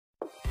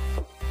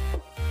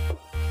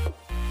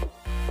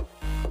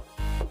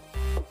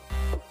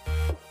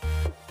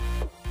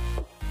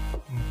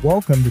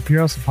Welcome to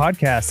Pure Hustle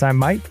Podcast. I'm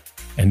Mike.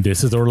 And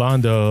this is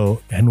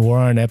Orlando, and we're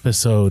on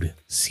episode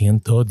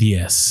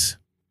 110.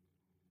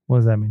 What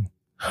does that mean?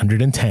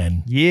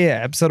 110. Yeah,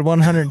 episode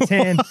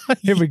 110.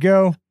 Here we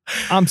go.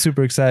 I'm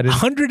super excited.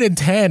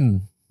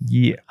 110.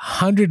 Yeah.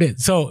 100.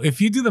 So if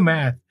you do the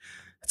math,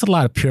 that's a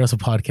lot of Pure Hustle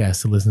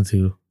podcasts to listen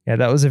to. Yeah,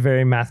 that was a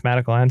very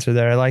mathematical answer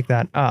there. I like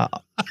that.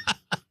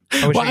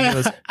 I wish I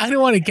was. I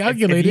don't want to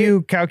calculate if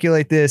you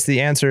calculate this,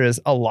 the answer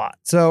is a lot.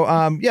 So,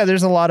 yeah,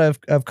 there's a lot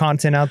of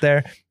content out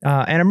there.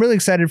 And I'm really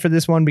excited for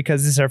this one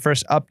because this is our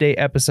first update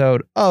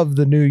episode of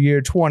the new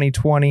year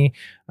 2020.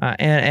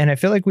 And I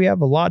feel like we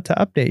have a lot to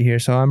update here.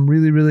 So I'm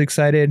really, really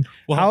excited.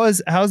 Well,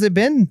 how's it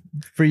been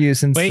for you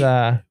since we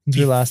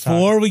last talked?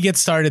 Before we get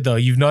started, though,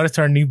 you've noticed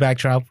our new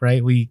backdrop,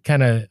 right? We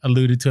kind of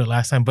alluded to it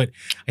last time, but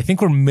I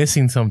think we're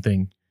missing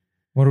something.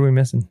 What are we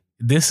missing?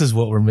 This is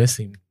what we're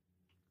missing.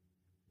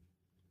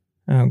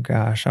 Oh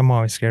gosh, I'm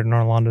always scared when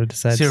Orlando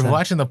decides. So you're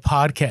watching the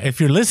podcast. If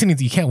you're listening,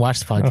 you can't watch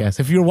the podcast.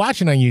 If you're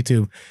watching on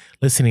YouTube,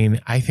 listening,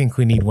 I think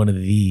we need one of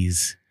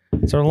these.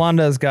 So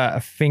Orlando's got a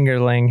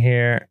fingerling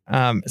here.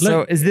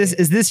 So is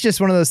this just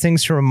one of those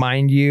things to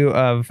remind you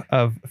of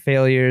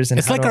failures? And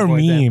it's like our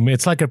meme.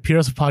 It's like our Pure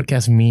Hustle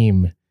Podcast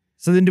meme.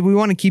 So then, do we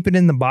want to keep it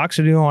in the box,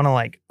 or do we want to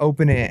like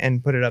open it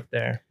and put it up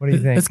there? What do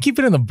you think? Let's keep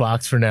it in the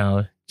box for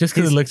now, just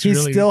because it looks really.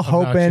 He's still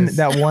hoping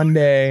that one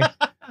day.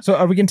 So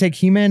are we going to take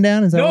He-Man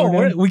down? Is that what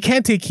we're doing? We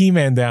can't take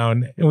He-Man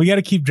down. We got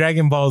to keep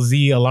Dragon Ball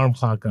Z alarm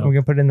clock up. We're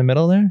going to put it in the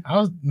middle there?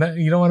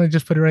 You don't want to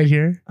just put it right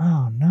here?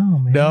 Oh, no,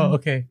 man. No?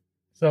 Okay.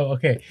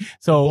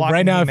 So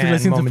right now, if you're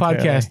listening to the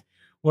podcast,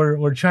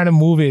 we're trying to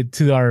move it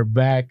to our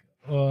back.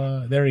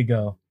 There we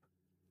go.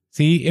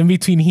 See, in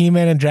between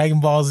He-Man and Dragon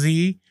Ball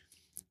Z,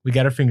 we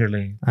got our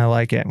fingerling. I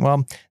like it.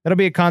 Well, that'll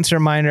be a constant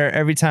reminder.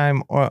 Every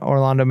time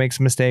Orlando makes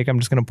a mistake, I'm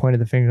just going to point at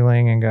the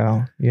fingerling and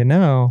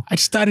go, I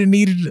just thought it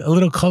needed a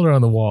little color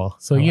on the wall.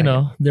 So,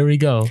 there we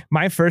go.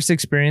 My first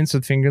experience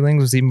with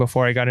fingerlings was even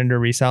before I got into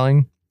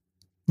reselling.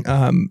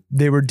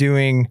 They were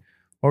doing,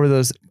 what were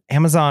those?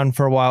 Amazon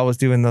for a while was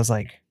doing those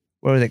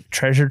what were they,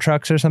 treasure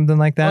trucks or something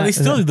like that? Oh, they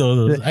still do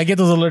those. I get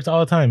those alerts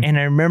all the time. And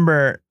I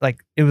remember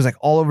it was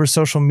all over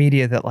social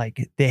media that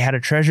they had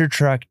a treasure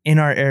truck in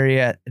our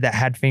area that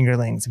had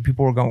fingerlings and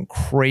people were going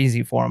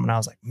crazy for them. And I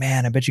was like,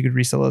 man, I bet you could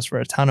resell those for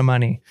a ton of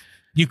money.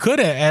 You could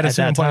at a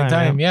certain point in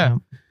time. Yeah.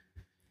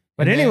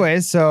 But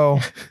anyways, so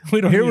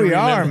here we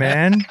are,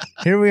 man.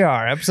 Here we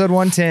are. Episode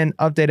 110,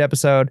 update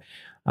episode.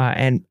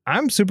 And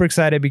I'm super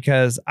excited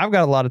because I've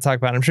got a lot to talk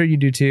about. I'm sure you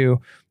do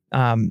too.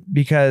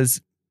 Because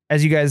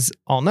as you guys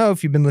all know,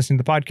 if you've been listening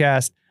to the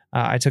podcast,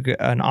 I took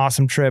an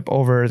awesome trip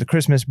over the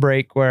Christmas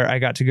break where I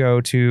got to go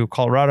to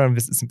Colorado and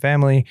visit some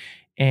family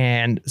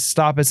and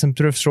stop at some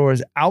thrift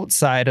stores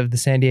outside of the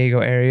San Diego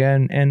area.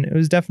 And it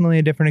was definitely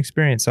a different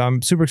experience. So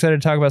I'm super excited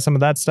to talk about some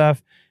of that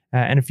stuff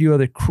and a few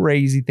other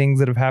crazy things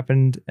that have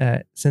happened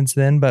since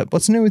then. But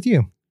what's new with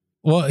you?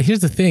 Well,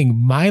 here's the thing.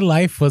 My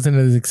life wasn't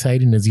as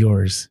exciting as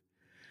yours.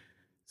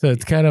 So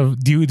it's kind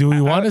of, do we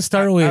want to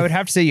start with? I would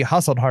have to say you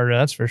hustled harder.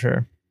 That's for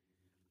sure.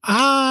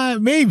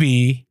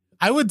 Maybe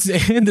I would say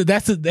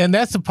that's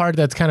the part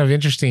that's kind of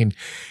interesting.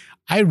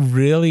 I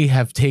really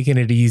have taken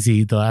it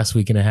easy the last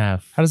week and a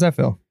half. How does that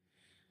feel?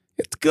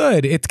 It's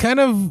good. It's kind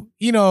of,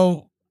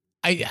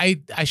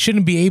 I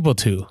shouldn't be able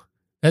to.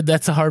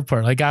 That's the hard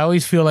part. I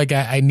always feel like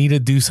I need to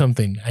do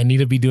something. I need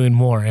to be doing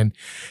more. And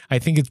I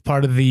think it's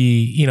part of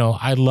the,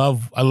 I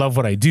love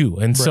what I do.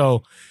 And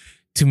so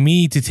to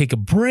me, to take a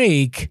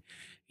break,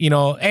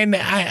 and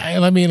I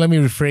let me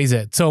rephrase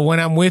it. So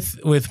when I'm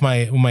with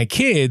my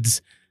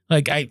kids,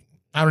 I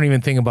don't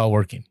even think about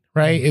working,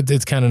 right?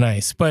 It's kind of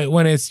nice. But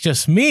when it's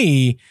just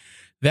me,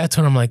 that's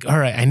when I'm like, all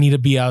right, I need to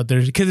be out there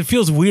because it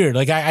feels weird.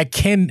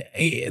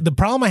 The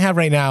problem I have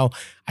right now,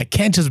 I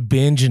can't just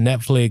binge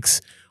Netflix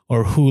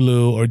or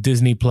Hulu or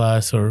Disney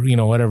Plus or,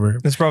 whatever.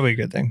 That's probably a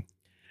good thing.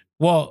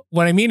 Well,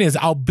 what I mean is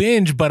I'll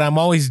binge, but I'm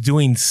always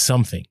doing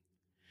something.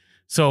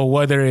 So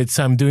whether it's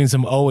I'm doing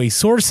some OA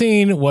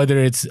sourcing, whether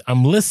it's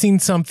I'm listing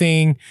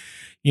something,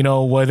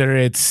 whether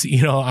it's,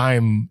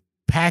 I'm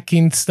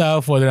packing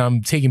stuff, whether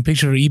I'm taking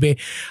pictures for eBay,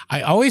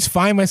 I always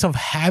find myself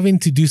having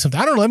to do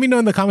something. I don't know. Let me know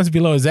in the comments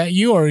below. Is that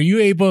you, or are you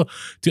able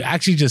to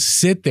actually just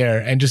sit there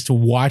and just to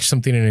watch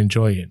something and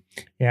enjoy it?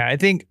 Yeah, I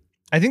think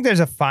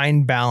there's a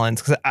fine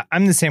balance because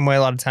I'm the same way.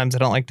 A lot of times I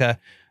don't like to,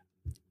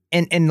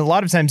 and a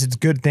lot of times it's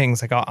good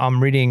things.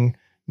 I'm reading,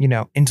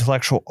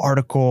 intellectual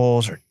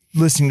articles or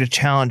listening to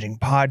challenging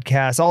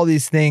podcasts, all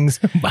these things,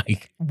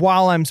 Mike,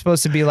 while I'm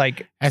supposed to be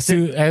like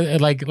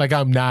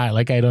I'm not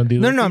I don't do.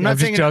 No, I'm not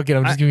just joking.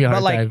 I'm just giving you a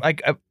hard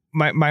time.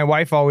 My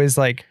wife always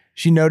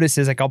she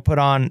notices I'll put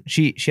on.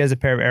 She has a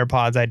pair of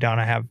AirPods. I don't.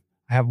 I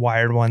have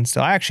wired ones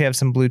still. I actually have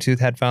some Bluetooth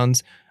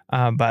headphones,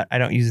 but I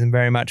don't use them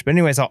very much. But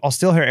anyways, I'll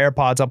still hear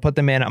AirPods. I'll put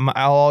them in.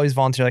 I'll always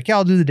volunteer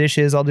I'll do the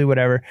dishes. I'll do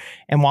whatever.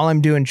 And while I'm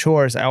doing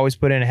chores, I always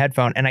put in a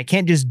headphone. And I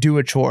can't just do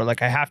a chore.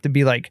 I have to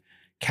be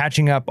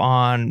catching up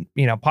on,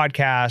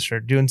 podcasts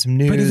or doing some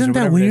news. But isn't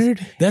that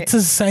weird? That's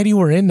the society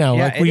we're in now.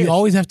 Yeah, we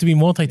always have to be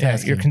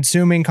multitasking. Yeah,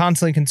 you're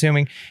constantly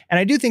consuming. And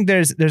I do think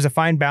there's a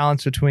fine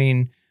balance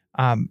between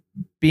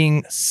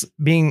being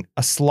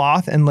a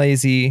sloth and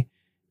lazy,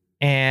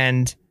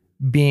 and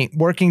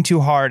working too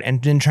hard,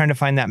 and then trying to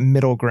find that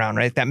middle ground,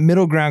 right? That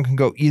middle ground can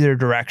go either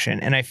direction.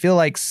 And I feel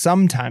like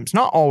sometimes,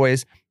 not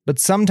always, but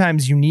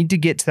sometimes you need to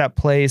get to that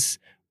place,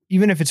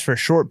 even if it's for a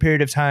short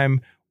period of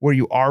time, where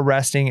you are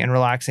resting and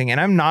relaxing. And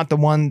I'm not the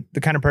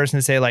kind of person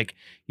to say like,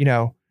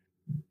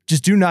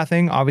 just do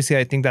nothing. Obviously,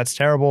 I think that's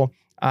terrible.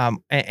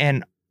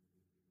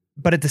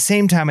 But at the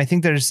same time, I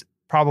think there's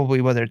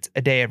probably, whether it's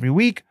a day every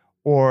week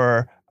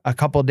or a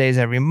couple of days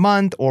every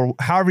month, or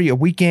however a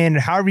weekend,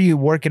 however you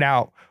work it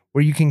out,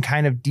 where you can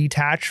kind of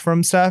detach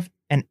from stuff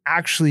and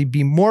actually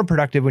be more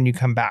productive when you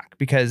come back,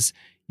 because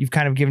you've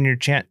kind of given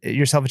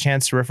yourself a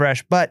chance to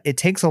refresh. But it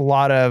takes a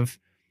lot of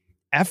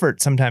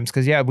effort sometimes,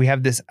 because we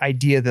have this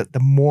idea that the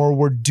more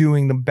we're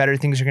doing, the better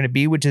things are going to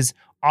be, which is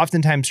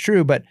oftentimes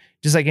true. But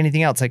just like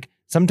anything else, like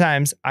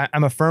sometimes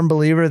I'm a firm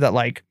believer that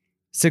like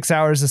 6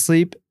 hours of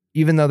sleep,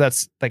 even though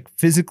that's like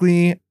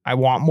physically, I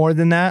want more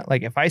than that.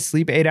 Like if I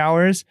sleep 8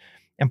 hours,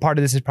 and part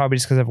of this is probably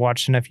just because I've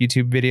watched enough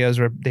YouTube videos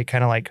where they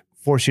kind of like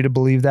force you to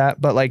believe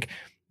that. But like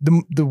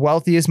the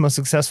wealthiest, most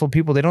successful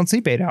people, they don't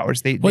sleep 8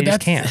 hours. They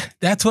just can't.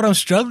 That's what I'm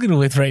struggling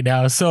with right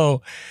now.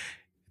 So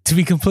to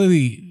be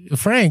completely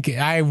frank,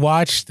 I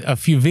watched a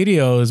few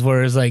videos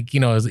where it's like,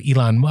 it was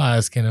Elon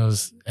Musk, and it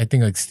was, I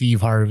think, like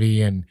Steve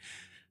Harvey, and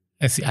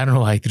I don't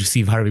know why I threw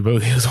Steve Harvey,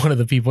 but he was one of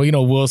the people,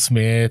 Will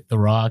Smith, The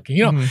Rock,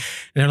 and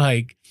they're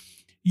like,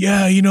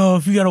 yeah,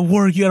 if you gotta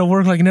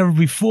work like never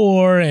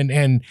before,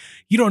 and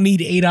you don't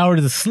need 8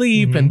 hours of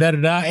sleep, and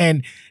da-da-da.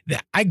 And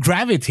I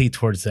gravitate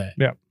towards that.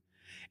 Yeah.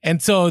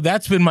 And so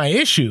that's been my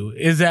issue,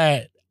 is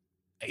that,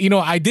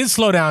 I did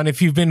slow down.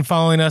 If you've been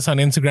following us on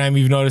Instagram,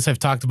 you've noticed I've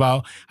talked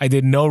about, I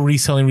did no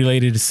reselling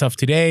related stuff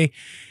today.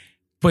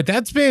 But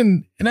that's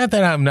been, not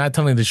that I'm not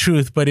telling the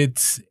truth, but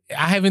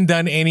I haven't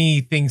done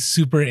anything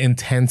super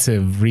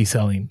intensive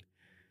reselling.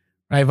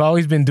 I've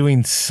always been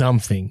doing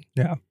something.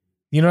 Yeah.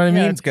 You know what I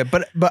mean? That's good.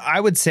 But I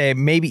would say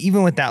maybe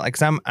even with that, like,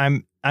 'cause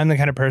I'm the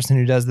kind of person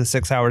who does the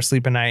 6 hours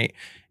sleep a night,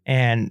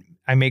 and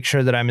I make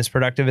sure that I'm as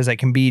productive as I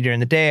can be during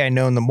the day. I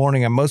know in the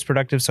morning I'm most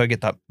productive, so I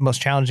get the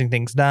most challenging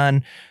things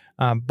done.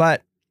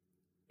 But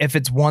if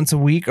it's once a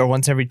week or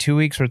once every 2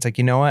 weeks, where it's like,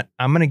 you know what,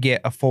 I'm going to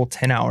get a full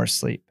 10 hours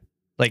sleep.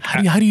 Like,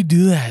 how do you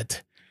do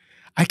that?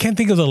 I can't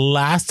think of the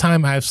last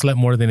time I've slept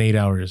more than 8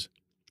 hours.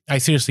 I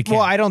seriously can't.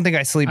 Well, I don't think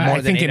I sleep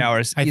more than 8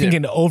 hours. I think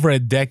in over a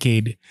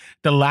decade.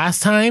 The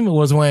last time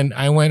was when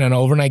I went on an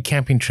overnight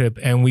camping trip,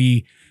 and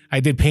I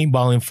did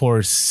paintballing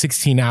for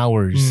 16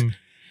 hours.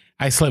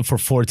 I slept for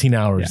 14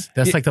 hours. Yeah.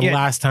 That's like the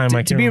last time I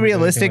can. To be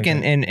realistic,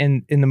 like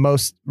in the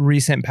most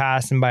recent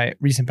past, and by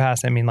recent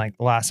past I mean like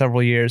the last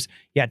several years,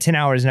 10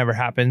 hours never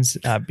happens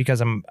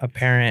because I'm a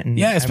parent, and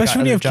especially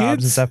when you have jobs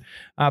kids and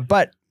stuff.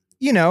 But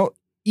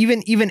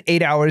even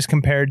 8 hours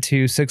compared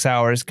to 6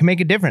 hours can make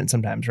a difference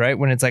sometimes, right?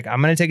 When it's like,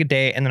 I'm going to take a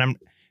day, and then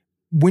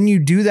when you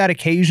do that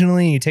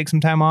occasionally, and you take some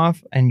time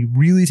off, and you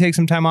really take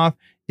some time off,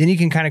 then you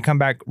can kind of come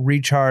back,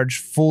 recharge,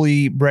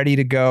 fully ready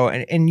to go.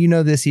 And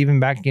this even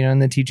back, in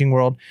the teaching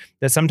world,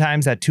 that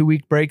sometimes that 2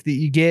 week break that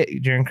you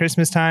get during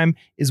Christmas time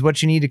is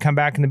what you need to come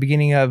back in the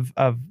beginning of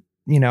a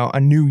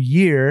new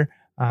year,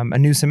 a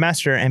new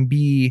semester, and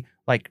be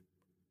like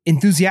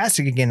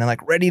enthusiastic again, and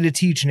like ready to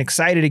teach and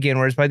excited again.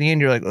 Whereas by the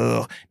end, you're like,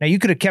 ugh. Now you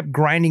could have kept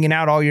grinding it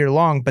out all year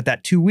long, but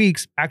that 2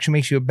 weeks actually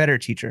makes you a better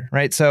teacher,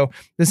 right? So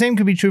the same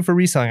could be true for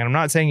reselling. And I'm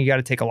not saying you got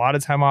to take a lot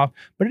of time off,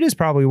 but it is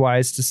probably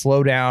wise to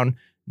slow down.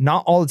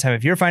 Not all the time.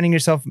 If you're finding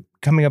yourself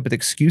coming up with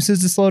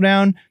excuses to slow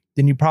down,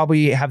 then you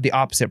probably have the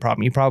opposite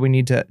problem. You probably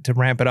need to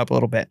ramp it up a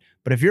little bit.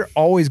 But if you're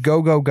always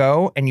go, go,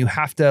 go, and you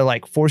have to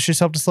like force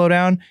yourself to slow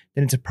down,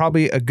 then it's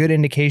probably a good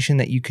indication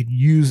that you could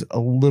use a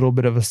little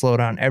bit of a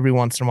slowdown every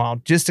once in a while,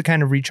 just to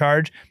kind of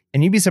recharge.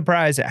 And you'd be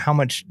surprised at how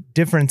much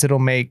difference it'll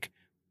make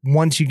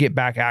once you get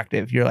back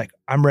active. You're like,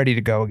 I'm ready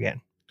to go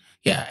again.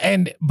 Yeah.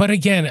 But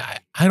again,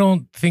 I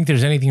don't think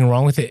there's anything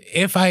wrong with it.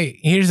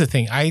 Here's the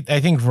thing. I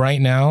think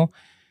right now,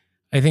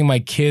 I think my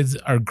kids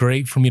are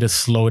great for me to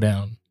slow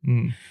down.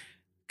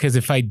 Because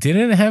if I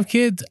didn't have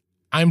kids,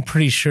 I'm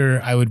pretty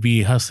sure I would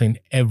be hustling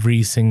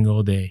every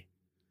single day.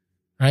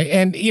 Right.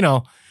 And,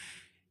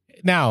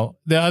 now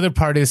the other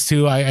part is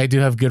too, I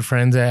do have good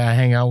friends that I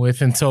hang out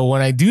with. And so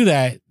when I do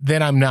that,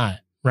 then I'm not.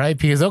 Right.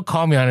 Because they'll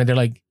call me on it. They're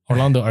like,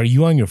 Orlando, are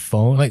you on your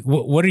phone? Like,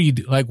 what are you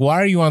doing? Like, why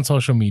are you on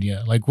social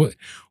media? Like,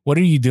 what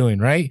are you doing?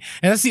 Right.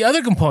 And that's the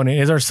other component,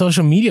 is our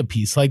social media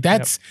piece. Like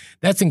that's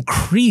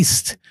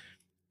increased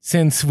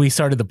since we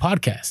started the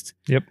podcast.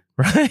 Yep.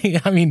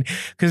 Right. I mean,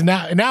 because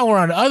now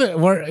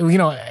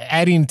we're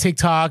adding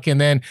TikTok,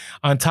 and then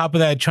on top of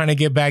that, trying to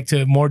get back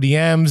to more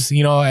DMs,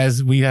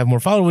 as we have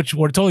more followers, which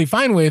we're totally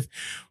fine with.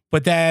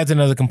 but that adds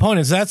another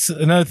component. So that's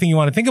another thing you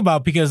want to think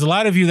about, because a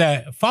lot of you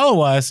that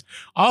follow us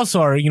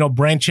also are,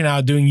 branching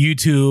out, doing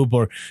YouTube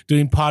or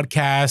doing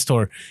podcast,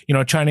 or,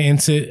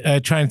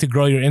 trying to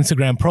grow your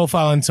Instagram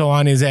profile and so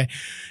on, is that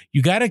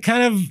you got to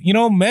kind of,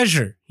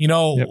 measure,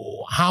 yep,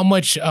 how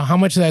much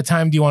of that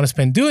time do you want to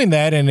spend doing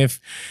that? And if,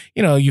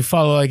 you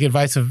follow like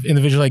advice of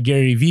individual like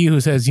Gary Vee,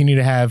 who says you need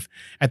to have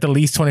at the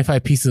least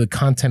 25 pieces of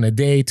content a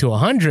day to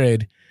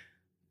 100,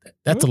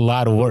 that's a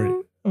lot of work.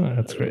 Oh,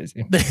 that's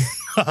crazy.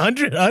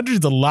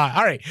 100's a lot.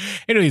 All right.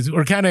 Anyways,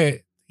 we're kind of,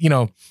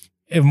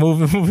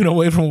 moving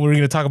away from what we're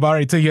going to talk about. All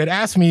right. So you had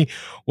asked me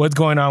what's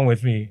going on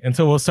with me. And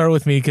so we'll start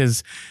with me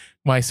because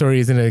my story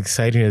isn't as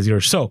exciting as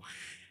yours. So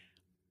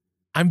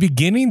I'm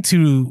beginning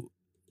to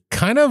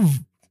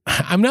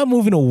I'm not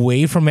moving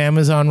away from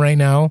Amazon right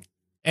now.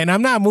 And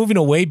I'm not moving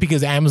away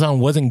because Amazon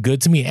wasn't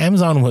good to me.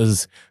 Amazon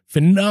was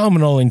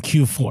phenomenal in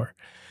Q4.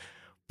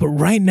 But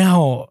right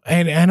now,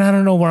 and I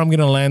don't know where I'm going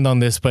to land on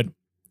this, but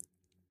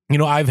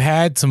I've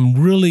had some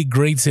really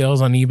great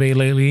sales on eBay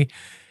lately,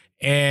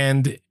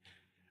 and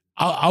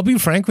I'll be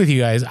frank with you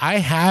guys. I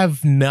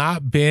have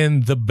not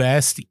been the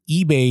best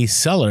eBay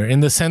seller, in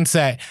the sense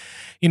that,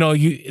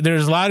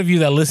 there's a lot of you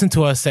that listen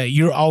to us that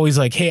you're always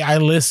like, hey, I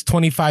list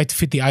 25 to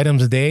 50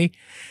 items a day.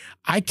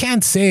 I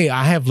can't say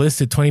I have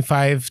listed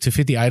 25 to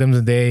 50 items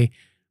a day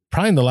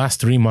probably in the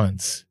last 3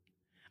 months.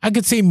 I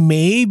could say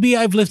maybe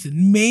I've listed,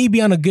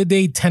 maybe on a good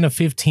day, 10 or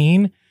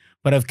 15,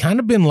 but I've kind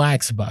of been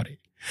lax about it.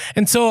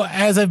 And so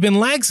as I've been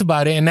lax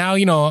about it, and now,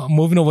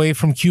 moving away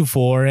from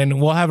Q4,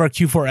 and we'll have our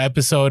Q4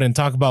 episode and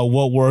talk about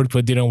what worked,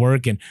 what didn't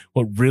work, and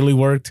what really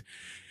worked.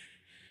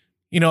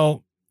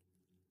 Where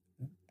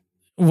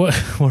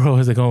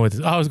was I going with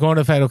this? I was going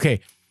to the fact,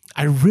 okay,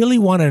 I really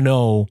want to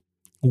know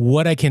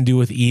what I can do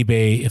with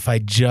eBay if I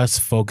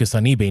just focus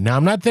on eBay. Now,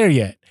 I'm not there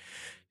yet.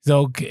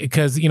 So,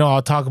 because,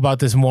 I'll talk about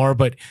this more,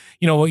 but,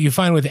 what you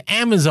find with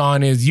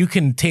Amazon is you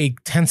can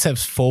take 10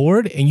 steps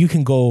forward and you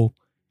can go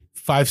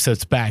 5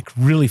 steps back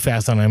really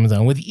fast on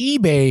Amazon. With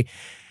eBay,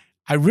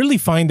 I really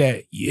find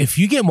that if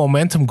you get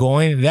momentum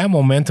going, that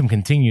momentum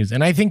continues.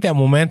 And I think that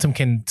momentum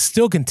can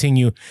still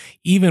continue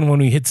even when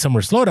we hit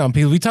summer slowdown.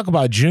 Because we talk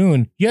about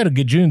June. You had a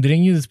good June,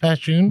 didn't you, this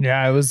past June?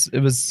 Yeah, it was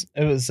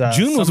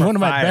June was one of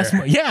my best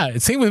months. Yeah,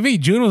 same with me.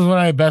 June was one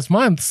of my best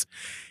months.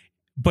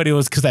 But it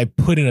was because I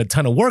put in a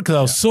ton of work, because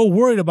I was so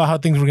worried about how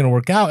things were going to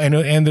work out. And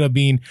it ended up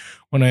being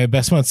one of my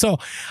best months. So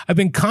I've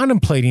been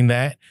contemplating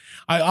that.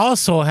 I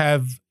also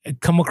have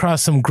come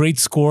across some great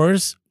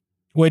scores,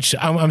 which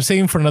I'm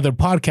saving for another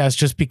podcast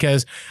just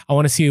because I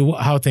want to see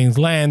how things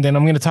land. And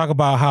I'm going to talk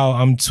about how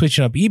I'm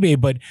switching up eBay,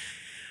 but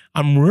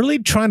I'm really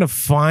trying to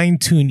fine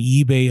tune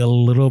eBay a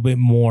little bit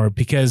more,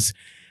 because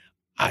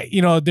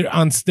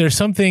there's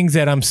some things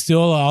that I'm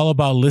still all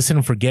about listen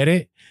and forget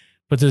it.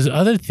 But there's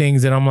other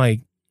things that I'm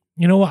like,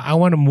 you know what? I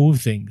want to move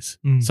things.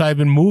 So I've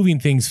been moving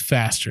things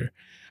faster.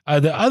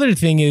 The other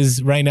thing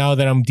is right now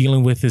that I'm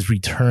dealing with is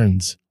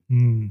returns.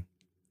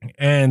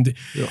 And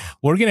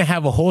we're going to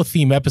have a whole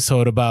theme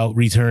episode about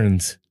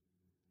returns.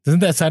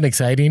 Doesn't that sound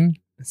exciting?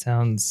 It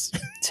sounds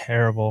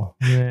terrible.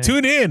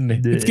 Tune in.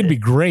 It's going to be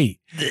great.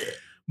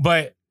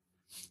 But,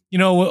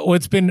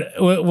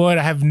 what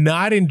I have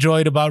not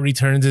enjoyed about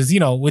returns is,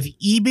 with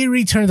eBay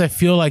returns, I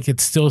feel like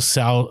it's still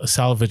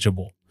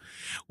salvageable.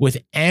 With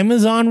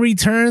Amazon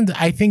returns,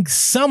 I think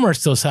some are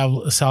still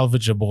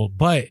salvageable.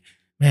 But,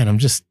 man, I'm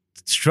just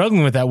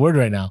struggling with that word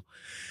right now.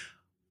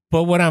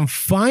 But what I'm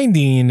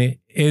finding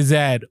is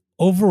that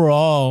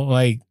overall,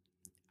 I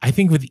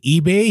think with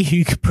eBay,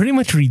 you can pretty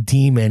much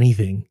redeem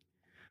anything,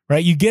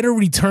 right? You get a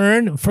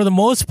return. For the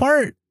most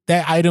part,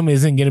 that item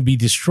isn't going to be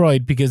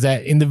destroyed because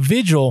that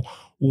individual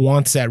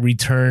wants that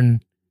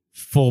return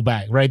full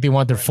back, right? They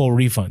want their full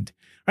refund,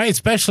 right?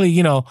 Especially,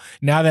 now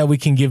that we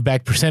can give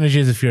back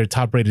percentages if you're a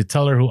top-rated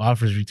seller who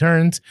offers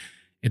returns,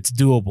 it's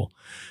doable.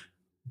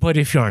 But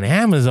if you're on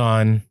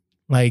Amazon,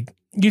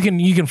 you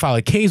can file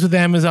a case with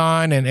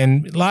Amazon,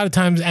 and a lot of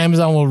times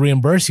Amazon will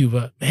reimburse you.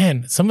 But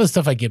man, some of the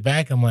stuff I get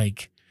back, I'm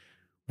like,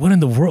 what in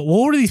the world?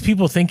 What were these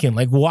people thinking?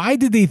 Why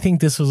did they think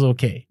this was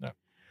okay? No.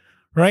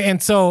 Right.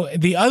 And so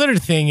the other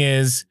thing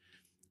is,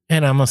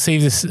 and I'm going to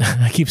save this.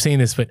 I keep saying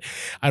this, but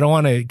I don't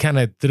want to kind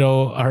of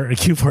throw our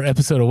Q4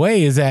 episode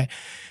away, is that,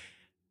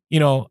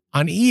 on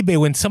eBay,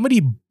 when somebody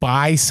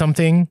buys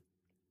something,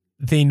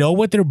 they know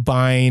what they're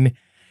buying.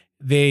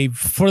 They,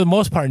 for the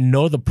most part,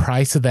 know the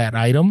price of that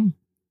item.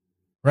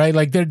 Right?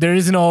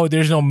 There's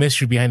no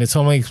mystery behind it.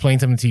 So I'm going to explain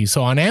something to you.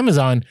 So on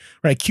Amazon,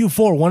 right,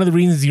 Q4, one of the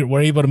reasons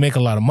we're able to make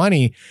a lot of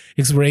money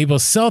is we're able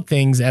to sell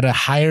things at a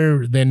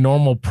higher than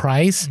normal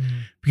price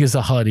because of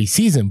the holiday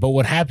season. But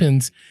what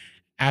happens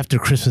after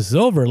Christmas is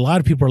over, a lot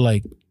of people are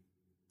like,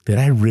 did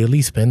I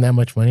really spend that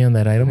much money on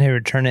that item? And they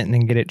return it and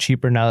then get it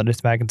cheaper now that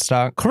it's back in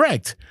stock.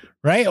 Correct.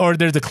 Right? Or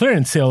there's a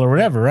clearance sale or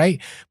whatever,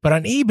 right? But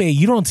on eBay,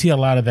 you don't see a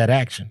lot of that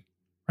action.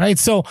 Right?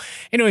 So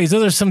anyways,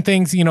 those are some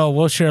things,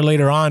 we'll share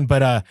later on.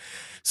 But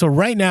so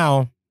right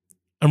now,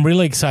 I'm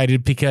really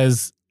excited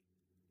because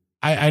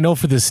I know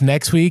for this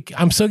next week,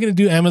 I'm still going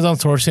to do Amazon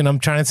sourcing. I'm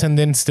trying to send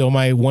in still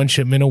my 1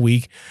 shipment a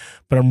week,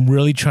 but I'm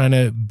really trying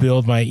to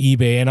build my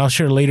eBay, and I'll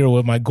share later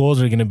what my goals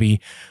are going to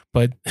be.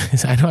 But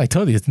I know I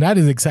told you, it's not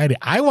as exciting.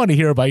 I want to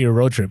hear about your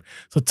road trip.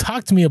 So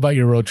talk to me about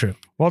your road trip.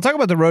 Well, I'll talk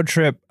about the road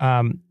trip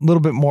a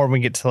little bit more when we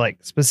get to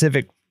like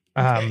specific.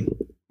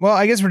 Well,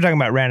 I guess we're talking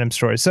about random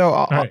stories.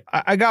 So right.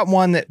 I got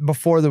one that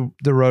before the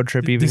road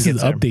trip even This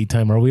is update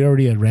time. Are we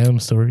already at random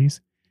stories?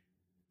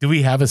 Do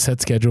we have a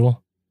set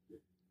schedule?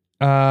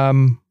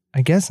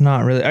 I guess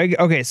not really.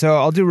 Okay, so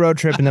I'll do road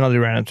trip and then I'll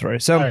do random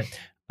story. So,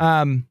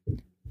 right.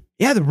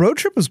 Yeah, the road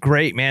trip was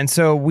great, man.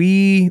 So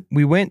we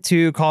went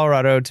to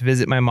Colorado to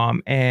visit my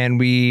mom, and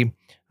we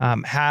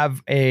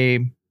have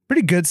a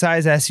pretty good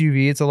size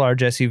SUV. It's a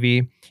large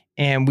SUV,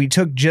 and we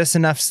took just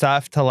enough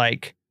stuff to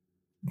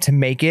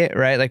make it,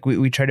 right? Like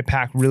we tried to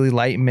pack really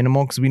light and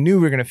minimal because we knew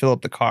we were going to fill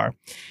up the car.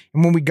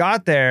 And when we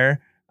got there,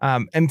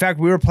 in fact,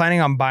 we were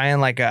planning on buying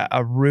like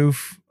a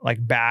roof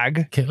like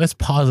bag. Okay, let's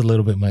pause a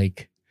little bit,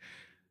 Mike.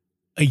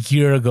 A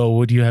year ago,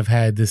 would you have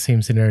had the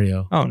same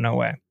scenario? Oh, no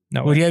way.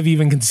 No would way. you have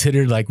even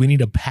considered like we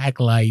need a pack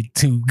light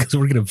too because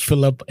we're going to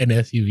fill up an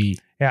SUV?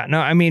 Yeah,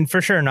 no, I mean,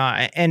 for sure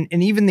not. And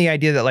even the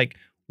idea that like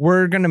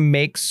we're going to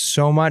make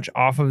so much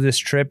off of this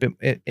trip,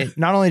 it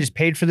not only just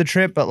paid for the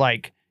trip, but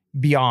like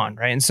beyond,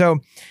 right? And so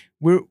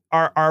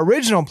our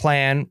original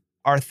plan,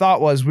 our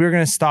thought was we were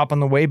going to stop on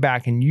the way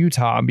back in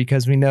Utah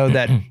because we know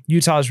that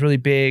Utah is really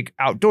big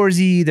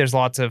outdoorsy. There's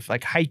lots of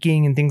like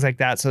hiking and things like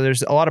that. So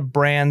there's a lot of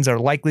brands, or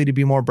likely to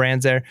be more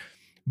brands there.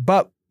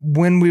 But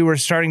when we were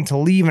starting to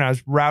leave and I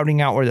was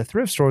routing out where the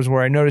thrift stores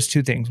were, I noticed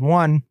two things.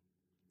 One,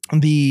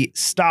 the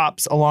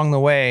stops along the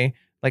way,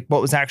 like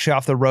what was actually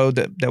off the road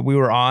that we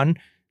were on,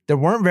 there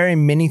weren't very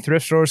many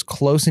thrift stores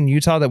close in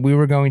Utah that we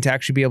were going to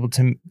actually be able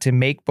to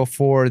make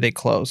before they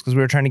closed, because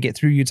we were trying to get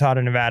through Utah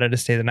to Nevada to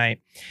stay the night.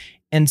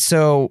 And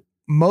so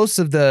most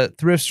of the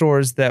thrift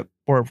stores that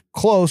were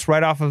close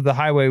right off of the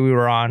highway we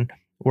were on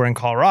were in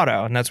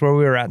Colorado, and that's where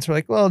we were at. So we're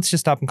like, well, let's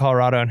just stop in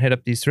Colorado and hit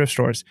up these thrift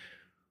stores.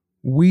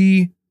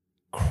 We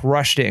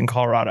crushed it in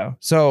Colorado.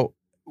 So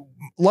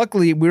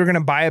luckily we were going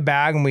to buy a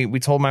bag, and we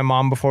told my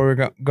mom before we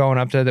were going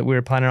up there that we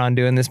were planning on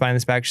doing this, buying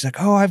this bag. She's like,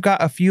 oh, I've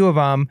got a few of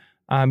them.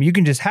 You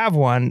can just have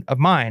one of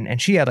mine.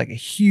 And she had like a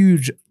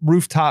huge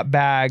rooftop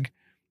bag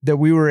that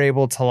we were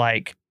able to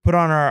like put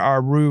on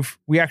our roof.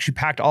 We actually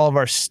packed all of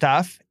our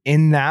stuff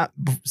in that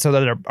so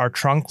that our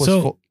trunk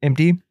was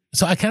empty.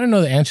 So I kind of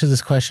know the answer to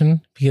this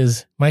question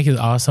because Mike is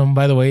awesome.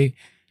 By the way,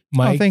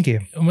 Mike. Oh, thank you.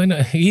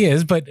 He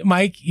is, but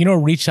Mike,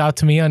 reached out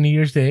to me on New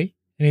Year's Day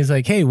and he's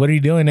like, hey, what are you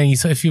doing? And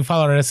said, if you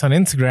follow us on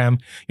Instagram,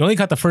 you only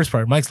got the first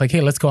part. Mike's like,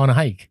 hey, let's go on a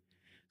hike.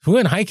 So we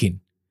went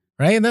hiking,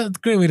 right? And that's a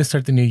great way to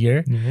start the new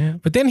year. Mm-hmm.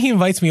 But then he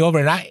invites me over,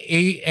 and I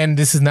ate, and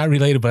this is not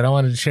related, but I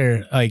wanted to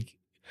share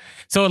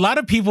so a lot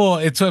of people,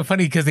 it's so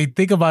funny because they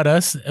think about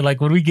us, like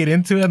when we get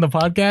into it on the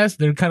podcast,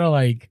 they're kind of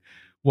like,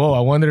 whoa,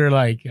 I wonder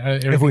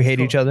if we hate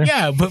each other.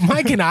 Yeah, but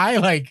Mike and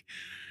I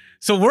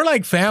so we're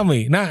like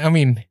family.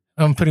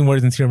 I'm putting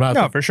words into your mouth.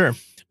 No, for sure.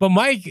 But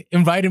Mike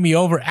invited me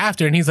over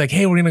after, and he's like,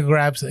 hey, we're going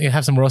to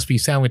have some roast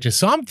beef sandwiches.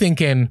 So I'm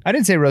thinking. I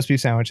didn't say roast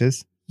beef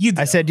sandwiches.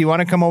 I said, do you want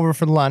to come over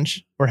for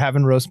lunch? We're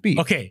having roast beef.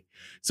 Okay.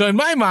 So in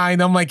my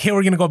mind, I'm like, hey,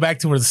 we're going to go back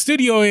to where the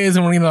studio is,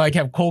 and we're going to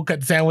have cold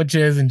cut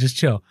sandwiches and just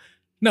chill.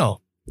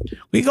 No.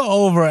 We go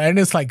over and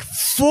it's like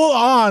full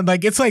on,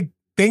 it's like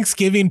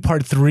Thanksgiving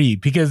part 3,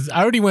 because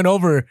I already went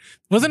over.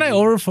 Wasn't I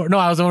over for? No,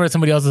 I was over at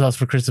somebody else's house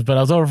for Christmas, but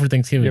I was over for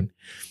Thanksgiving.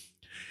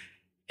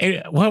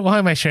 Yep. And why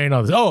am I sharing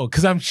all this? Oh,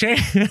 because I'm sharing.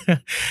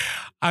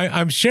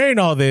 I'm sharing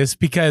all this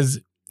because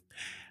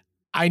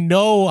I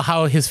know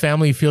how his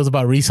family feels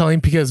about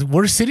reselling, because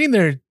we're sitting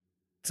there.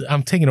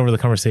 I'm taking over the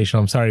conversation.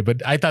 I'm sorry,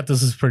 but I thought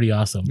this was pretty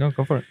awesome. No,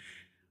 go for it.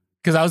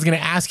 Because I was going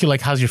to ask you,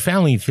 how's your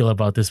family feel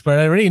about this? But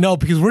I already know,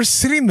 because we're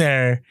sitting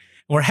there and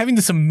we're having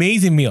this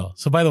amazing meal.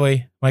 So, by the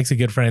way, Mike's a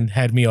good friend,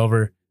 had me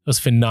over. It was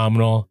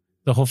phenomenal.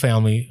 The whole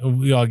family,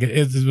 we all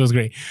it was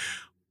great.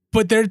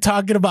 But they're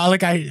talking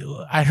about,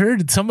 I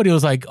heard somebody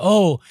was like,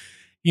 oh,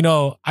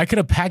 I could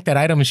have packed that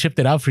item and shipped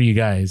it out for you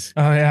guys.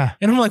 Oh, yeah.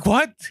 And I'm like,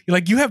 what?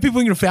 You have people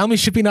in your family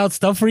shipping out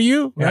stuff for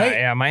you? Right?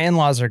 Yeah, my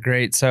in-laws are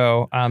great.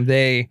 So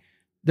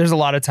there's a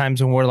lot of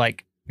times when we're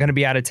going to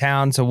be out of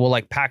town, so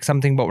we'll pack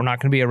something, but we're not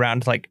going to be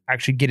around to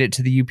actually get it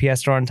to the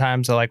UPS store on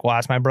time. So we'll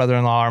ask my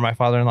brother-in-law or my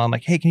father-in-law, I'm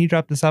like, hey, can you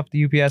drop this off at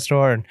the UPS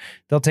store? And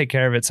they'll take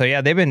care of it. So yeah,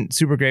 they've been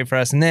super great for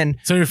us. And then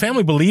so your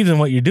family believes in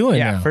what you're doing.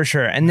 Yeah, now. For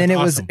sure. And then it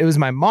was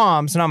my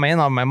mom, so not my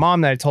in-law, my mom,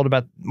 that I told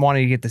about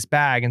wanting to get this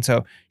bag, and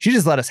so she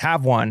just let us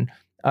have one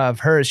of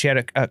hers. She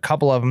had a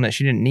couple of them that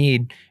she didn't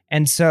need,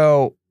 and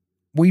so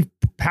we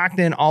packed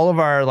in all of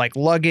our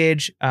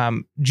luggage.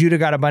 Judah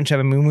got a bunch of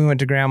them when we went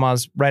to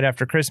grandma's right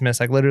after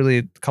Christmas, literally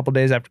a couple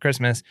days after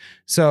Christmas.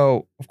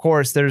 So of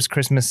course there's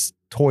Christmas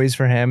toys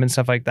for him and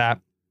stuff like that.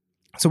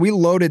 So we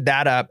loaded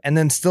that up and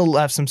then still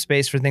left some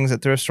space for things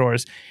at thrift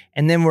stores.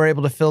 And then we're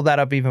able to fill that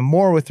up even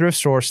more with thrift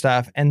store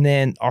stuff. And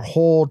then our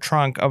whole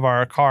trunk of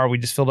our car, we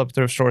just filled up with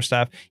thrift store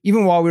stuff.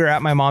 Even while we were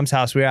at my mom's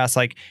house, we asked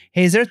hey,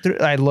 is there,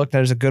 I looked,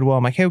 there's a Goodwill.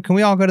 I'm like, hey, can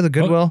we all go to the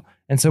Goodwill?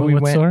 And so we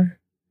went. Store?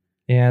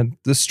 Yeah,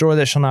 the store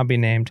that shall not be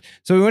named.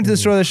 So we went to the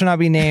store that shall not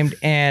be named,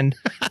 and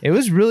it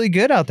was really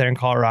good out there in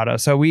Colorado.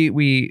 So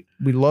we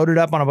loaded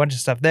up on a bunch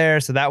of stuff there.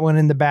 So that went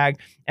in the bag.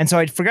 And so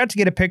I forgot to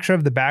get a picture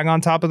of the bag on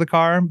top of the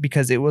car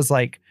because it was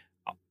like,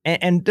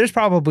 and there's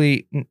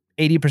probably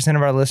 80%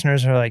 of our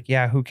listeners are like,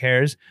 yeah, who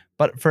cares?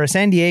 But for a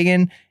San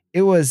Diegan,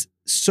 it was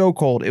so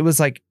cold. It was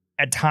like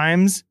at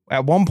times,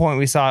 at one point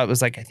we saw it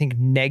was like, I think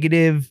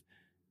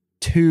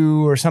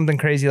 -2 or something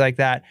crazy like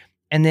that.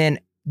 And then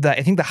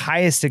I think the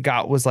highest it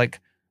got was like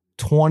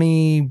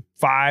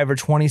 25 or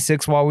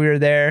 26 while we were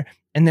there.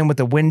 And then with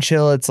the wind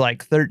chill, it's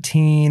like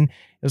 13. It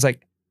was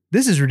like,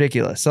 this is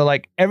ridiculous. So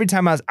like every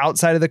time I was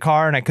outside of the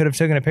car and I could have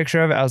taken a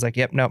picture of it, I was like,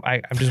 yep, nope, I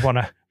just want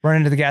to run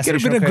into the gas station.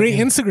 It would have been a great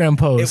Instagram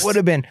post. It would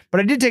have been,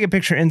 but I did take a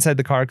picture inside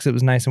the car because it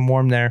was nice and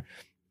warm there.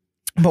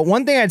 But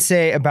one thing I'd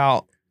say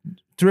about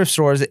thrift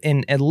stores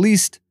in at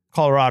least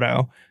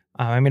Colorado,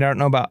 I mean, I don't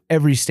know about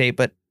every state,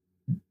 but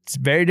it's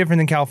very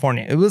different than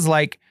California. It was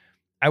like,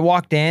 I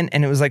walked in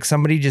and it was like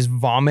somebody just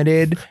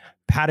vomited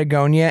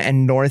Patagonia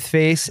and North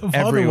Face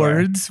everywhere. All the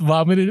words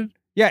vomited.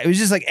 Yeah, it was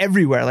just like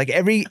everywhere. Like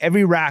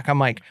every rack, I'm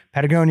like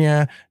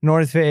Patagonia,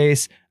 North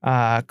Face,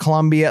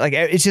 Columbia. Like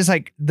it's just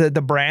like the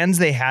brands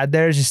they had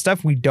there is just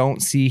stuff we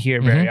don't see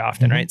here very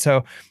often, right?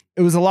 So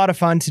it was a lot of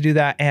fun to do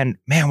that. And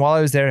man, while I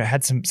was there, I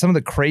had some of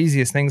the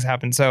craziest things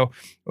happen. So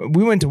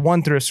we went to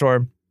one thrift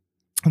store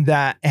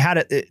that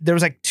had there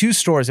was like 2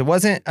 stores. It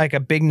wasn't like a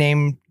big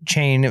name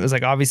chain. It was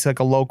like obviously like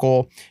a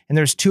local, and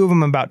there's 2 of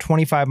them about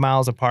 25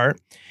 miles apart.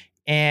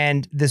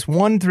 And this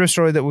one thrift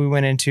store that we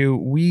went into,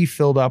 we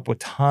filled up with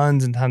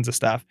tons and tons of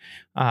stuff.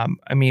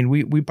 I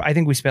mean, I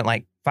think we spent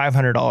like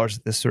 $500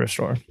 at this thrift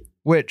store,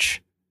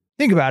 which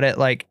think about it,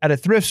 like at a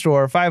thrift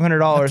store,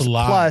 $500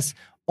 plus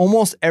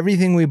almost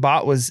everything we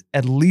bought was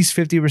at least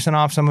 50%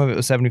 off. Some of it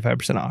was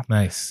 75% off.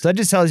 Nice. So that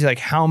just tells you like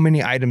how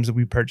many items that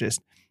we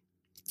purchased.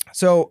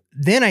 So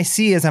then I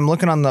see, as I'm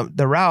looking on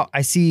the route,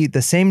 I see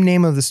the same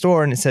name of the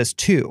store and it says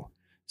 2.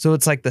 So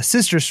it's like the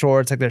sister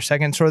store. It's like their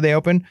second store they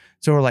opened.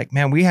 So we're like,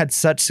 man, we had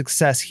such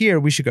success here.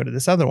 We should go to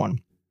this other one.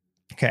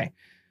 Okay.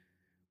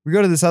 We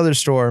go to this other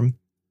store,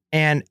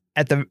 and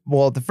at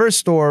the first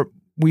store,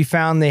 we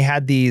found they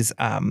had these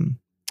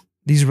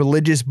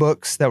religious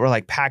books that were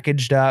like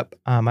packaged up.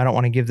 I don't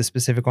want to give the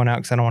specific one out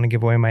because I don't want to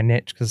give away my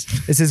niche, because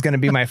this is going to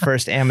be my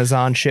first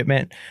Amazon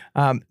shipment.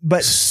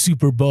 But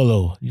Super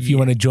Bolo. If you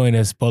want to join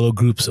us, Bolo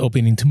Group's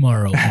opening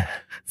tomorrow.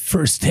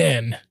 First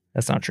 10.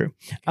 That's not true.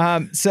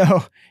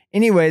 So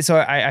anyway, so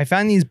I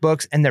found these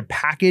books and they're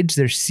packaged,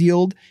 they're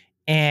sealed,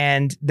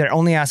 and they're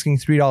only asking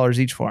 $3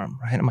 each for them,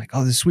 right? I'm like,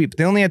 oh, this is sweet. But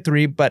they only had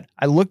 3, but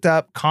I looked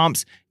up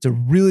comps. It's a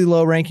really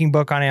low ranking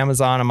book on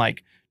Amazon. I'm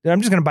like, dude, I'm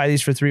just going to buy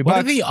these for $3. What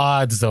are the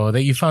odds though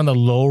that you found a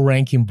low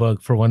ranking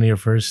book for one of your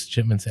first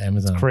shipments to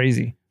Amazon? It's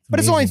crazy. But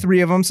it's only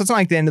 3 of them. So it's not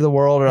like the end of the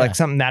world or like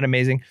something that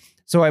amazing.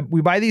 So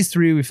we buy these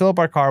 3, we fill up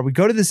our car, we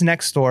go to this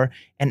next store,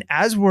 and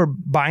as we're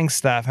buying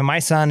stuff, and my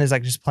son is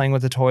like just playing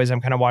with the toys,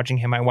 I'm kind of watching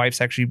him. My wife's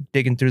actually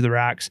digging through the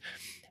racks.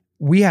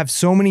 We have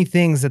so many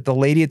things that the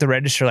lady at the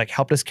register like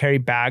helped us carry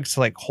bags to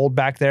like hold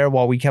back there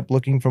while we kept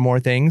looking for more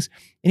things.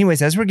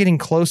 Anyways, as we're getting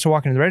close to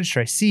walking to the register,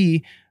 I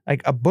see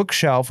like a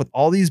bookshelf with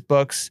all these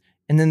books,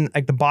 and then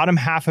like the bottom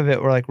half of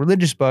it were like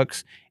religious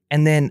books,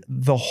 and then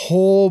the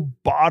whole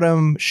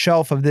bottom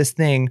shelf of this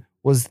thing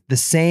was the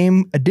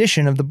same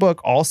edition of the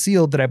book, all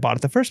sealed, that I bought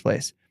at the first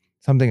place.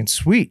 So I'm thinking,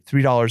 sweet,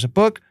 $3 a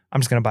book.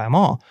 I'm just going to buy them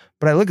all.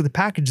 But I look at the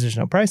package, there's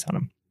no price on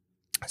them.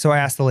 So I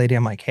asked the lady,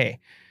 I'm like, hey,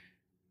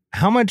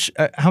 how much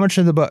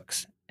are the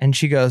books? And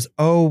she goes,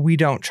 oh, we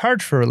don't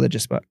charge for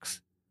religious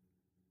books.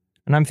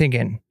 And I'm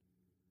thinking,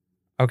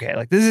 okay,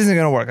 like this isn't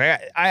going to work.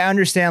 I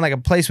understand like a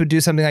place would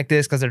do something like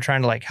this because they're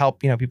trying to like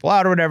help, people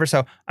out or whatever.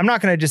 So I'm not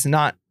going to just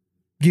not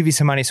give you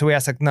some money. So we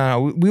asked like,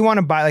 no, we want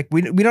to buy, like,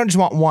 we don't just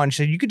want one. She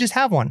said, you could just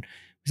have one.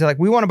 We said like,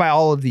 we want to buy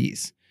all of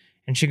these.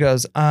 And she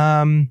goes,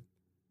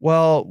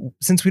 well,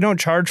 since we don't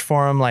charge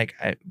for them, like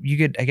I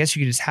guess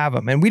you could just have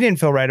them. And we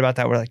didn't feel right about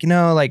that. We're like,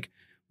 like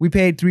we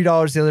paid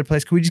 $3 the other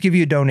place. Could we just give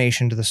you a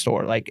donation to the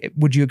store? Like,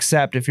 would you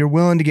accept if you're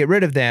willing to get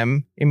rid of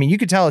them? I mean, you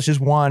could tell it's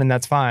just one and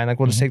that's fine. Like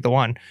we'll just take the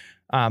one.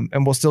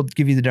 And we'll still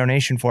give you the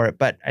donation for it.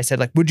 But I said,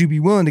 like, would you be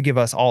willing to give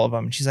us all of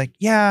them? And she's like,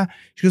 yeah.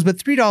 She goes, but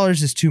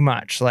 $3 is too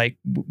much. Like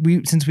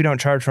since we don't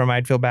charge for them,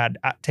 I'd feel bad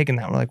taking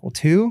that. We're like, well,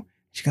 2?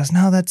 She goes,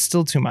 no, that's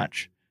still too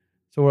much.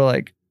 So we're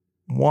like,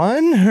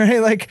 1, right?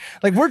 Like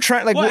we're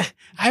trying, like,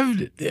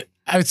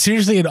 I've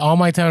seriously, in all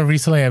my time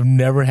recently, I've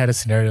never had a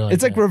scenario like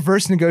it's like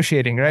reverse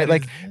negotiating, right?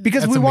 Like,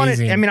 because we want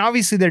it. I mean,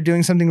 obviously they're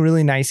doing something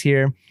really nice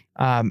here.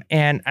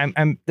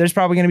 And there's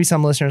probably going to be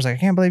some listeners like, I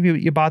can't believe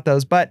you bought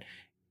those, but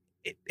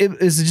it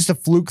was just a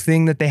fluke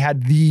thing that they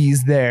had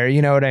these there.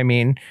 You know what I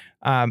mean?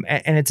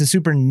 And it's a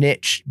super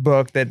niche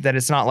book that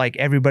it's not like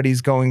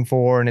everybody's going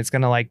for, and it's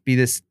going to like be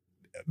this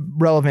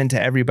relevant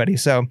to everybody.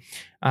 So,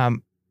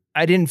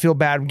 I didn't feel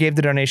bad. We gave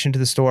the donation to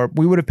the store.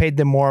 We would have paid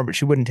them more, but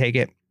she wouldn't take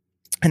it.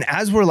 And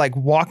as we're like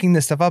walking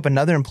this stuff up,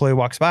 another employee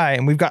walks by,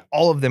 and we've got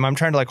all of them. I'm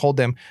trying to like hold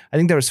them. I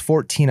think there was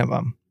 14 of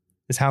them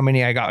is how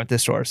many I got at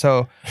this store.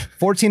 So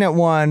 14 at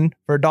one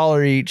for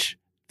 $1 each,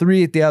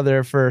 3 at the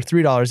other for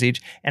 $3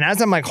 each. And as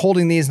I'm like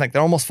holding these, like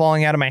they're almost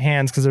falling out of my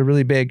hands because they're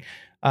really big,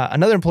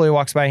 another employee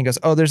walks by and goes,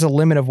 "Oh, there's a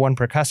limit of 1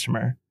 per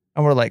customer."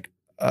 And we're like,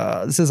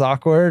 this is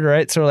awkward,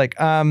 right? So we're like,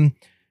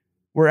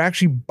 we're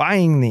actually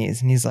buying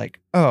these. And he's like,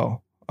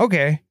 "Oh,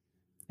 okay."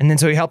 And then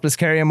so he helped us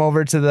carry them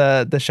over to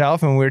the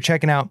shelf, and we were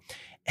checking out.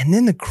 And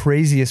then the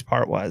craziest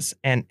part was,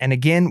 and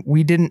again,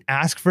 we didn't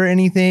ask for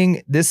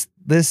anything. This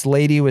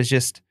lady was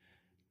just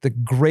the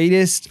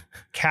greatest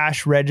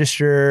cash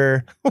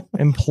register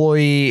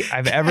employee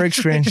I've ever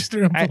experienced.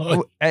 I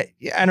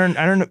don't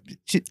know.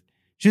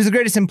 She was the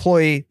greatest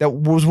employee that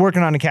was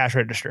working on a cash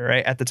register,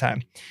 right, at the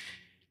time.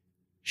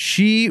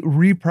 She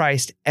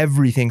repriced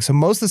everything. So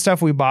most of the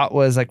stuff we bought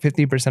was like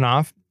 50%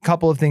 off. A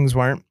couple of things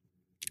weren't.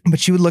 But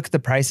she would look at the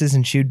prices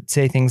and she would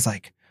say things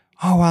like,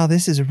 "Oh, wow,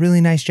 this is a really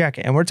nice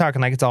jacket." And we're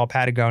talking like it's all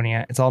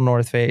Patagonia, it's all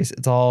North Face,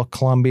 it's all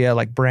Columbia,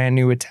 like brand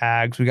new with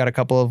tags. We got a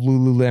couple of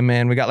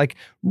Lululemon. We got like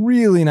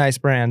really nice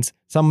brands.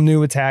 Some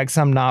new with tags,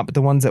 some not, but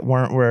the ones that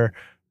weren't were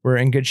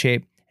in good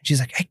shape. And she's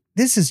like, "Hey,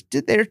 this is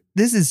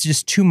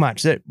just too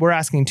much. We're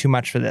asking too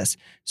much for this."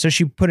 So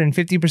she put in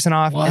 50%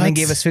 off and then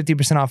gave us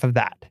 50% off of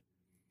that.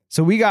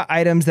 So we got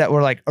items that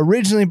were like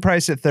originally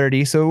priced at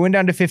 30. So it went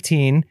down to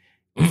 15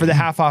 for the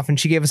half off, and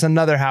she gave us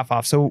another half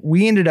off. So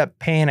we ended up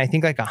paying, I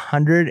think, like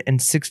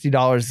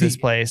 $160 this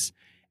place,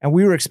 and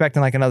we were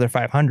expecting like another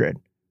 500.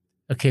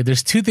 Okay,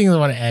 there's 2 things I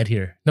want to add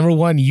here. Number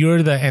 1,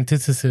 you're the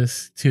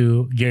antithesis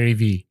to Gary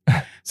Vee.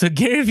 So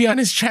Gary Vee on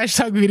his trash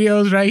talk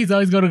videos, right? He's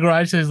always going to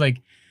garage sales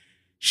like,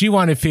 she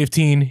wanted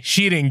 15,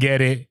 she didn't get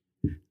it.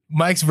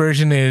 Mike's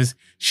version is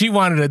she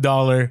wanted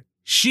 $1,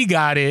 she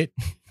got it.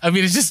 I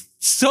mean, it's just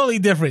totally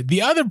different.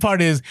 The other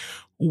part is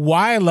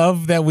why I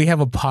love that we have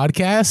a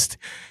podcast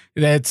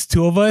that's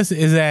 2 of us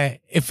is that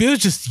if it was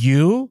just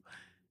you,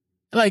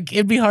 like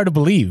it'd be hard to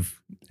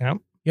believe. Yeah.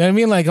 You know what I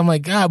mean? Like, I'm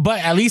like, but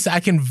at least I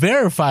can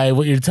verify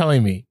what you're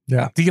telling me.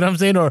 Yeah. Do you know what I'm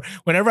saying? Or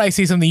whenever I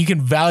see something, you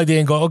can validate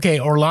and go, okay,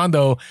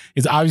 Orlando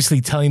is obviously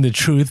telling the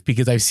truth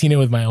because I've seen it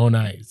with my own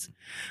eyes.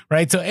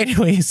 Right. So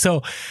anyway,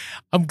 so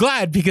I'm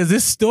glad because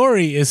this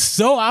story is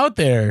so out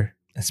there.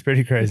 It's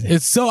pretty crazy.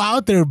 It's so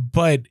out there,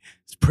 but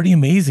it's pretty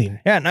amazing.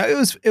 Yeah, no,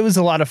 it was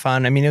a lot of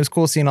fun. I mean, it was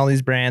cool seeing all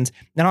these brands.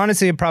 And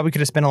honestly, it probably could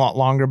have spent a lot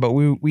longer, but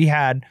we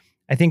had,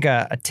 I think,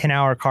 a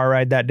 10-hour car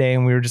ride that day,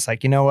 and we were just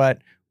like, you know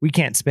what? We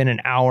can't spend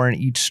an hour in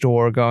each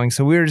store going.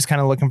 So we were just kind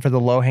of looking for the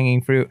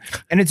low-hanging fruit.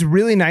 And it's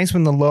really nice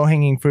when the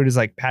low-hanging fruit is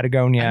like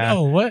Patagonia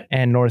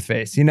and North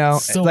Face. You know,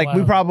 so like wild.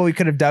 We probably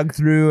could have dug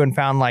through and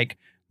found like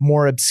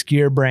more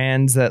obscure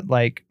brands that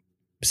like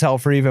sell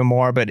for even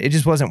more, but it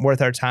just wasn't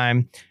worth our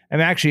time.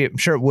 I'm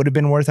sure it would have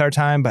been worth our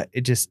time, but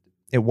it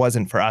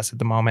wasn't for us at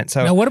the moment.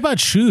 So now, what about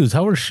shoes?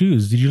 How were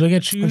shoes? Did you look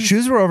at shoes?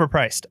 Shoes were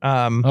overpriced.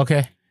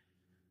 Okay.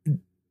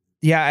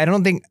 Yeah, I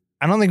don't think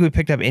we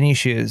picked up any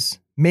shoes.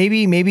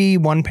 Maybe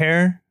 1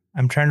 pair.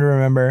 I'm trying to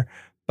remember.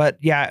 But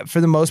yeah,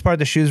 for the most part,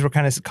 the shoes were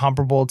kind of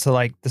comparable to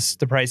like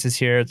the prices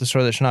here at the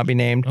store that should not be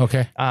named.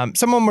 Okay.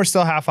 Some of them were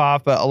still half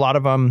off, but a lot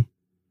of them,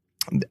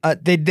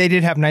 they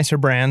did have nicer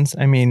brands.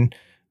 I mean,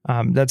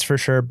 that's for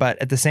sure.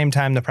 But at the same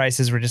time, the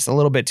prices were just a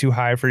little bit too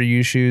high for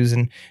used shoes.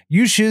 And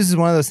used shoes is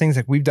one of those things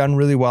like we've done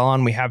really well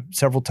on. We have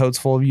several totes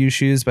full of used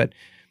shoes, but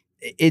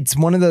it's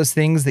one of those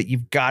things that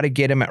you've got to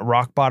get them at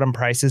rock bottom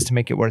prices to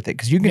make it worth it.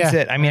 Cause you can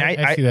sit, I mean,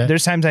 I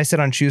there's times I sit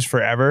on shoes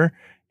forever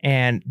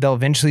and they'll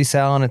eventually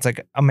sell. And it's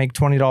like, I'll make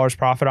 $20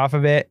 profit off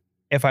of it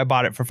if I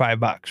bought it for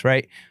 $5,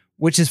 right?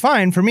 Which is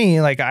fine for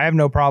me. Like I have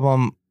no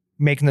problem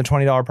making the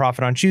 $20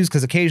 profit on shoes.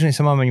 Cause occasionally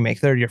some of them you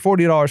make $30 or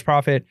 $40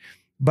 profit.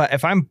 But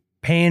if I'm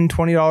paying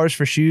 $20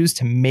 for shoes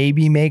to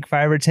maybe make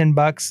 $5 or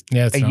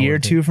 $10 a year or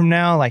two from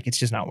now, like it's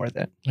just not worth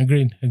it.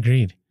 Agreed.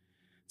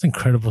 It's an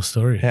incredible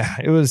story. Yeah,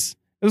 it was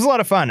a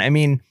lot of fun. I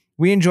mean,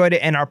 we enjoyed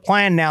it, and our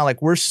plan now, like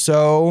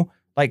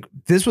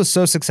this was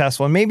so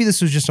successful, and maybe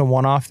this was just a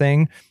one-off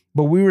thing,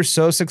 but we were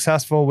so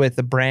successful with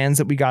the brands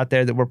that we got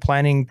there that we're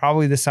planning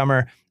probably this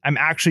summer. I'm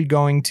actually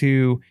going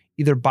to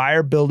either buy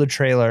or build a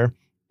trailer,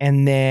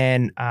 and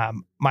then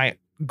my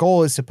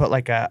goal is to put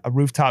like a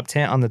rooftop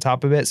tent on the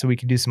top of it so we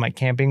can do some like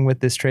camping with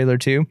this trailer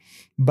too.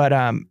 But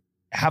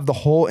have the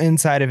whole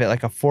inside of it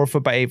like a 4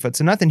 foot by 8 foot.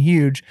 So nothing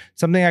huge,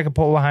 something I could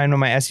pull behind on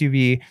my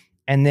SUV.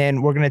 And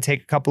then we're going to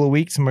take a couple of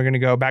weeks and we're going to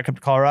go back up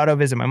to Colorado,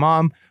 visit my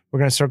mom. We're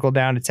going to circle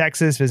down to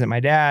Texas, visit my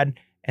dad.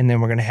 And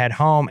then we're going to head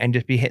home and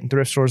just be hitting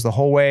thrift stores the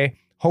whole way,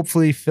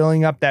 hopefully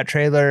filling up that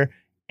trailer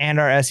and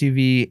our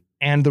SUV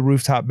and the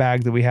rooftop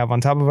bag that we have on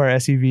top of our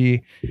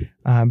SUV.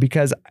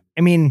 Because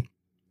I mean,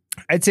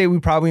 I'd say we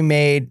probably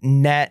made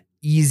net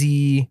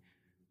easy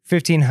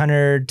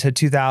 $1,500 to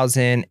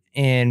 $2,000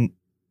 in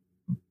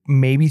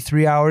maybe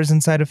 3 hours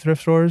inside of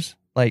thrift stores.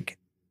 Like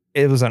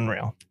it was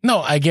unreal. No,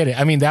 I get it.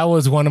 I mean, that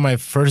was one of my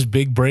first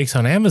big breaks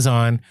on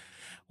Amazon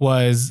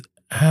was,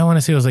 I want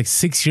to say it was like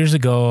 6 years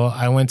ago.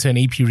 I went to an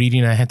AP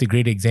reading. I had to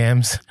grade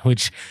exams,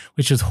 which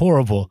was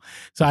horrible.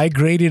 So I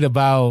graded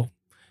about,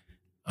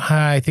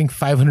 I think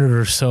 500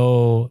 or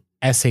so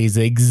essays,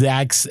 the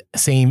exact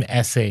same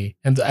essay.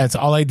 And that's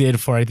all I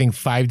did for, I think,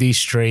 5 days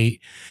straight.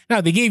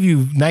 Now, they gave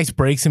you nice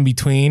breaks in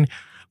between,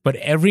 But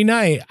every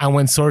night I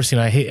went sourcing.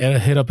 I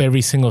hit up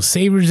every single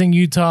Savers in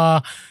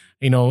Utah,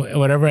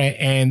 whatever.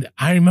 And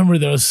I remember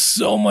there was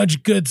so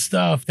much good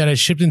stuff that I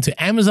shipped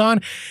into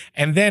Amazon.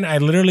 And then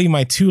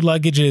my 2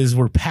 luggages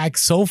were packed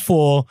so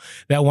full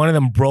that one of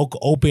them broke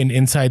open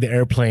inside the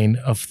airplane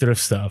of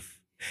thrift stuff.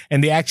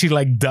 And they actually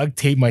like duct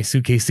taped my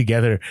suitcase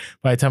together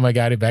by the time I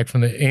got it back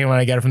when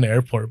I got it from the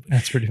airport.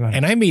 That's pretty funny.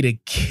 And I made a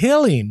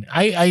killing.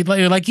 I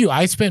like you.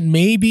 I spent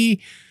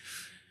maybe,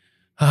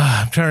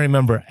 I'm trying to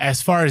remember.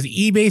 As far as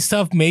eBay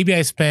stuff, maybe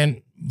I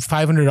spent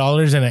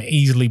 $500 and I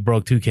easily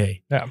broke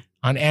 $2,000. Yeah.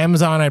 On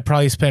Amazon, I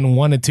probably spent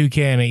 $1,000 to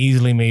 $2,000 and I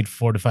easily made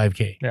 $4,000 to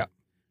 $5,000. Yeah.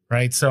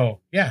 Right.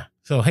 So yeah.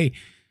 So hey,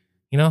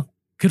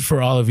 good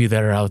for all of you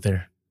that are out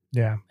there.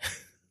 Yeah.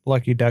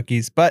 Lucky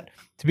duckies. But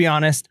to be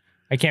honest,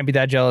 I can't be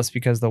that jealous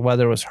because the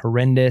weather was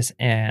horrendous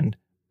and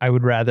I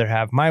would rather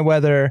have my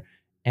weather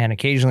and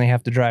occasionally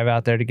have to drive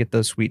out there to get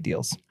those sweet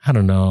deals. I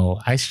don't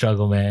know. I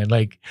struggle, man.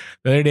 Like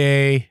the other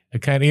day, I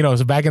kind of,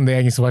 so back in the day,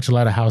 I used to watch a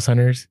lot of House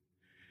Hunters.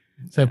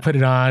 So I put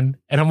it on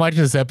and I'm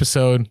watching this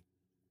episode,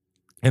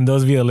 and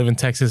those of you that live in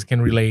Texas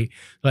can relate.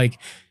 Like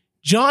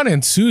John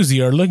and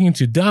Susie are looking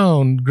to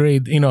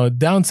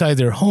downsize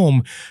their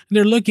home.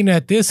 They're looking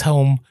at this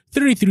home,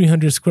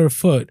 3,300 square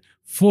foot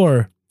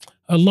for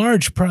a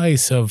large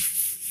price of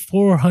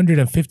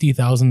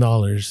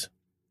 $450,000.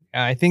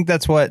 I think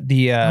that's what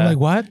I'm like,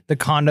 what? The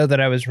condo that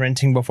I was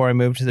renting before I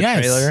moved to the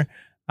trailer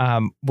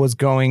was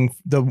going.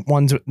 The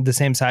ones the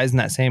same size in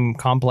that same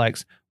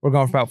complex were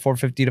going for about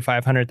 $450,000 to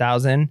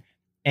 $500,000,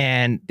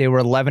 and they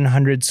were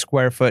 1,100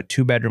 square foot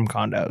 2-bedroom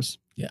condos.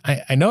 Yeah,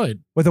 I know it,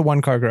 with a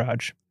 1-car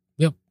garage.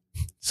 Yep.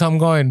 So I'm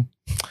going,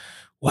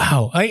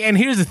 wow. And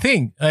here's the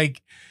thing,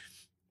 like.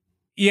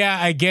 Yeah,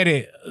 I get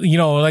it.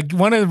 Like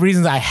one of the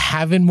reasons I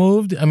haven't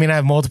moved, I mean, I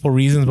have multiple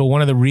reasons, but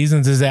one of the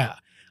reasons is that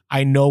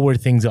I know where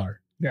things are.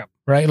 Yeah.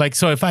 Right. Like,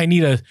 so if I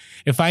need a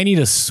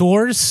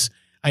source,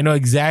 I know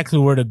exactly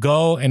where to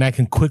go and I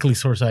can quickly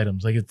source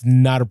items. Like it's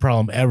not a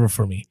problem ever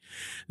for me.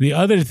 The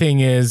other thing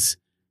is,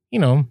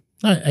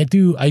 I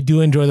do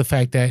enjoy the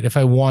fact that if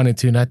I wanted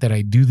to, not that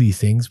I do these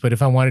things, but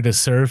if I wanted to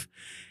surf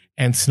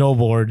and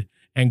snowboard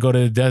and go to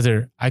the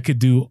desert, I could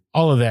do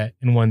all of that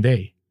in one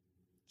day.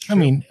 True. I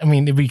mean,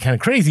 it'd be kind of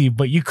crazy,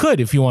 but you could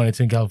if you wanted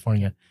to in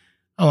California,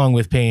 along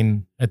with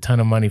paying a ton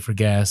of money for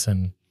gas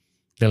and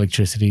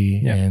electricity.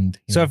 Yeah. And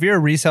if you're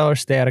a reseller,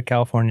 stay out of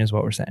California is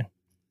what we're saying.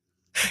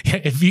 Yeah,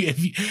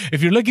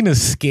 if you're looking to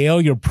scale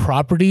your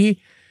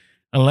property,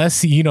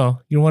 unless you're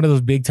one of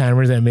those big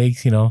timers that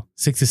makes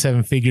 6 to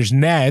 7 figures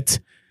net,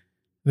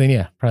 then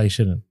yeah, probably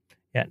shouldn't.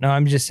 Yeah, no,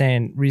 I'm just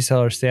saying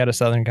resellers stay out of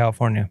Southern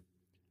California.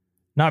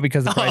 Not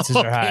because the prices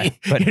are high,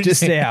 but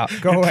just stay out.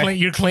 Go away.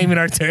 You're claiming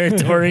our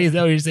territory. Is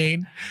that what you're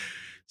saying?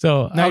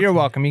 So no, you're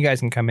welcome. You guys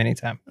can come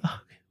anytime.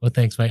 Well,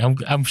 thanks, Mike.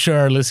 I'm sure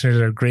our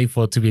listeners are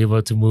grateful to be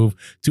able to move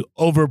to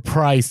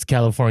overpriced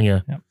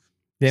California. Yep.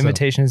 The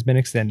invitation has been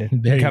extended.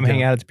 Come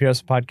hang out at the Pure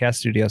Podcast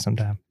studio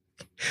sometime.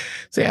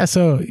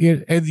 So yeah,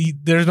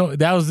 there's no.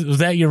 Was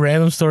that your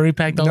random story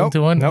packed all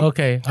into one? Nope.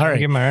 Okay, all right. I'll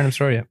give my random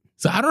story yet.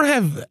 So I don't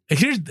have.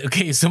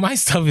 So my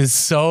stuff is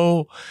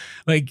so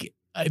like.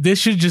 This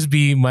should just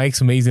be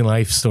Mike's amazing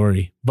life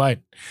story. But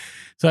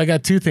so I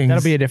got 2 things.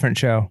 That'll be a different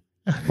show.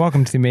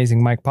 Welcome to the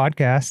Amazing Mike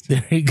podcast.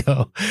 There you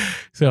go.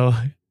 So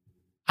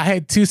I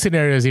had 2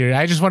 scenarios here.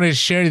 I just wanted to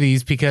share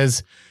these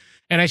because,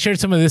 and I shared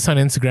some of this on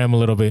Instagram a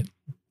little bit,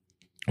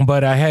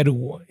 but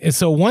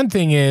so one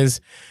thing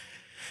is,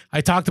 I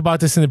talked about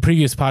this in the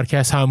previous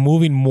podcast, how I'm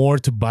moving more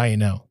to buy it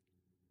now.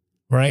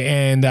 Right.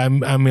 And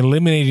I'm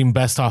eliminating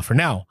best offer.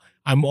 Now,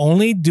 I'm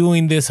only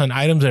doing this on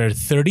items that are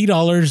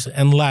 $30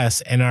 and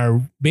less and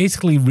are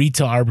basically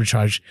retail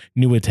arbitrage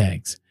new with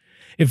tags.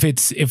 If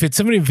it's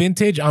somebody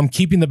vintage, I'm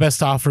keeping the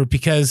best offer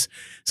because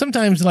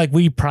sometimes like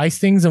we price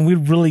things and we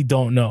really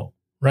don't know,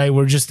 right?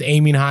 We're just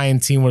aiming high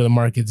and seeing where the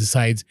market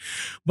decides.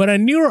 But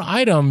on newer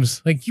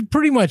items, like you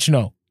pretty much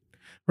know,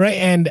 right?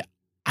 And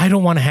I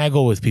don't want to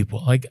haggle with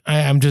people. Like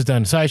I'm just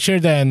done. So I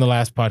shared that in the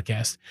last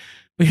podcast.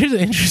 But here's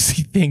the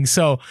interesting thing.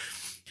 So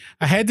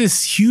I had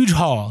this huge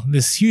haul.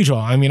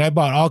 I mean, I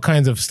bought all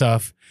kinds of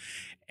stuff.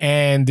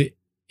 And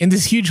in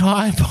this huge haul,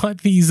 I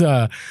bought these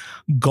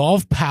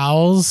Golf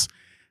Pals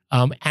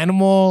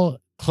animal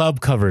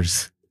club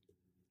covers.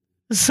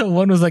 So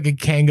one was like a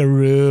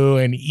kangaroo,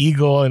 an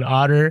eagle, an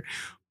otter.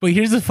 But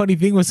here's the funny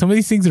thing with some of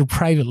these things are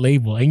private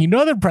label. And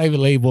they're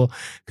private label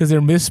because they're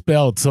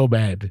misspelled so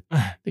bad.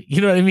 You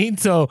know what I mean?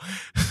 So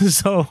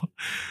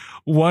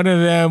one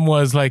of them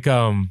was like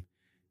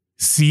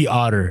sea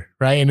otter,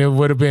 right? And it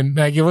would have been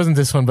like, it wasn't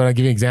this one, but I'll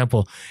give you an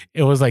example.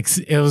 It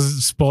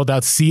was spelled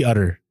out sea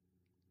otter.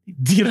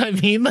 Do you know what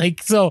I mean?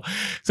 Like, so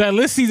I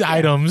list these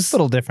items. A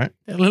little different.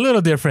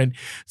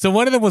 So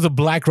one of them was a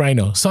black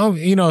rhino. So,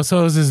 so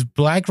it was this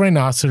black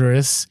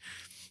rhinoceros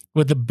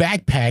with a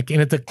backpack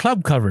and it's a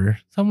club cover.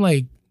 So I'm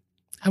like,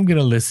 I'm going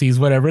to list these,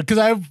 whatever.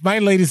 Because my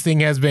latest thing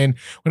has been,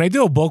 when I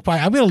do a bulk buy,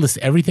 I'm going to list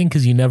everything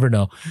because you never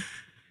know.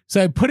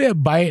 So I put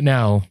it, buy it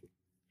now.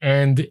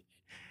 And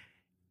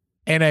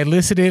I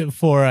listed it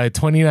for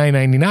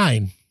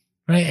 $29.99,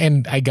 right?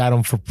 And I got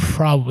them for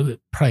probably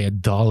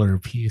 $1 a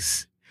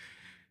piece.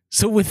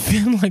 So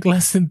within like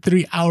less than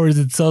 3 hours,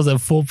 it sells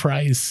at full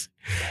price.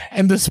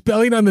 And the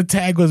spelling on the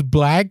tag was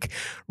black.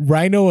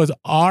 Rhino was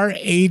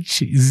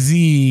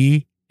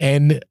RHZNO.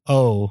 And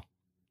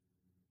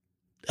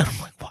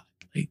I'm like, what?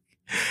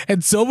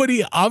 And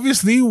somebody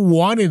obviously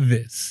wanted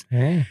this.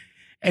 Hey.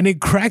 And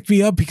it cracked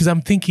me up because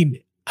I'm thinking,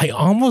 I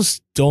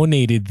almost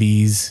donated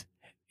these,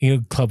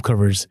 club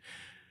covers.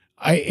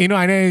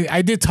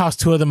 I did toss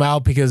 2 of them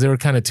out because they were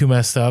kind of too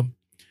messed up.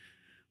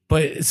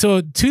 But so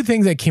 2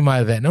 things that came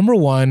out of that. Number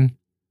 1,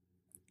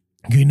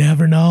 you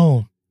never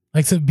know.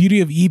 Like, it's the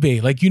beauty of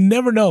eBay. Like, you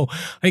never know.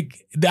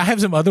 Like, I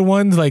have some other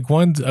ones. Like,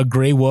 one's a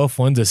gray wolf,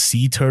 one's a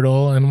sea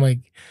turtle, and I'm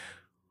like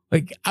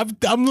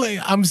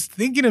I'm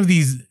thinking of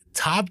these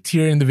top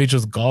tier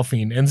individuals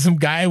golfing, and some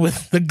guy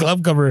with the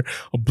glove cover,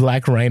 a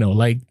black rhino.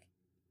 Like,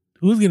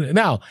 who's gonna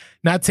now?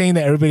 Not saying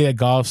that everybody that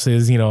golfs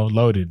is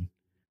loaded,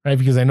 right?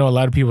 Because I know a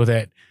lot of people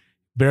that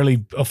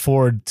barely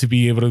afford to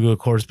be able to go to a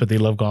course, but they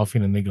love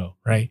golfing and they go,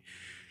 right?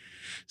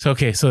 So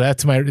okay, so I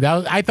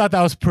thought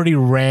that was pretty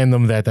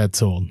random that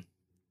sold.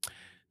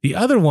 The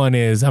other one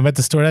is I'm at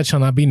the store that shall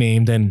not be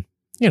named, and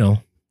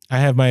I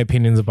have my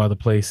opinions about the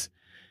place.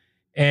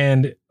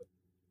 And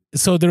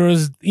so there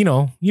was,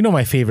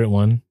 my favorite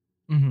one,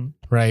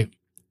 right?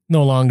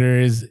 No longer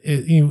is,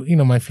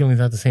 my feelings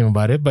not the same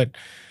about it, but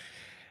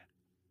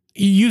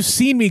you've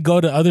seen me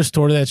go to other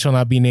store that shall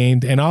not be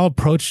named, and I'll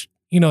approach,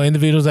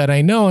 individuals that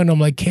I know, and I'm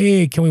like,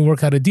 hey, can we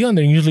work out a deal? And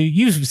then usually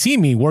you've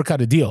seen me work out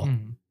a deal.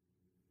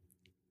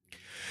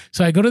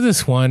 So I go to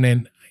this one,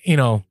 and,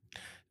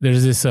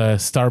 there's this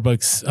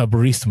Starbucks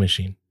barista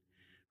machine,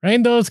 right?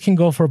 And those can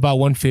go for about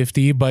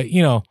 $150, but,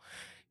 you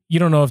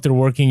don't know if they're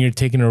working, you're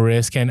taking a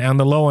risk. And on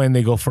the low end,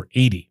 they go for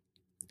 $80.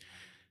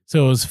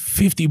 So it was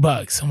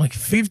 $50. I'm like,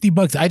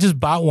 $50. I just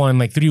bought one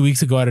like 3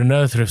 weeks ago at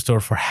another thrift store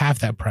for half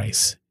that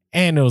price.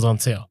 And it was on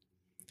sale.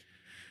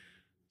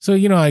 So,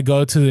 I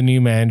go to the new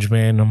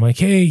management. I'm like,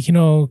 hey,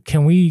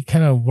 can we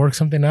kind of work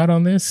something out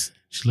on this?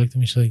 She looked at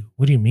me. She's like,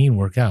 what do you mean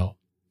work out?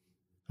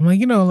 I'm like,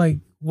 like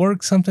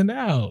work something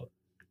out.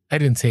 I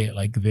didn't say it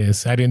like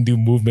this. I didn't do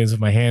movements with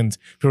my hands.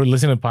 If you were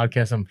listening to the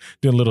podcast, I'm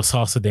doing a little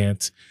salsa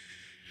dance.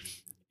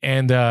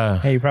 And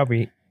hey, you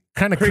probably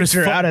kind of Chris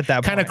out at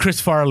that kind of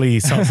Chris Farley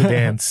salsa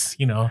dance,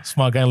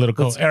 small guy, little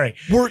coat. All right,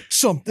 work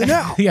something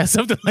out. Yeah,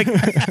 something like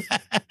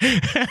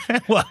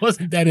that. Well, it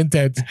wasn't that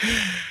intense.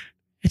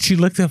 And she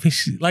looked at me,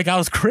 I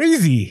was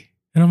crazy,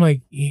 and I'm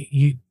like,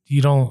 you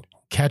don't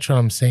catch what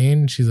I'm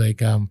saying? She's like,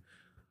 do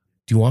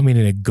you want me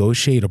to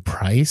negotiate a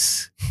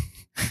price?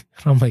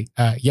 And I'm like,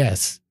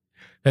 yes,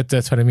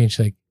 that's what I mean.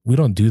 She's like, we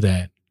don't do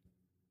that.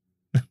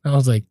 I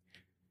was like,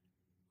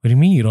 what do you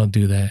mean you don't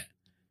do that?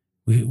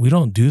 We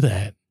don't do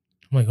that.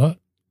 I'm like, what?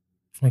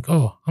 I'm like,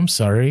 oh, I'm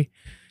sorry.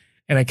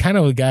 And I kind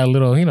of got a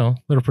little,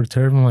 little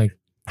perturbed. I'm like,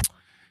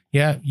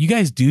 yeah, you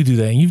guys do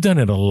that. And you've done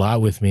it a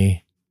lot with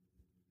me.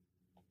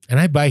 And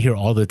I buy here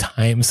all the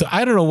time. So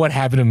I don't know what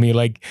happened to me.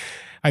 Like,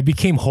 I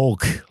became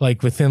Hulk,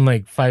 like within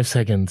like 5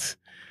 seconds.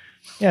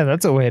 Yeah,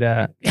 that's a way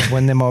to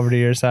win them over to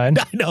your side.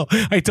 I know.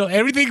 I told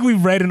everything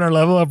we've read in our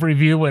level up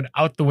review went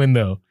out the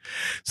window.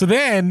 So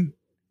then,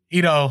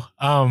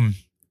 and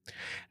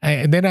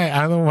then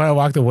I don't know, when I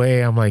walked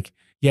away, I'm like,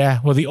 yeah,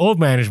 well, the old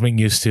management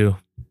used to.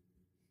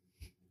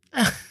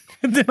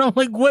 And then I'm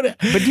like, what?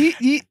 But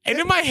and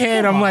in my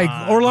head, I'm like,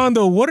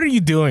 Orlando, what are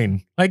you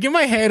doing? Like, in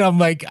my head, I'm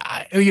like,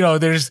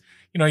 there's,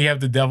 you have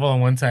the devil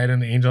on one side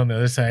and the angel on the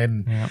other side,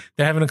 and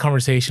they're having a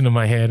conversation in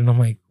my head, and I'm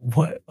like,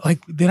 what?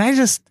 Like, did I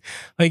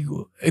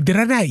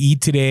not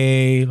eat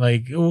today?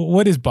 Like,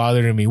 what is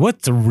bothering me?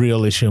 What's the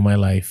real issue in my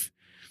life?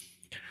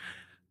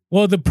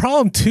 Well, the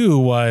problem too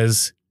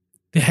was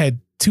they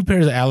had 2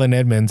 pairs of Allen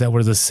Edmonds that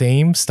were the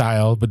same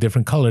style but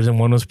different colors, and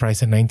one was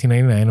priced at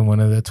 $19.99 and one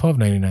at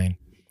 $12.99.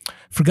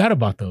 Forgot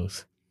about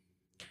those.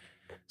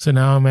 So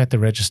now I'm at the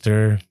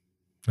register,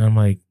 and I'm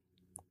like,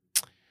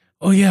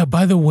 oh yeah,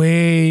 by the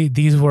way,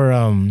 these were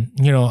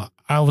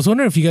I was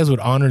wondering if you guys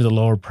would honor the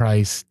lower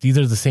price. These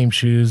are the same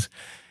shoes.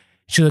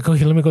 She's like,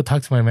 okay, let me go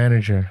talk to my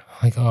manager.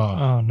 I'm like,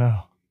 oh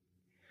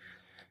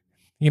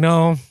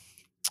no.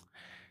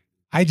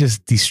 I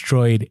just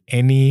destroyed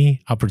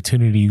any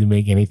opportunity to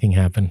make anything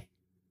happen.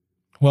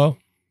 Well,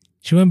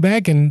 she went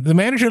back, and the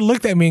manager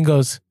looked at me and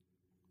goes,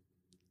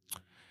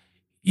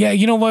 yeah,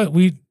 you know what?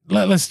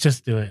 Let's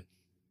just do it.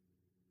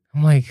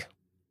 I'm like,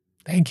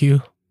 thank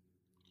you.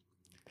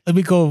 Let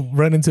me go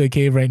run into a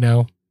cave right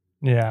now.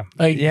 Yeah.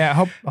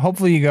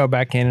 Hopefully you go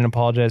back in and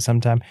apologize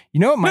sometime.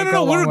 You know what might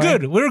go a long way? We're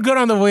good. We were good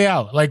on the way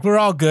out. Like, we're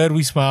all good.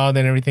 We smiled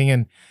and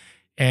everything.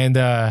 And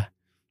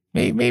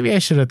maybe I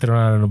should have thrown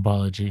out an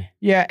apology.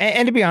 Yeah.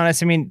 And to be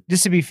honest, I mean,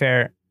 just to be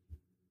fair,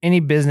 any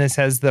business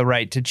has the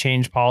right to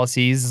change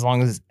policies as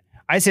long as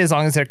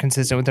they're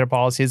consistent with their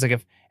policies.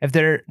 Like, if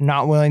they're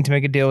not willing to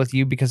make a deal with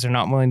you because they're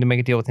not willing to make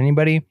a deal with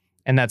anybody,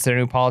 and that's their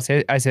new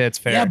policy, I say that's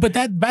fair. Yeah, but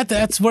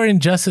that's where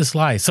injustice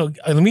lies. So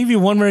let me give you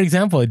one more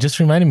example. It just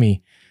reminded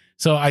me.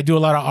 So I do a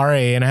lot of RA,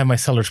 and I have my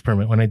seller's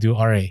permit when I do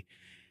RA.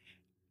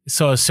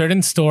 So a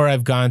certain store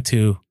I've gone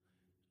to,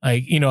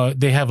 Like,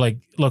 they have like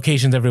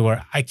locations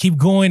everywhere. I keep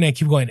going.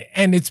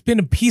 And it's been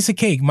a piece of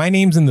cake. My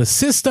name's in the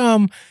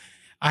system.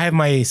 I have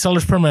my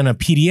seller's permit in a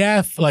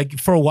PDF. Like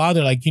for a while,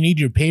 they're like, you need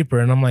your paper.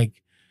 And I'm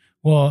like,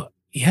 well,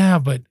 yeah,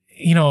 but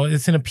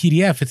it's in a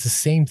PDF. It's the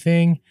same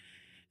thing.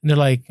 And they're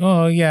like,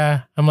 oh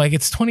yeah. I'm like,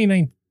 it's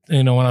 2019.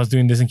 When I was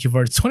doing this in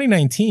Q4, it's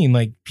 2019.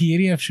 Like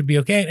PDF should be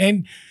okay.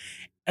 And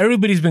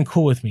everybody's been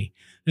cool with me.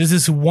 There's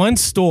this one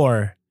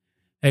store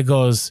that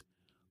goes,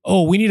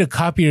 oh, we need a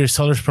copy of your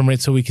seller's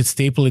permit so we could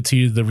staple it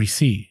to the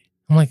receipt.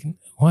 I'm like,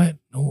 what?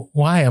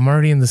 Why? I'm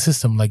already in the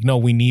system. Like, no,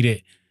 we need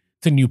it.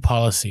 It's a new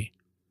policy.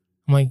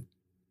 I'm like,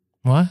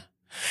 what?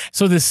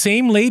 So the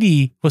same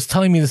lady was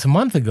telling me this a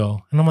month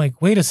ago. And I'm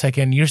like, wait a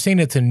second. You're saying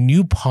it's a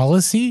new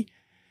policy?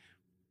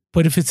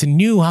 But if it's a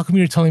new, how come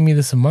you're telling me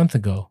this a month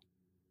ago?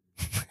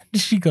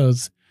 She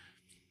goes,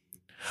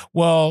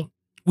 well,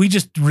 we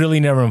just really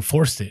never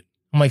enforced it.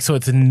 I'm like, so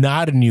it's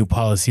not a new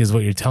policy is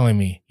what you're telling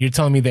me. You're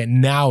telling me that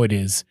now it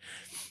is.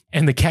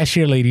 And the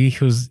cashier lady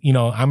who's,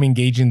 I'm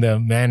engaging the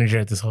manager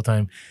at this whole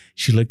time.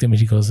 She looked at me.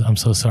 She goes, I'm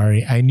so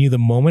sorry. I knew the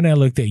moment I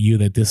looked at you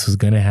that this was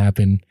going to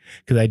happen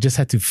because I just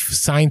had to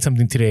sign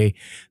something today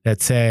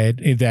that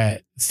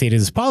stated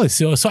this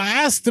policy. So I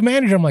asked the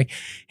manager, I'm like,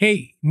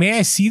 hey, may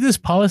I see this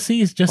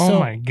policy? It's just oh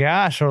my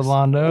gosh,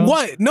 Orlando.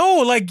 What? No,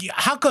 like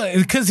how come?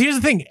 Because here's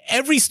the thing.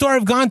 Every store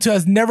I've gone to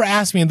has never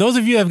asked me. And those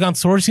of you that have gone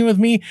sourcing with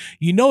me,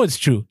 it's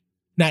true.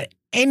 Not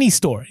any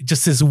store,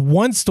 just this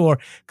one store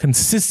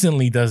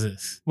consistently does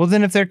this. Well,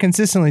 then if they're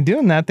consistently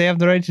doing that, they have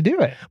the right to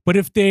do it. But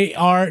if they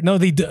are, no,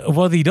 they do,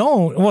 well, they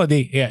don't. Well,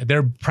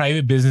 they're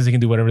private business. They can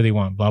do whatever they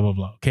want, blah, blah,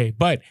 blah. Okay.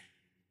 But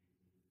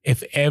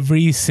if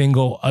every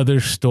single other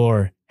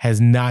store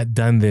has not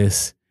done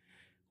this,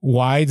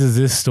 why does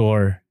this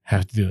store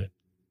have to do it?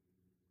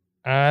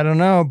 I don't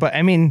know. But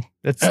I mean,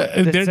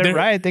 they're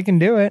right. They can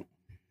do it.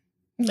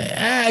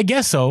 I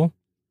guess so.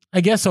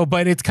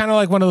 But it's kind of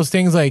like one of those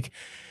things like,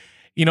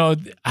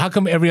 how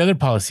come every other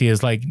policy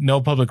is like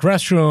no public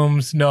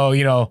restrooms?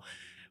 No,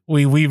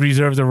 we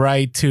reserve the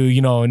right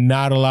to,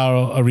 not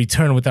allow a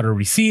return without a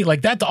receipt.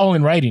 Like that's all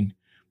in writing.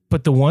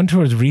 But the one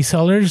towards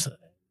resellers,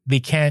 they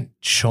can't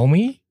show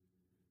me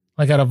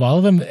like out of all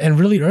of them and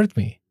really irked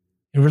me.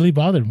 It really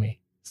bothered me.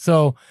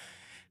 So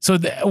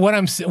what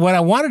I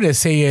wanted to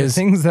say is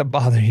the things that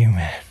bother you,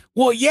 man.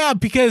 Well, yeah,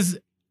 because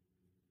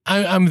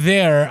I'm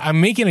there. I'm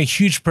making a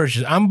huge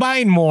purchase. I'm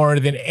buying more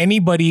than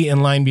anybody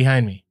in line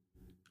behind me.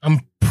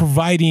 I'm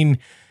providing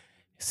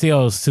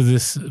sales to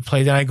this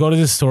place, and I go to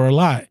this store a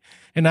lot.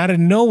 And out of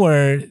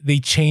nowhere, they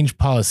change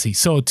policy.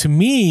 So to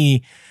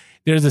me,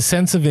 there's a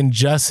sense of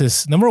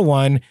injustice. Number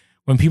one,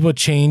 when people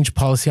change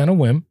policy on a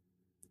whim.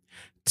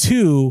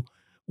 Two,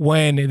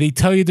 when they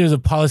tell you there's a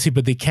policy,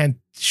 but they can't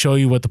show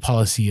you what the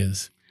policy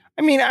is.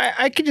 I mean,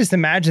 I could just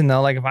imagine,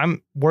 though, like if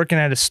I'm working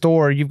at a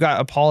store, you've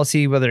got a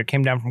policy, whether it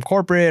came down from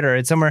corporate or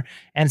it's somewhere,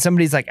 and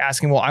somebody's like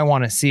asking, well, I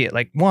want to see it.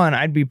 Like, one,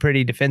 I'd be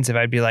pretty defensive.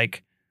 I'd be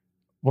like,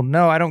 well,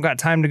 no, I don't got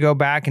time to go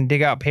back and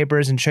dig out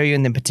papers and show you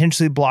and then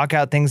potentially block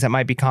out things that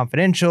might be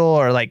confidential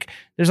or like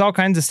there's all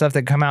kinds of stuff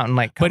that come out in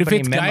like company But if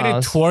it's memos.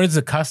 guided towards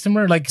the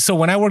customer, like so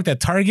when I worked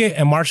at Target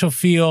and Marshall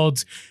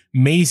Fields,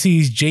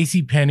 Macy's,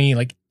 JCPenney,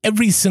 like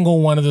every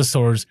single one of the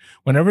stores,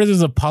 whenever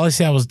there's a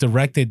policy that was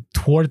directed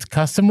towards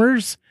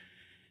customers,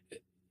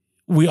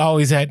 we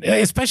always had,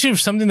 especially if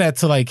something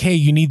that's like, hey,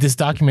 you need this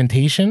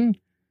documentation.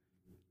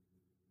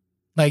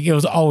 Like it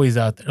was always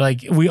out there.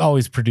 Like we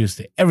always produced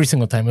it every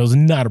single time. It was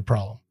not a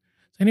problem.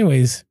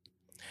 Anyways,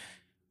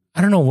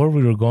 I don't know where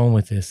we were going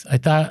with this. I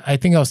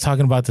think I was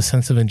talking about the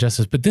sense of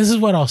injustice, but this is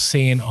what I'll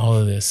say in all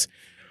of this.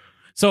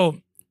 So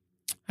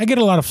I get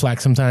a lot of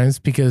flack sometimes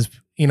because,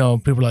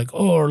 people are like,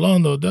 oh,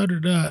 Orlando, da, da,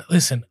 da.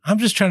 Listen, I'm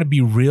just trying to be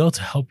real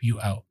to help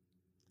you out.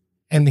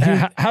 And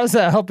how's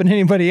that helping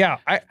anybody out?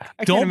 I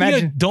can't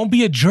imagine. Don't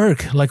be a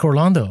jerk like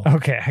Orlando.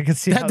 Okay, I can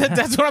see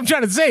that's what I'm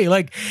trying to say.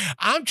 Like,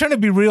 I'm trying to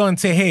be real and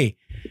say, hey,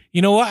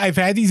 you know what? I've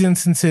had these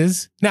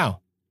instances.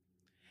 Now,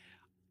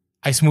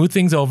 I smoothed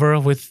things over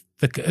with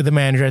the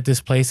manager at this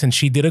place, and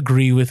she did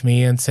agree with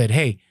me and said,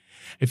 hey,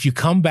 if you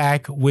come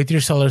back with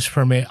your seller's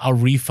permit, I'll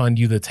refund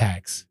you the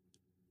tax.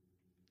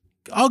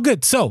 All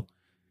good. So,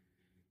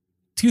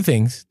 two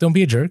things. Don't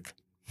be a jerk.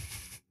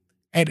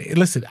 And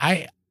listen,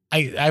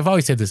 I've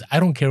always said this. I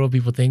don't care what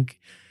people think.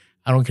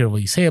 I don't care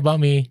what you say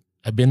about me.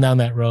 I've been down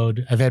that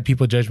road. I've had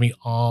people judge me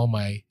all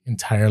my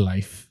entire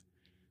life.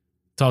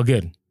 It's all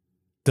good.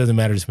 Doesn't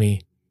matter to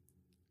me.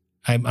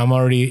 I'm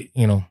already,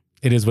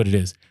 it is what it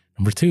is.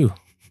 Number two,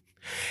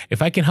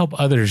 if I can help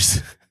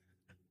others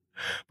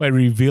by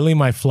revealing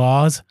my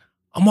flaws,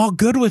 I'm all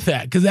good with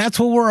that because that's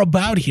what we're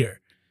about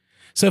here.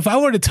 So if I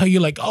were to tell you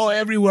like, oh,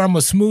 everywhere I'm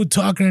a smooth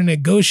talker and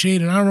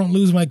negotiate and I don't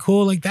lose my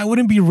cool, like that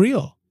wouldn't be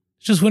real.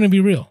 It just wouldn't be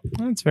real.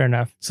 That's fair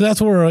enough. So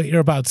that's what we're here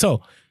about.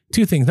 So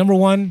two things. Number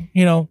one,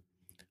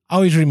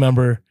 always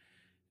remember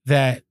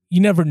that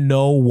you never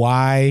know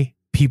why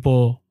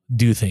people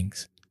do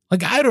things.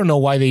 Like, I don't know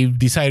why they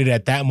decided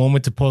at that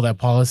moment to pull that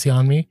policy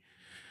on me.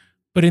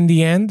 But in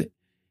the end,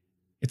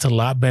 it's a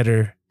lot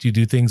better to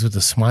do things with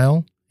a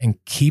smile and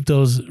keep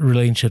those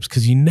relationships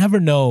because you never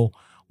know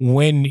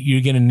when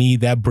you're going to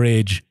need that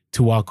bridge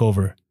to walk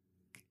over.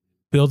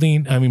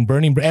 Burning.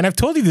 And I've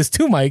told you this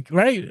too, Mike,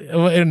 right?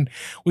 And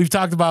we've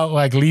talked about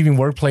like leaving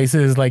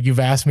workplaces. Like you've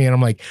asked me and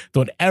I'm like,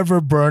 don't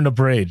ever burn a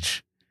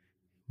bridge.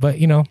 But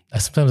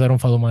sometimes I don't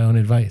follow my own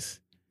advice.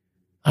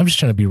 I'm just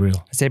trying to be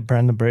real. I say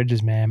burn the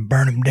bridges, man.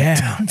 Burn them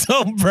down.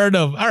 Don't burn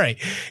them. All right.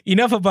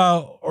 Enough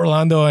about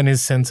Orlando and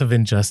his sense of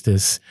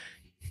injustice.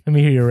 Let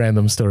me hear your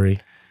random story.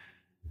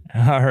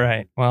 All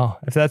right. Well,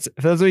 if that's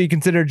what you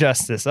consider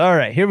justice. All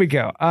right, here we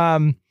go.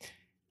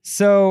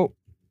 So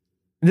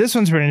this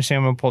one's pretty interesting.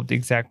 I'm gonna pull up the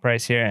exact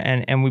price here,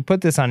 and we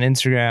put this on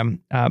Instagram.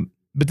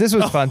 But this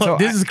was fun. So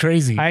this is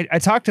crazy. I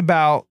talked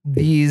about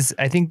these.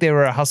 I think they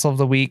were a hustle of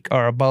the week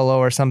or a bolo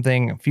or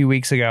something a few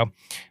weeks ago.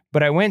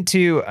 But I went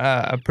to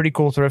a pretty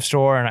cool thrift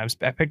store and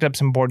I picked up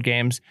some board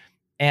games,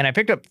 and I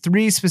picked up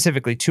 3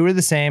 specifically. 2 are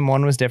the same,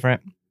 1 was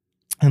different,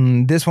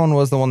 and this one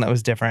was the one that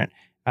was different.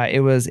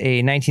 It was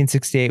a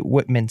 1968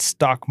 Whitman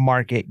Stock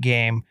Market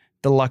game,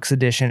 deluxe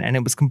edition, and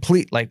it was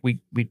complete. Like we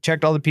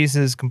checked all the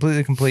pieces,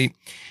 completely complete.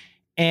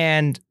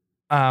 And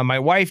my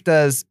wife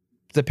does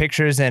the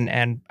pictures,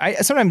 and I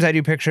sometimes I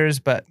do pictures,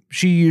 but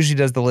she usually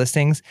does the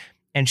listings,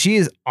 and she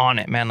is on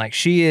it, man. Like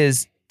she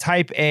is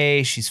type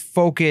A, she's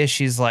focused,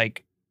 she's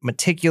like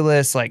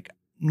meticulous, like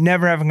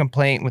never have a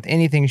complaint with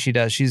anything she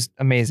does. She's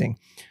amazing.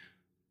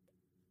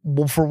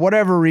 Well, for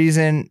whatever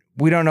reason,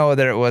 we don't know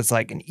whether it was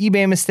like an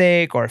eBay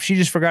mistake or if she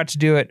just forgot to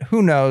do it.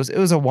 Who knows? It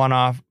was a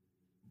one-off,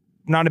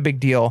 not a big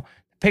deal.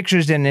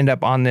 Pictures didn't end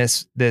up on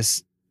this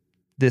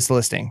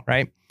listing,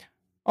 right?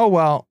 Oh,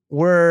 well,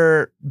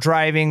 we're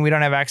driving. We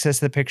don't have access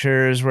to the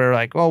pictures. We're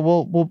like, oh,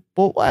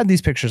 we'll add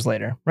these pictures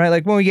later, right?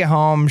 Like when we get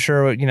home,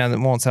 sure, that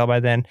won't sell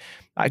by then.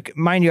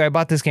 Mind you, I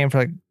bought this game for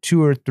like $2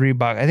 or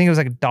 $3. I think it was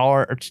like $1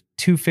 or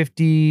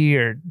 $2.50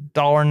 or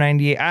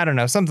 $1.98. I don't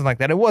know, something like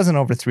that. It wasn't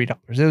over $3.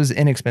 It was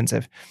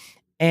inexpensive,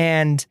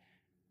 and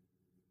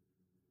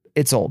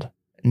it sold.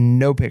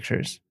 No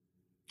pictures.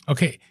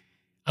 Okay,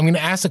 I'm going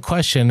to ask a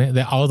question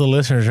that all the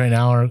listeners right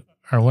now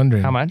are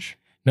wondering. How much?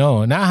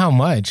 No, not how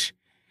much.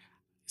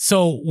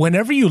 So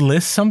whenever you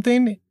list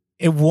something,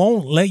 it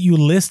won't let you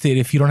list it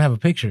if you don't have a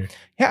picture.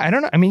 Yeah, I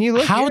don't know. I mean, you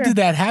look. How did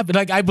that happen?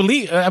 Like,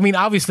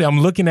 obviously, I'm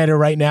looking at it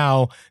right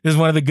now. This is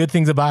one of the good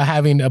things about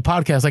having a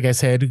podcast, like I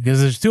said,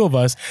 because there's 2 of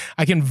us.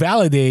 I can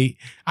validate.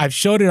 I've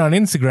showed it on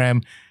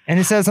Instagram. And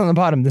it says on the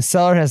bottom, the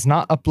seller has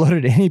not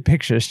uploaded any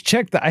pictures.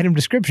 Check the item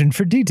description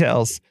for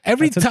details.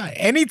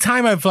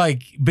 Anytime I've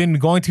like been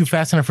going too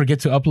fast and I forget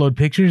to upload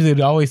pictures,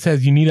 it always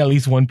says you need at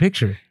least 1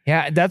 picture.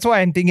 Yeah, that's why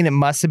I'm thinking it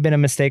must have been a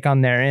mistake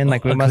on their end.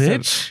 Like we must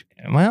have.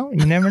 Well,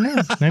 you never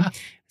know.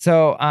 Right?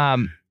 So, I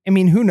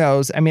mean, who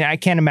knows? I mean, I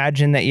can't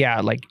imagine that.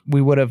 Yeah, like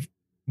we would have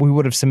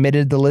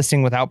submitted the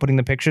listing without putting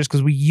the pictures,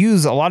 because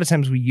a lot of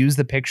times we use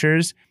the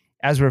pictures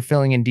as we're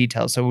filling in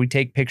details. So we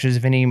take pictures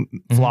of any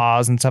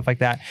flaws and stuff like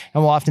that.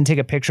 And we'll often take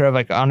a picture of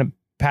like on a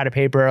pad of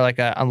paper, like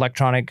an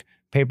electronic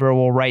paper.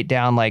 We'll write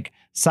down like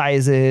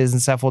sizes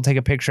and stuff. We'll take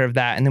a picture of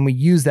that. And then we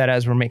use that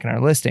as we're making our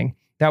listing.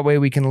 That way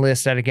we can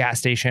list at a gas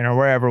station or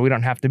wherever. We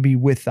don't have to be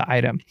with the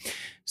item.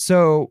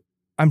 So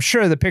I'm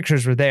sure the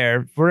pictures were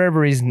there. For whatever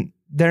reason,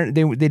 they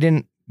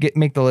didn't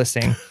make the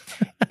listing.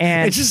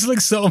 And it just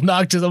looks so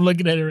obnoxious. I'm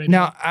looking at it right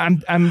now.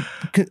 I'm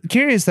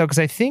curious though, because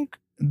I think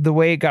the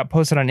way it got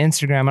posted on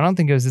Instagram, I don't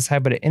think it was this high,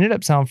 but it ended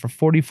up selling for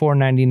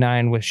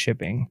 $44.99 with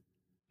shipping.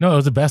 No, it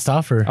was the best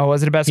offer. Oh,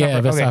 was it a best offer? Yeah,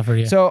 best offer,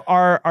 yeah. So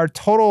our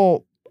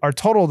total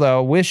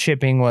though with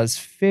shipping was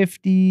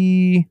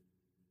 $50.44.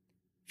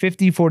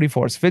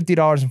 So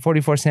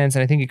 $50.44. And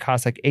I think it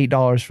cost like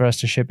 $8 for us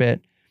to ship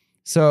it.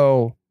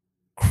 So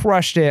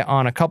crushed it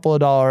on a couple of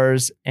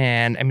dollars.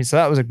 And I mean, so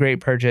that was a great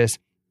purchase.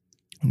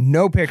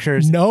 No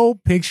pictures. No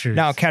pictures.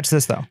 Now catch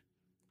this though. A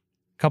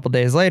couple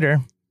days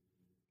later,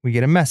 we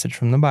get a message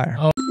from the buyer.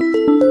 Oh.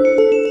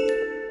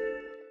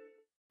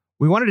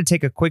 We wanted to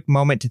take a quick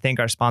moment to thank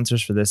our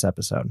sponsors for this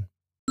episode.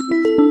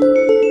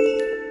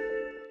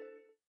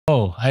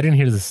 Oh, I didn't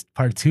hear this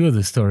part 2 of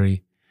the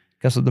story.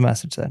 Guess what the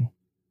message said?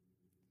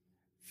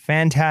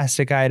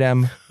 Fantastic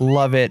item.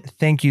 Love it.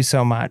 Thank you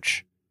so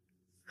much.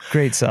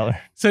 Great seller.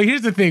 So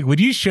here's the thing. When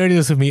you shared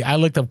this with me, I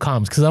looked up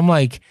comps because I'm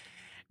like,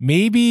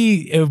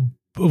 maybe it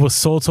was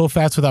sold so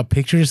fast without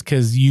pictures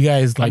because you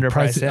guys like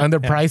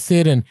underpriced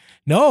it. And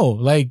no,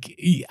 like,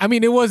 I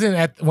mean, it wasn't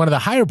at one of the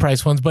higher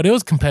price ones, but it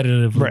was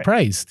competitively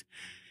priced.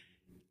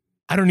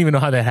 I don't even know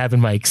how that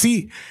happened, Mike.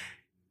 See,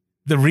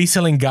 the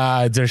reselling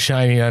gods are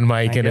shining on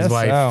Mike and his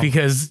wife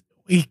because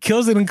he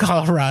kills it in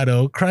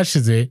Colorado,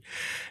 crushes it.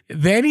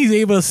 Then he's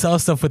able to sell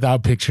stuff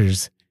without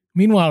pictures.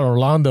 Meanwhile,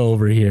 Orlando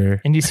over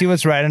here. And you see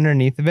what's right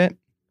underneath of it?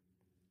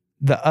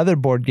 The other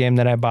board game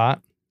that I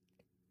bought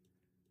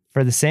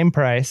for the same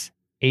price,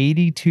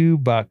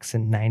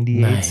 $82.98.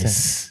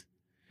 Nice.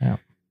 Yeah.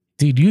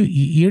 Dude,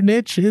 your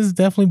niche is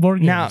definitely board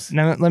games.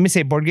 Now, let me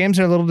say, board games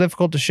are a little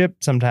difficult to ship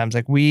sometimes.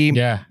 Like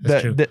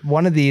that's true.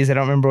 One of these, I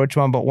don't remember which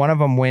one, but one of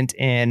them went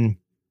in,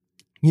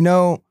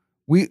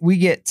 we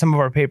get some of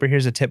our paper.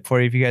 Here's a tip for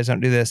you if you guys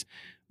don't do this.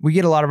 We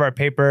get a lot of our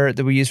paper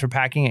that we use for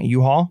packing at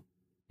U-Haul.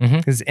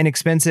 because it's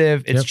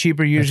inexpensive. It's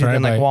cheaper usually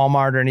than like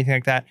Walmart or anything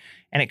like that.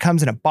 And it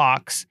comes in a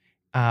box.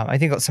 I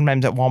think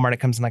sometimes at Walmart it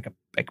comes in like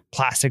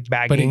plastic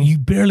bagging. But you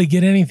barely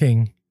get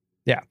anything.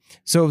 Yeah.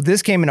 So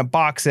this came in a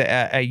box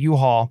at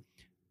U-Haul,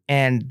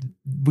 and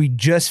we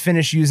just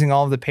finished using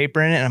all of the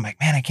paper in it. And I'm like,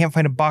 man, I can't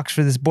find a box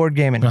for this board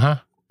game. And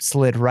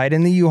slid right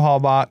in the U-Haul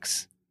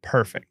box.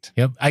 Perfect.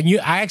 Yep. I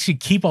actually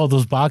keep all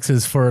those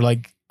boxes for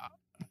like,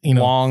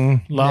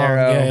 long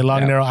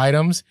narrow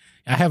items.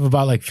 I have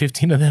about like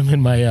 15 of them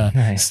in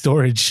my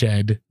storage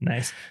shed.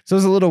 Nice. So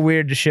it's a little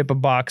weird to ship a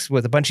box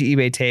with a bunch of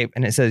eBay tape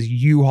and it says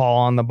U-Haul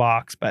on the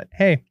box, but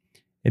hey,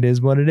 it is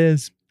what it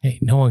is. Hey,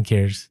 no one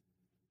cares.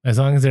 As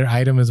long as their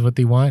item is what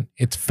they want,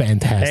 it's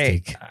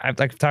fantastic. Hey, I've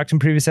talked in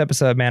previous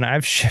episode, man.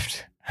 I've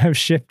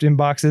shipped in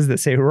boxes that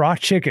say raw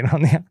chicken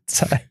on the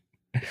outside.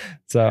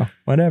 So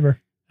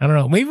whatever. I don't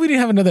know. Maybe we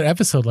didn't have another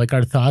episode, like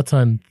our thoughts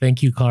on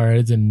thank you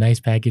cards and nice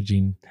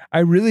packaging. I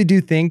really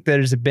do think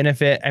there's a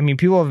benefit. I mean,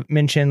 people have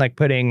mentioned like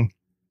putting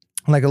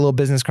like a little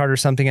business card or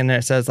something in there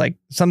that says like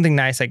something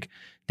nice, like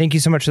thank you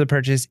so much for the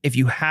purchase. If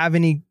you have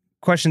any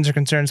questions or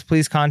concerns,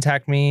 please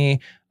contact me.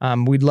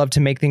 We'd love to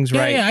make things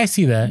right. Yeah, I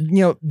see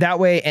that. That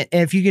way, and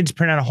if you could just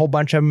print out a whole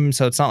bunch of them,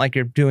 so it's not like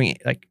you're doing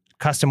like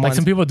custom ones. Like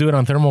some people do it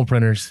on thermal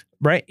printers.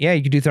 Right. Yeah,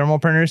 you could do thermal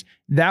printers.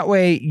 That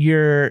way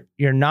you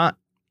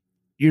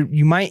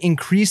might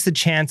increase the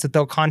chance that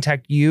they'll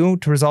contact you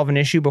to resolve an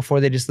issue before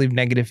they just leave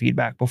negative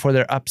feedback, before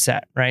they're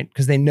upset, right?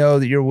 Because they know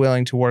that you're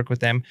willing to work with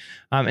them.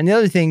 And the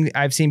other thing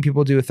I've seen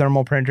people do with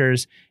thermal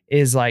printers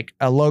is like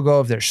a logo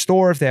of their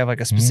store if they have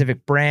like a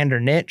specific brand or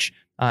niche.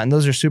 And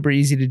those are super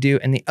easy to do.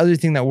 And the other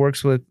thing that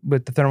works with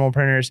the thermal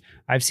printers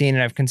I've seen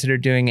and I've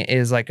considered doing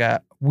is like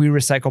we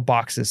recycle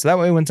boxes. So that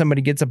way when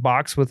somebody gets a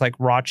box with like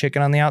raw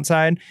chicken on the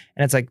outside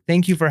and it's like,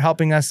 thank you for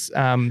helping us,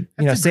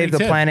 save the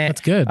planet. That's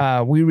good.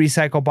 We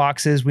recycle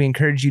boxes. We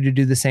encourage you to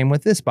do the same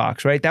with this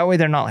box, right? That way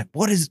they're not like,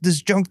 what is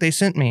this junk they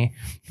sent me,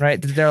 right?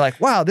 They're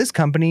like, wow, this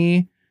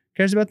company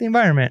cares about the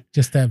environment.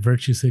 Just that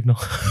virtue signal.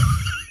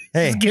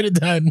 Hey, just get it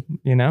done.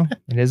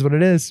 It is what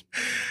it is.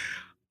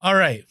 All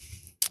right.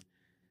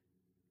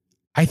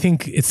 I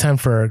think it's time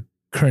for our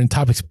current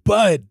topics.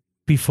 But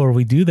before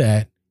we do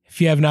that,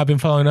 if you have not been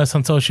following us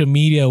on social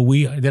media,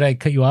 did I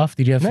cut you off?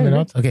 Did you have something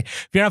else? Okay.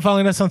 If you're not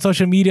following us on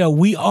social media,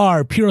 we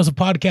are Pure Hustle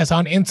Podcast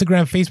on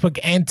Instagram, Facebook,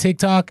 and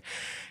TikTok.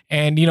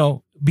 And,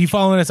 be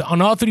following us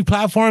on all three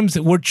platforms.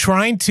 We're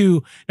trying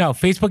to, now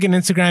Facebook and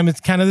Instagram,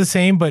 it's kind of the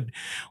same, but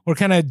we're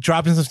kind of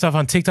dropping some stuff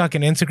on TikTok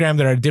and Instagram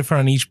that are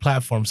different on each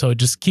platform. So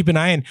just keep an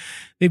eye, and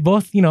they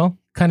both,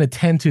 kind of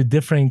tend to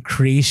different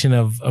creation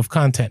of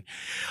content.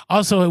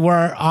 Also,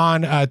 we're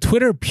on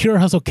Twitter, Pure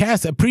Hustle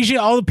Cast. Appreciate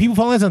all the people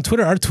following us on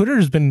Twitter. Our Twitter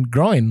has been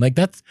growing. Like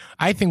that's,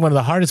 I think, one of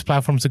the hardest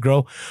platforms to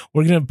grow.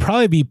 We're going to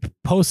probably be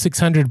post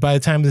 600 by the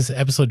time this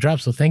episode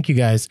drops. So thank you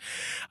guys.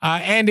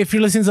 And if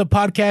you're listening to the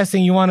podcast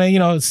and you want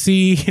to,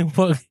 see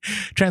what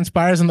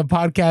transpires on the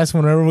podcast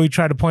whenever we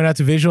try to point out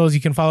to visuals,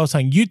 you can follow us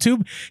on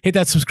YouTube, hit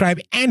that subscribe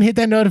and hit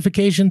that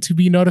notification to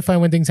be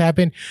notified when things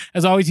happen.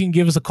 As always, you can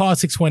give us a call at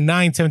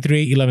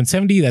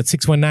 619-738-1170. That's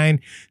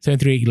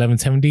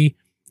 619-738-1170.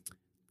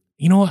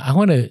 You know what? I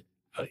want to,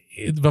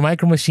 the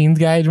Micro Machines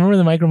guy. Do you remember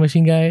the Micro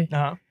Machine guy?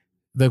 Uh-huh.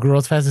 The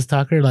world's fastest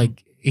talker.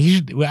 Like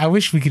I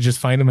wish we could just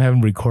find him, have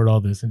him record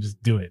all this and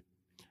just do it.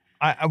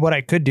 What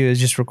I could do is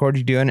just record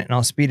you doing it and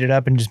I'll speed it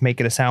up and just make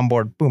it a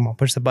soundboard. Boom, I'll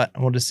push the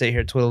button. We'll just sit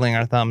here twiddling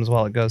our thumbs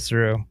while it goes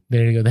through.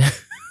 There you go.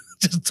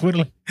 Just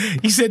twiddling.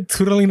 You said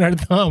twiddling our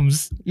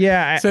thumbs.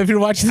 Yeah. So if you're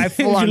watching, I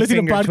full on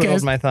finger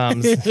twiddled my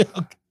thumbs. Okay.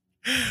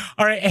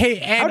 All right. Hey,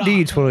 and how do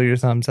you twiddle your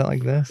thumbs? Is that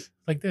like this?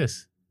 Like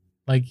this.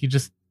 Like you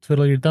just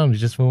twiddle your thumbs. You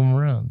just move them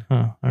around. Oh,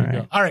 all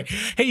right. All right.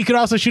 Hey, you can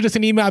also shoot us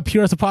an email at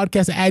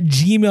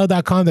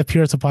purehustlepodcast@gmail.com. That's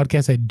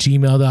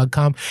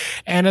purehustlepodcast@gmail.com.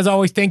 And as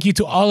always, thank you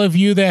to all of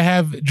you that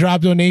have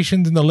dropped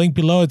donations in the link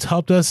below. It's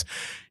helped us.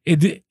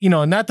 It,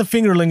 not the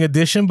fingerling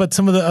edition, but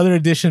some of the other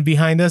editions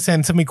behind us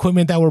and some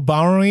equipment that we're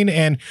borrowing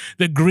and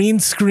the green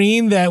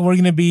screen that we're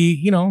going to be,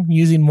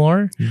 using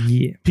more.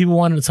 Yeah. People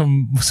wanted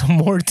some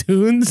more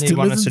tunes. They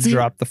want us to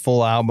drop the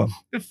full album.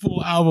 The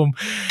full album.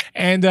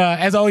 And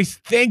as always,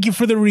 thank you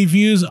for the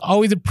reviews.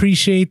 Always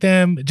appreciate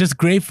them. Just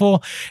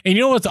grateful. And you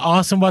know what's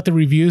awesome about the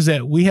reviews?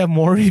 That we have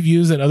more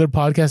reviews than other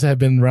podcasts that have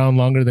been around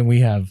longer than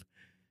we have.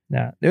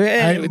 Yeah.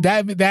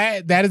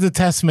 That is a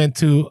testament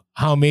to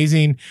how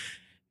amazing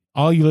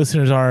all you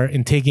listeners are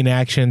in taking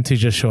action to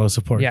just show us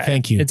support. Yeah,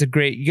 thank you.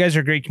 You guys are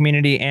a great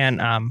community,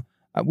 and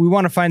we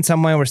want to find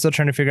some way. We're still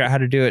trying to figure out how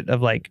to do it,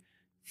 of like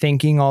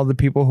thanking all the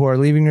people who are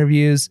leaving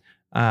reviews.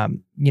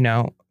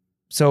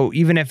 So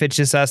even if it's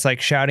just us like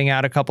shouting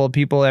out a couple of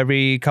people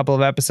every couple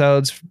of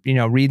episodes,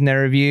 reading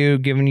their review,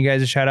 giving you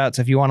guys a shout out.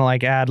 So if you want to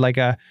like add like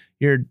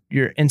your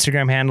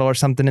Instagram handle or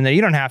something in there,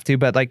 you don't have to,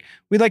 but like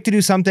we'd like to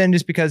do something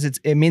just because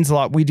it means a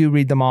lot. We do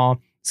read them all.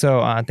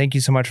 So thank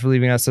you so much for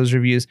leaving us those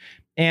reviews.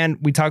 And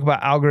we talk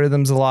about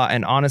algorithms a lot.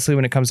 And honestly,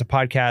 when it comes to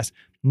podcasts,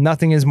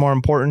 nothing is more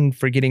important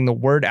for getting the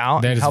word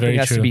out and helping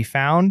us to be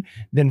found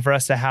than for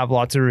us to have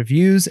lots of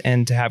reviews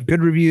and to have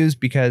good reviews,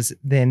 because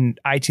then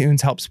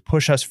iTunes helps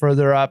push us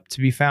further up to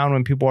be found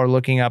when people are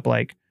looking up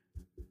like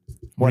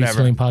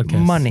whatever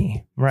podcast.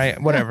 Money,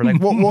 right? Whatever. Like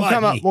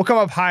we'll come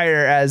up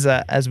higher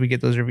as we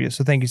get those reviews.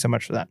 So thank you so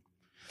much for that.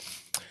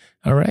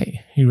 All right,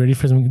 you ready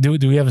for some? Do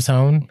we have a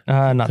sound?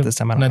 Not this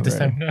time. Not this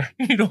time. No,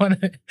 you don't want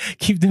to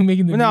keep doing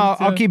making the. No,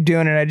 I'll keep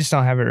doing it. I just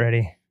don't have it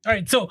ready. All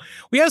right, so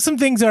we have some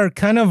things that are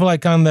kind of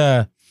like on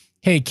the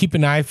hey, keep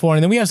an eye for,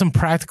 and then we have some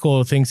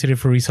practical things today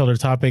for reseller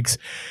topics.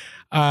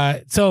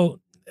 So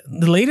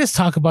the latest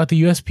talk about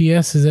the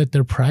USPS is that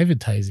they're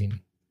privatizing.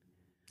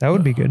 That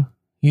would be good.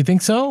 You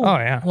think so? Oh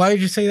yeah. Why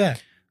did you say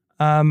that?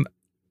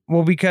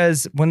 Well,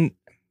 because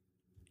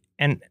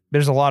and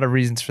there's a lot of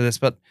reasons for this,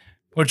 but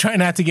we're trying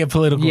not to get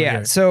political. Yeah.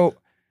 Here. So,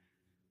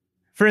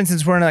 for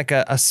instance, we're in like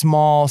a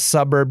small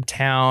suburb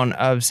town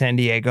of San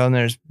Diego, and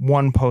there's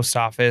one post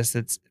office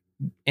that's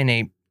in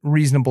a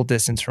reasonable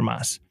distance from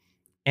us.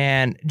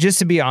 And just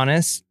to be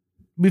honest,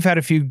 we've had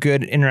a few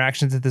good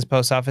interactions at this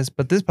post office,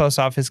 but this post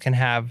office can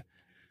have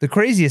the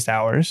craziest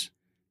hours.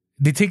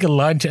 They take a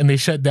lunch and they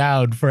shut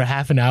down for a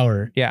half an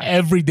hour. Yeah.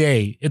 Every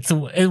day. It's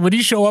when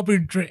you show up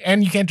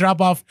and you can't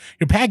drop off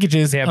your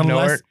packages. They have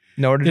nowhere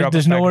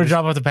there's nowhere to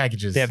drop off the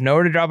packages. They have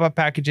nowhere to drop off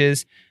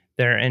packages.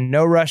 They're in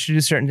no rush to do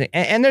certain things.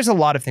 And there's a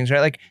lot of things, right?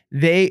 Like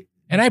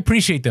and I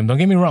appreciate them. Don't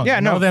get me wrong. Yeah, I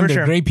know them.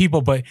 They're great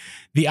people, but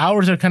the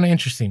hours are kind of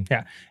interesting.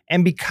 Yeah.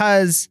 And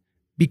because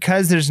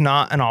there's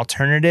not an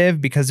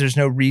alternative, because there's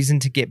no reason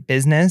to get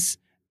business,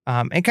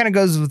 it kind of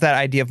goes with that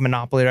idea of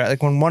monopoly, right?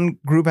 Like when one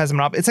group has a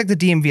monopoly, it's like the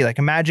DMV. Like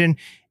imagine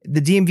the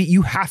DMV,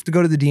 you have to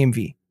go to the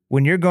DMV.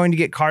 When you're going to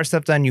get car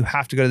stuff done, you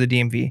have to go to the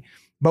DMV.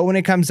 But when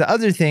it comes to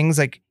other things,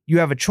 like you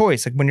have a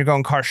choice. Like when you're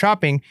going car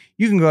shopping,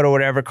 you can go to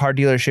whatever car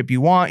dealership you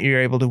want. You're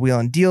able to wheel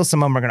and deal.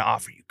 Some of them are going to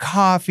offer you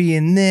coffee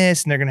and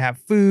this, and they're going to have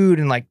food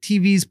and like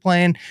TVs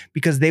playing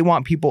because they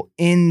want people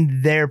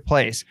in their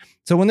place.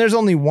 So when there's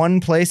only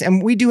one place,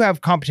 and we do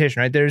have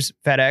competition, right? There's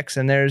FedEx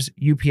and there's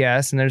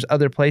UPS and there's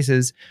other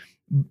places.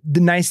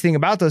 The nice thing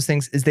about those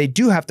things is they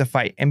do have to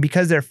fight. And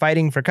because they're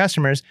fighting for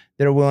customers,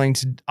 they're willing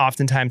to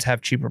oftentimes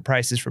have cheaper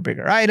prices for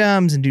bigger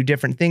items and do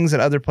different things that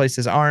other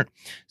places aren't.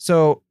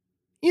 So,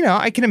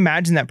 I can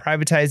imagine that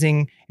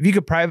privatizing, if you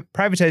could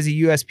privatize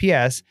a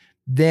USPS,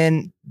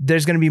 then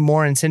there's going to be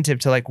more incentive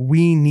to like,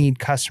 we need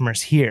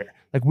customers here.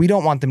 Like we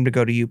don't want them to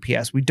go to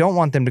UPS. We don't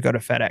want them to go to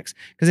FedEx.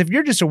 Because if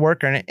you're just a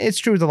worker, and it's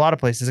true with a lot of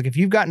places, like if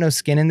you've got no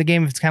skin in the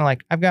game, if it's kind of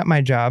like, I've got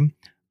my job,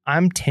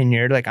 I'm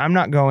tenured, like I'm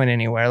not going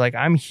anywhere, like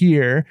I'm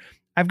here,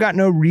 I've got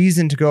no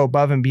reason to go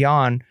above and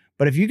beyond.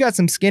 But if you got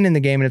some skin in the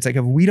game and it's like,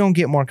 if we don't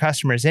get more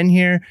customers in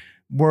here,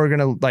 we're going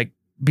to like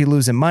be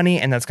losing money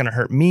and that's going to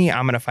hurt me.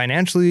 I'm going to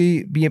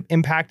financially be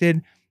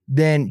impacted.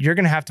 Then you're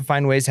going to have to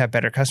find ways to have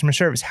better customer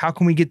service. How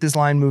can we get this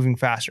line moving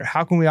faster?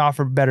 How can we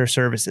offer better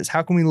services?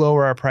 How can we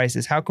lower our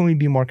prices? How can we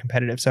be more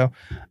competitive? So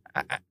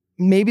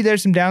maybe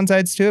there's some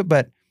downsides to it,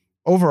 but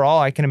overall,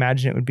 I can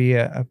imagine it would be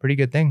a pretty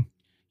good thing.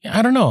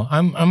 I don't know.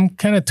 I'm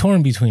kind of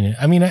torn between it.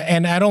 I mean,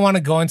 and I don't want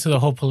to go into the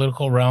whole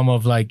political realm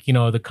of like,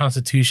 the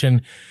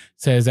Constitution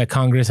says that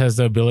Congress has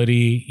the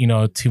ability,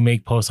 to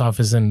make post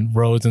office and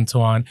roads and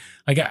so on.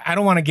 Like, I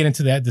don't want to get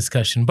into that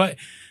discussion, but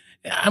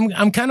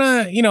I'm kind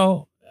of,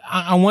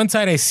 on one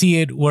side I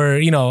see it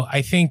where,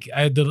 I think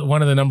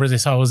one of the numbers I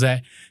saw was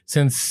that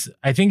since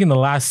I think in the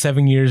last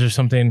 7 years or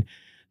something,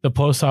 the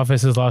post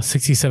office has lost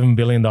 $67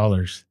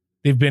 billion.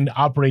 They've been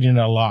operating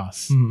at a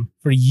loss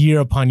for year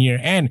upon year.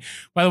 And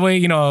by the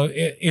way,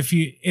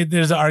 if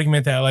there's an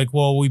argument that like,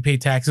 well, we pay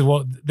taxes.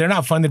 Well, they're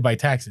not funded by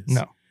taxes.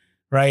 No.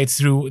 Right. It's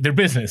through their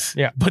business.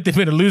 Yeah. But they've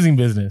been a losing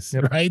business.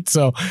 Yep. Right.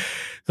 So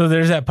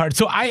there's that part.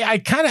 So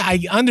I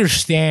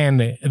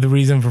understand the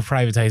reason for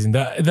privatizing.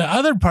 The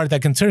other part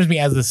that concerns me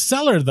as a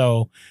seller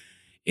though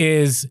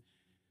is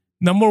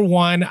number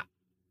one,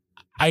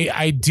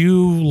 I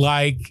do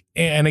like,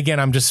 and again,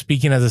 I'm just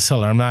speaking as a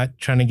seller. I'm not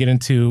trying to get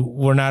into,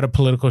 we're not a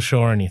political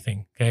show or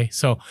anything. Okay.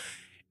 So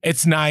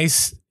it's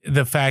nice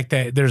the fact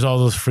that there's all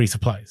those free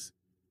supplies,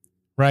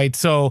 right?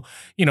 So,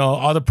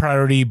 all the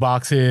priority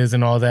boxes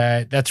and all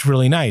that, that's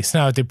really nice.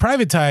 Now, if they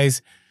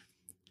privatize,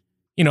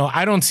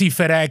 I don't see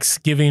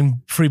FedEx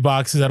giving free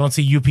boxes. I don't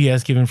see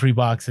UPS giving free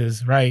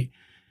boxes, right?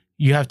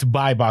 You have to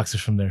buy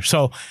boxes from there.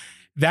 So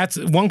that's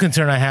one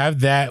concern I have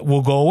that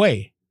will go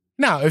away.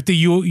 Now, if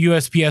the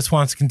USPS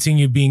wants to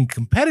continue being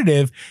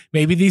competitive,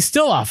 maybe they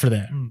still offer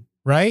that,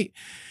 right?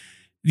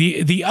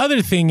 The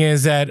other thing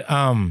is that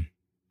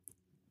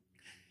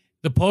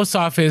the post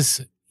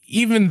office,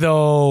 even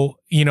though,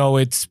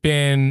 it's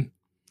been,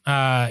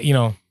 kind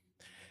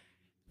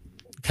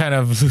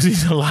of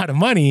losing a lot of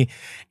money,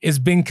 has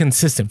been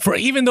consistent. For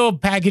even though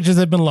packages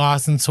have been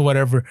lost and so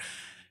whatever,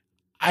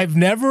 I've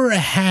never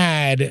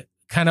had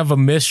kind of a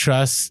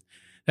mistrust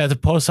that the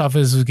post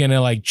office is going to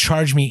like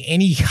charge me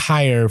any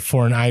higher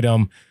for an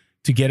item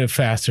to get it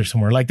faster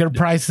somewhere. Like their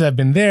prices have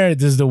been there.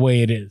 This is the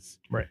way it is.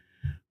 Right.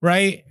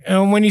 Right.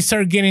 And when you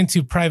start getting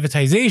to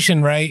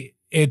privatization, right,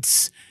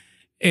 it's,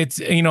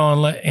 I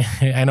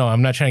know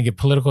I'm not trying to get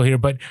political here,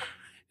 but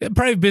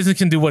private business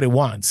can do what it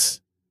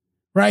wants.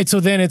 Right. So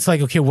then it's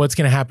like, okay, what's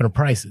going to happen to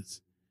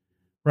prices?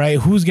 right?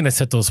 Who's going to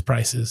set those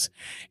prices?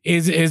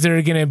 Is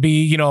there going to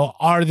be, you know,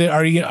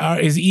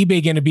 is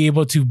eBay going to be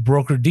able to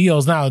broker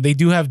deals? Now they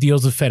do have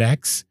deals with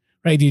FedEx,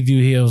 right? They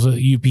do deals with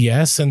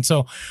UPS. And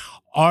so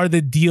are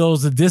the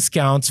deals, the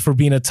discounts for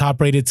being a top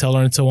rated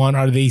seller and so on,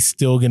 are they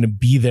still going to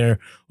be there?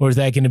 Or is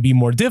that going to be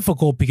more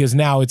difficult because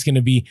now it's going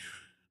to be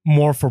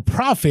more for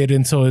profit?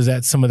 And so is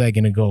that some of that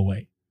going to go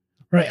away?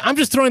 Right. I'm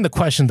just throwing the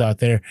questions out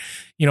there,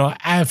 you know,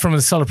 from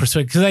the seller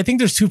perspective, because I think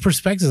there's two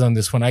perspectives on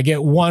this one. I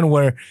get one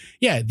where,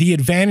 yeah, the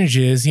advantage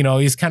is, you know,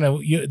 is kind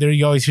of,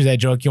 you always hear that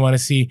joke. You want to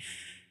see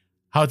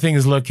how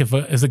things look if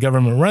the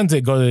government runs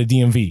it, go to the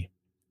DMV.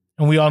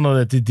 And we all know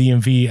that the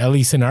DMV, at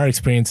least in our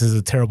experience, is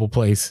a terrible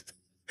place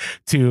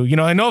to, you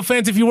know, and no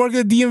offense if you work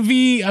at the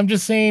DMV, I'm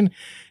just saying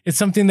it's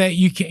something that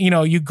you can, you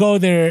know, you go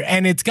there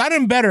and it's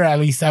gotten better, at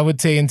least I would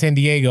say in San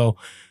Diego.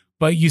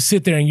 But you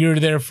sit there and you're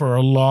there for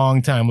a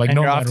long time. Like, and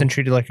you're often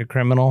treated like a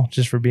criminal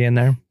just for being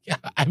there. Yeah,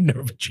 I've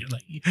never been treated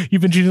like you.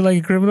 You've been treated like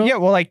a criminal? Yeah,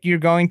 well, like you're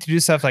going to do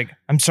stuff like,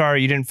 I'm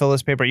sorry, you didn't fill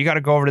this paper. You got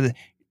to go over to the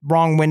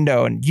wrong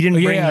window and you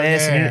didn't bring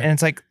this. Yeah. And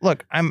it's like,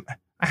 look, I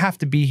have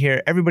to be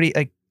here. Everybody,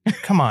 like,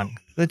 come on,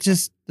 let's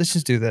just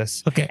do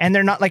this. Okay. And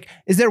they're not like,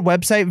 is their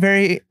website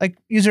very like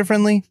user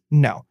friendly?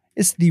 No,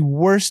 it's the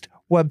worst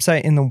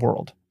website in the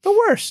world. The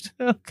worst.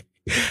 Okay.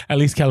 At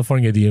least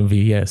California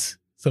DMV, yes.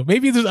 So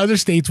maybe there's other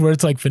states where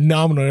it's like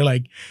phenomenal. You're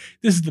like,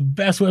 this is the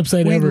best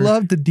website ever. We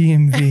love the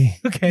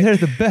DMV. Okay. They're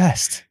the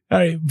best. All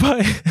right.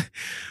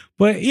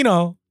 But you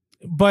know,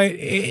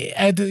 at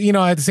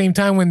the same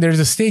time, when there's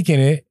a stake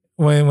in it,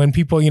 when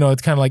people, you know,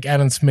 it's kind of like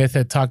Adam Smith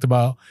had talked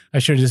about, I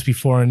shared this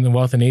before in the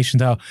Wealth of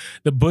Nations, how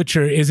the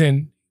butcher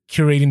isn't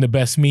curating the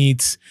best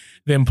meats.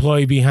 The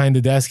employee behind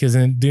the desk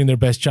isn't doing their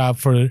best job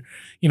for,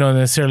 you know,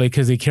 necessarily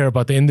because they care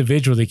about the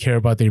individual. They care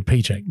about their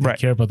paycheck. They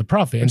care about the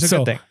profit. It's a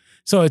good thing.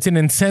 So it's an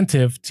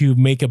incentive to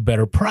make a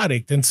better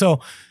product. And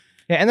so,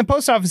 yeah, and the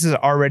post office is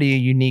already a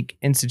unique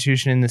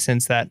institution in the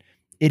sense that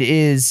it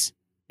is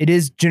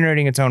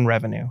generating its own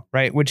revenue,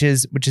 right? Which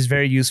is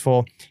very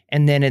useful.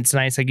 And then it's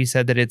nice, like you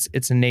said, that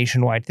it's a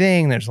nationwide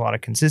thing. There's a lot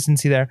of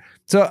consistency there.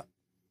 So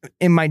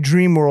in my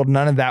dream world,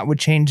 none of that would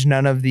change.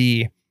 None of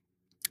the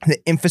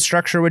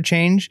infrastructure would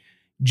change.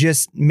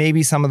 Just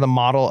maybe some of the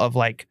model of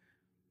like,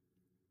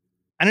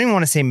 I don't even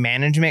want to say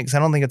management because I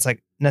don't think it's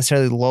like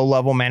necessarily low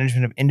level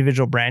management of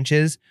individual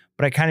branches,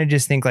 but I kind of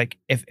just think like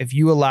if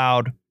you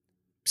allowed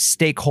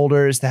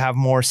stakeholders to have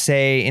more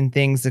say in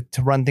things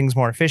to run things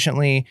more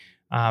efficiently,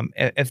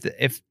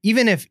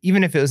 even if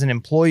it was an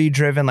employee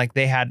driven, like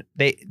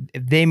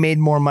they made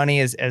more money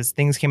as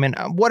things came in,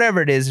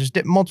 whatever it is,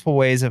 there's multiple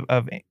ways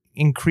of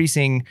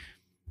increasing,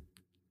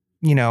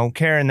 you know,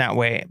 care in that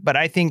way. But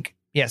I think,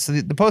 yeah, so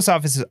the post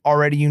office is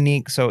already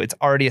unique. So it's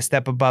already a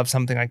step above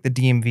something like the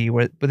DMV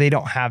where they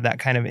don't have that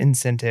kind of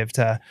incentive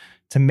to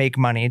make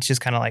money. It's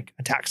just kind of like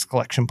a tax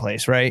collection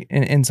place, right?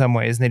 In some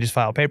ways, and they just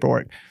file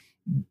paperwork.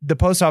 The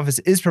post office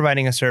is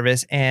providing a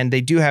service and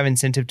they do have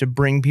incentive to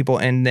bring people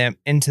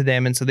into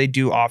them. And so they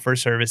do offer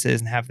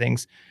services and have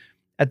things.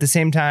 At the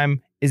same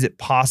time, is it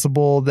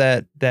possible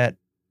that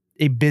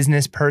a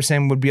business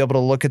person would be able to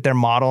look at their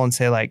model and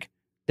say like,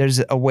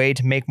 there's a way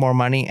to make more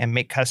money and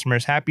make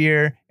customers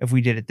happier if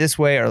we did it this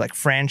way, or like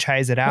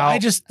franchise it out?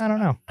 Well, I don't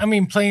know. I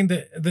mean, playing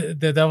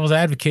the devil's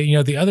advocate, you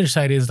know, the other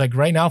side is like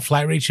right now,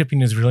 flat rate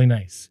shipping is really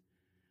nice,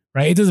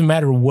 right? It doesn't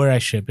matter where I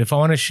ship. If I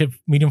want to ship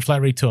medium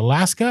flat rate to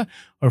Alaska,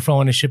 or if I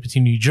want to ship it to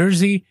New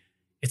Jersey,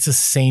 it's the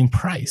same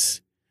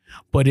price.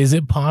 But is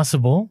it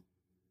possible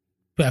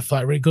that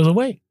flat rate goes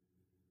away?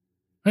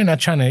 I'm not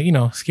trying to, you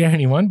know, scare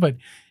anyone, but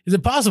is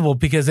it possible?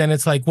 Because then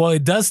it's like, well,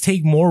 it does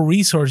take more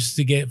resources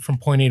to get from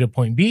point A to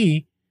point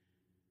B,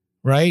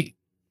 right?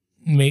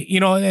 You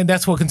know, and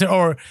that's what concern,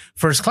 or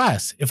first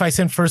class. If I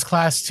send first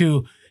class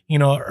to, you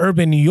know,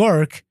 urban New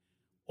York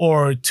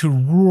or to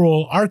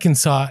rural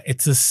Arkansas,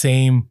 it's the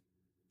same.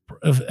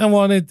 And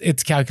well,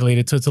 it's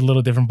calculated, so it's a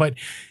little different. But,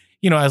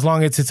 you know, as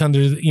long as it's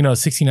under, you know,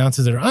 16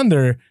 ounces or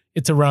under,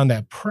 it's around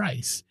that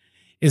price.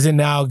 Is it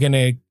now going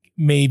to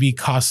maybe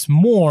cost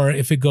more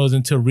if it goes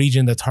into a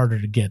region that's harder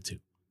to get to?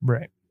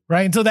 Right.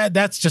 Right. And so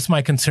that's just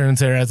my concerns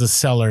there as a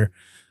seller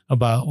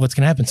about what's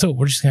going to happen. So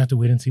we're just going to have to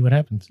wait and see what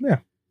happens. Yeah.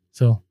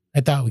 So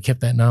I thought we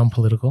kept that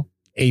non-political,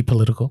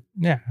 apolitical.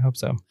 Yeah, I hope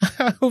so.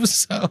 I hope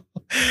so.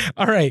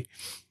 All right.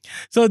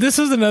 So this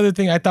was another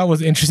thing I thought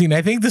was interesting.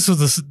 I think this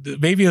was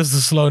maybe it was a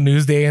slow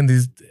news day and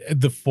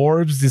the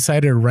Forbes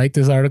decided to write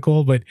this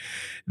article, but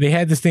they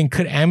had this thing,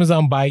 could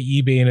Amazon buy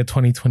eBay in a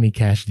 2020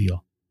 cash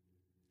deal?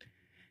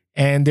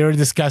 And they were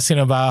discussing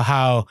about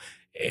how,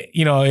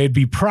 you know, it'd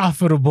be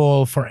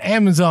profitable for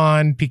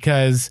Amazon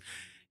because,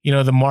 you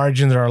know, the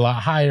margins are a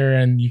lot higher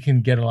and you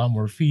can get a lot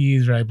more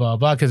fees, right? Blah,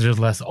 blah, because there's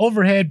less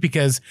overhead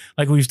because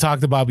like we've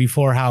talked about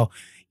before, how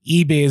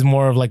eBay is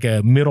more of like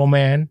a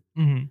middleman,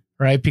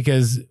 right?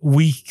 Because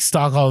we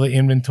stock all the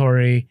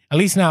inventory. At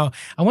least now,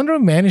 I wonder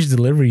if managed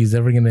delivery is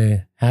ever going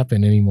to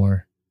happen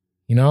anymore.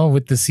 You know,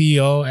 with the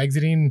CEO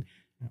exiting,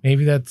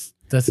 maybe that's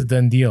a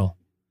done deal.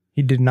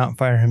 He did not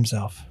fire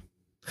himself.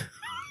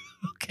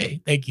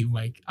 Okay, thank you,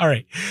 Mike. All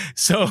right,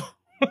 so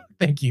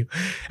Thank you.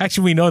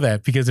 Actually, we know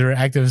that because there were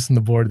activists on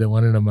the board that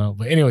wanted him out.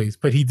 But anyways,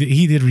 he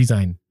did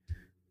resign.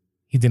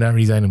 He did not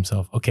resign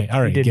himself. Okay,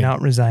 all right. He did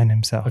not resign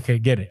himself. Okay,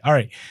 get it. All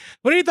right.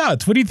 What are your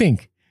thoughts? What do you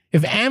think?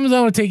 If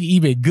Amazon would take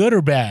eBay, good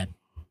or bad?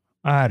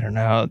 I don't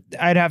know.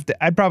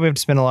 I'd probably have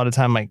to spend a lot of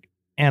time like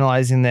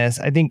analyzing this.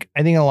 I think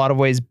in a lot of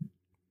ways,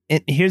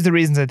 here's the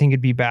reasons I think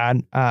it'd be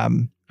bad. I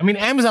mean,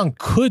 Amazon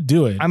could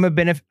do it.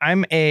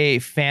 I'm a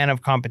fan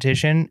of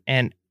competition,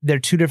 and they're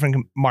two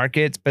different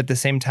markets, but at the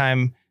same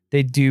time,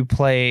 they do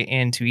play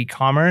into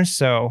e-commerce.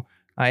 So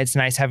it's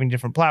nice having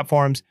different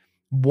platforms.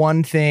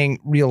 One thing,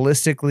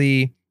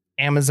 realistically,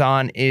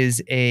 Amazon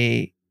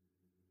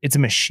it's a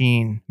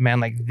machine, man.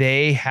 Like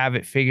they have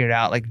it figured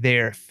out. Like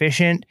they're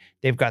efficient.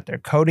 They've got their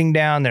coding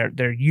down.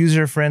 They're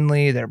user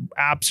friendly. Their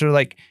apps are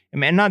like.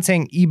 I'm not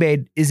saying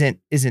eBay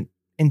isn't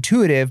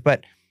intuitive,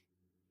 but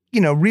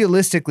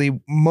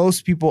realistically,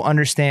 most people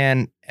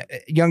understand.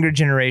 Younger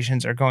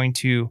generations are going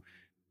to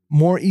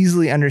more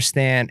easily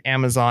understand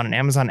Amazon and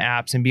Amazon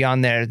apps and be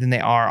on there than they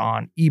are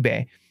on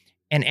eBay.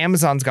 And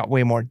Amazon's got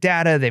way more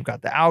data. They've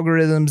got the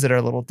algorithms that are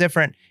a little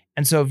different.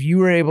 And so if you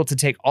were able to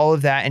take all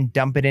of that and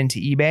dump it into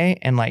eBay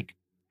and like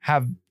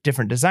have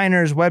different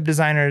designers, web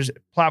designers,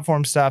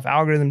 platform stuff,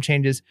 algorithm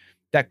changes,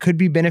 that could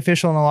be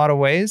beneficial in a lot of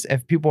ways.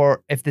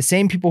 If the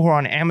same people who are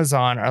on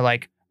Amazon are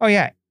like, oh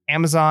yeah,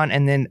 Amazon,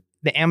 and then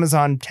the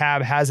Amazon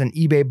tab has an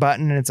eBay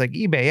button and it's like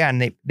eBay, yeah,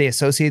 and they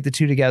associate the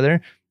two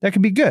together, that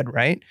could be good,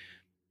 right?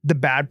 The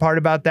bad part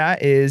about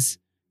that is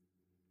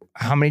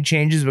how many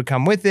changes would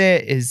come with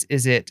it. Is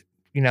it,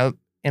 in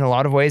a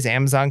lot of ways,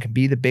 Amazon can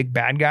be the big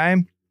bad guy.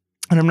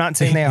 And I'm not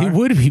saying they are. It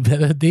would be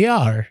better. They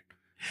are.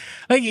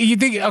 Like you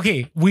think,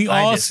 okay,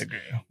 I disagree.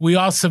 We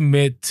all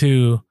submit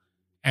to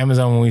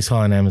Amazon when we sell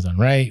on Amazon,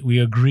 right? We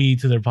agree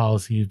to their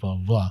policies, blah,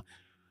 blah, blah.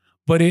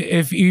 But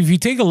if you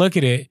take a look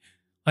at it,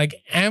 like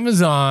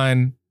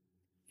Amazon,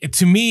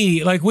 to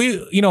me, like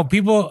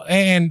people,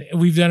 and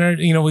we've done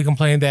it, we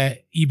complain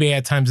that eBay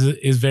at times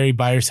is very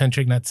buyer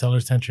centric, not seller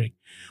centric.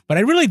 But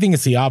I really think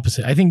it's the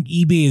opposite. I think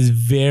eBay is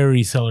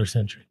very seller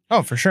centric.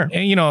 Oh, for sure.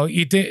 And, you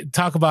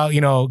talk about,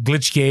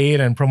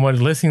 Glitchgate and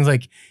promoted listings,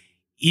 like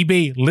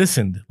eBay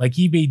listened, like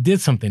eBay did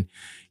something.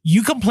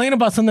 You complain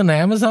about something on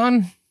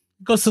Amazon,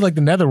 it goes to like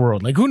the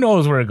netherworld. Like who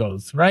knows where it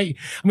goes, right?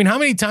 I mean, how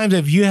many times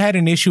have you had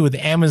an issue with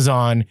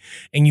Amazon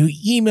and you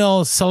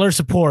email seller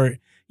support,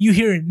 you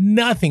hear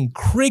nothing,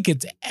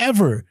 crickets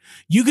ever.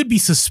 You could be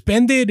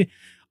suspended,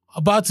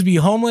 about to be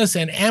homeless,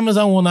 and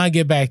Amazon will not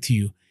get back to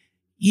you.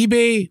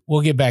 eBay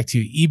will get back to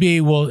you. eBay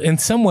will, in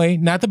some way,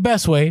 not the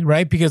best way,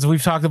 right? Because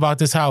we've talked about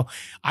this, how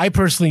I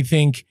personally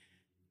think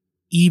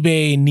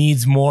eBay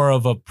needs more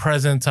of a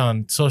presence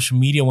on social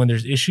media when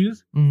there's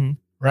issues,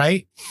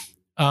 right?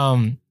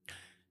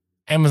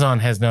 Amazon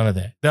has none of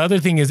that. The other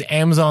thing is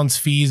Amazon's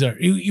fees are,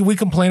 we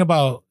complain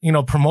about,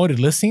 promoted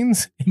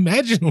listings.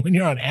 Imagine when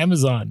you're on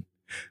Amazon.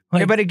 Like,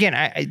 yeah, but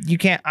again, you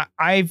can't.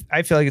 I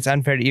feel like it's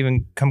unfair to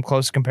even come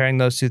close to comparing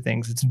those two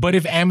things. But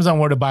if Amazon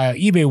were to buy out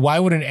eBay, why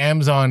wouldn't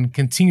Amazon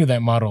continue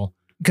that model?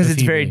 Because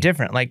it's very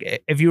different.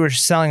 Like if you were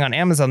selling on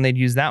Amazon, they'd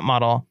use that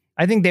model.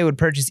 I think they would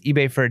purchase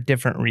eBay for a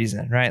different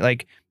reason, right?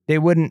 Like they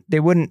wouldn't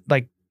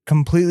like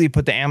completely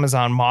put the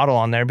Amazon model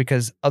on there,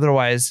 because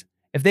otherwise,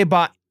 if they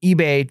bought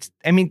eBay,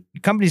 I mean,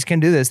 companies can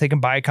do this. They can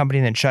buy a company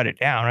and then shut it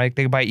down, right?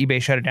 They can buy eBay,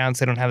 shut it down,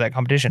 so they don't have that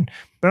competition.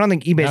 But I don't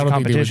think eBay's a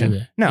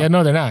competition. No. Yeah,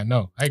 no, they're not.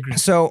 No, I agree.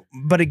 So,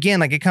 but again,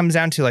 like it comes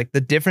down to like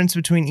the difference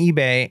between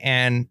eBay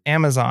and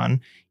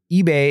Amazon.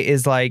 eBay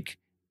is like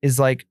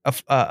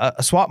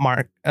a swap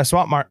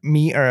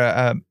meet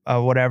or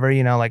a whatever,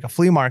 like a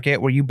flea market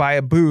where you buy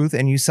a booth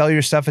and you sell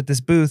your stuff at this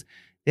booth.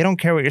 They don't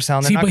care what you're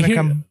selling. They're not going to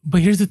come.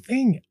 But here's the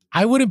thing.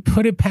 I wouldn't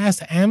put it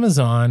past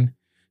Amazon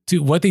to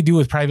what they do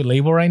with private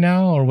label right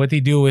now, or what they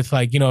do with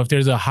like, if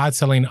there's a hot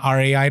selling RA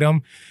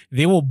item,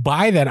 they will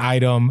buy that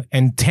item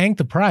and tank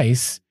the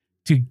price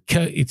to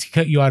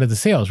cut you out of the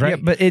sales, right?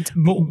 Yeah,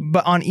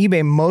 but on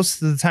eBay,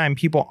 most of the time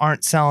people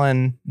aren't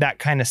selling that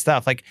kind of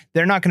stuff. Like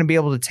they're not going to be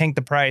able to tank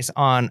the price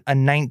on a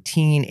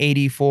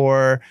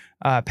 1984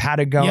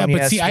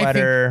 Patagonia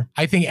sweater.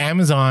 I think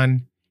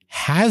Amazon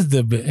has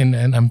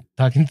and I'm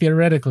talking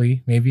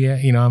theoretically, maybe,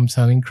 I'm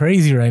sounding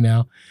crazy right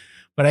now,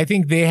 but I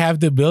think they have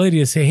the ability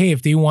to say, hey,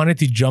 if they wanted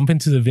to jump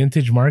into the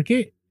vintage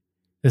market,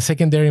 the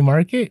secondary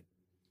market,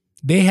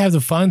 they have the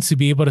funds to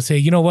be able to say,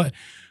 you know what,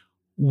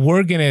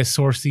 we're going to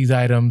source these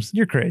items.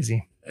 You're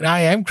crazy. And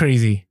I am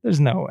crazy. There's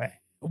no way.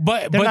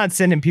 But they're not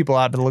sending people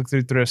out to look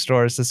through thrift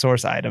stores to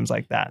source items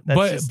like that.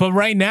 But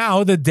right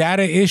now, the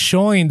data is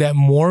showing that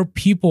more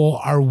people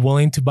are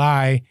willing to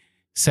buy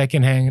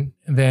secondhand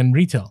than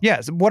retail.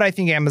 Yes. What I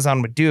think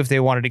Amazon would do if they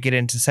wanted to get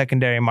into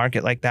secondary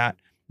market like that,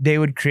 they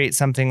would create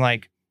something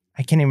like,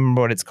 I can't even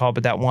remember what it's called,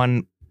 but that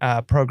one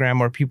program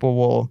where people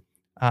will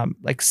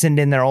like send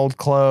in their old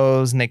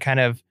clothes and they kind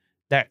of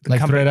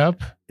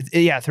ThredUp?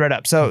 Yeah,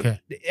 ThredUp. So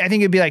okay. I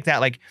think it'd be like that.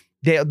 Like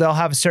they'll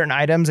have certain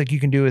items like you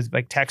can do with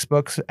like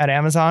textbooks at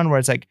Amazon, where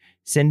it's like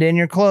send in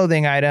your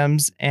clothing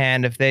items,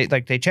 and if they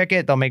check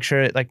it, they'll make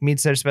sure it like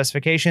meets their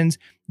specifications.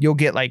 You'll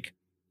get like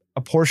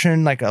a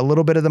portion, like a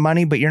little bit of the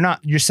money, but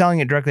you're selling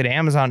it directly to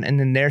Amazon and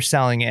then they're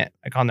selling it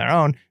like on their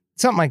own.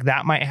 Something like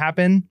that might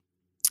happen,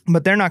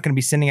 but they're not going to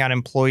be sending out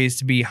employees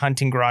to be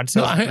hunting garage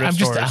sales. No, I was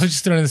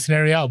just throwing the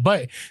scenario out,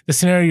 but the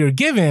scenario you're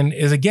given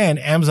is, again,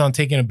 Amazon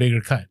taking a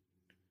bigger cut.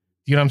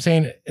 You know what I'm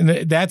saying? And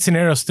that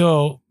scenario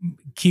still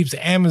keeps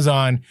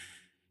Amazon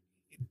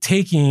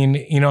taking,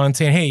 and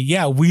saying, hey,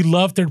 yeah, we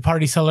love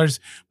third-party sellers,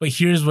 but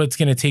here's what it's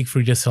going to take for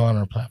you to sell on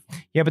our platform.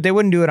 Yeah, but they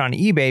wouldn't do it on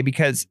eBay,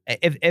 because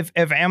if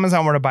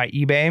Amazon were to buy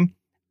eBay,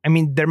 I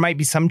mean, there might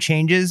be some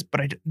changes,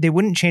 but they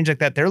wouldn't change like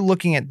that. They're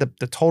looking at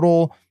the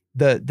total,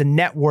 the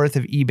net worth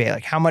of eBay,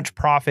 like how much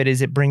profit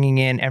is it bringing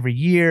in every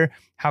year?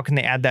 How can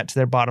they add that to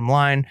their bottom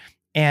line?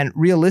 And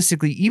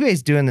realistically,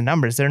 eBay's doing the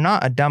numbers. They're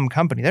not a dumb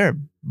company. They're a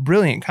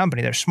brilliant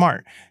company. They're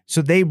smart.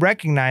 So they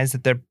recognize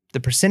that the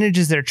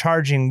percentages they're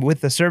charging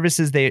with the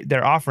services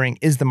they're offering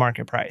is the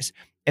market price.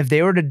 If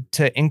they were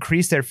to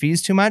increase their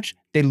fees too much,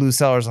 they lose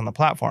sellers on the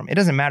platform. It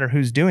doesn't matter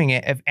who's doing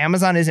it. If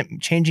Amazon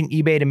isn't changing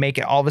eBay to make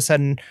it all of a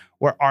sudden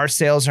where our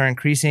sales are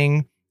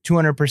increasing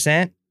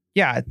 200%,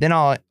 yeah, then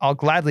I'll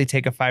gladly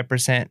take a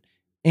 5%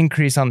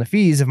 increase on the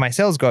fees if my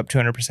sales go up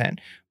 200%.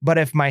 But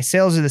if my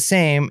sales are the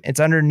same, it's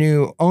under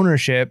new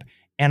ownership,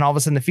 and all of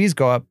a sudden the fees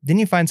go up, then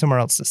you find somewhere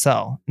else to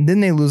sell. And then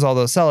they lose all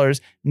those sellers.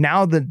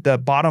 Now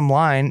the bottom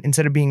line,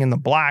 instead of being in the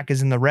black,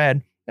 is in the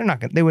red.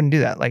 They wouldn't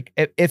do that. Like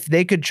if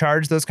they could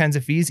charge those kinds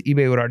of fees,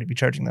 eBay would already be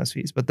charging those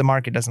fees, but the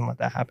market doesn't let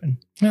that happen.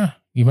 Yeah,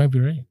 you might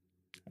be right.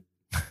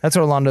 That's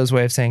Orlando's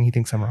way of saying he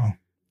thinks I'm wrong.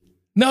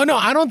 No,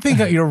 I don't think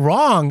that you're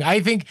wrong.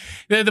 I think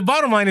the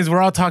bottom line is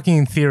we're all talking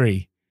in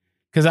theory,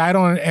 because I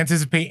don't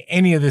anticipate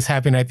any of this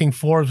happening. I think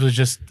Forbes was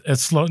just a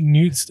slow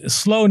news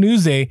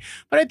day,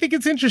 but I think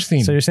it's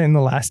interesting. So you're saying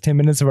the last 10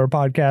 minutes of our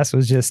podcast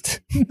was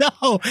just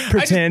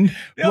pretend?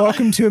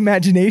 Welcome to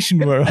Imagination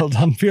World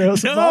on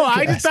Fearless Podcast. No,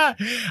 I just thought,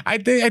 I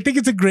think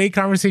it's a great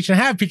conversation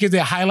to have, because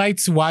it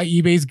highlights why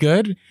eBay's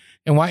good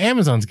and why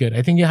Amazon's good.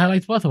 I think it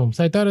highlights both of them.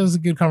 So I thought it was a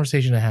good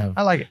conversation to have.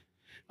 I like it.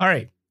 All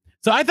right.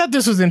 So I thought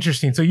this was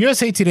interesting. So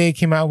USA Today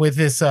came out with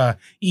this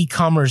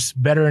e-commerce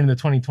better in the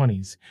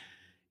 2020s.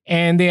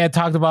 And they had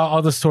talked about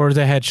all the stores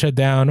that had shut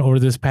down over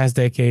this past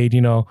decade.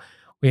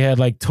 We had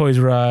like Toys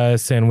R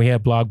Us, and we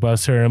had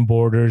Blockbuster and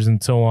Borders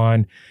and so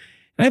on.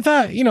 And I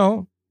thought,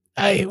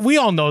 we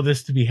all know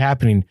this to be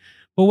happening.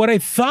 But what I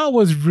thought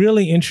was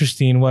really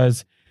interesting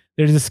was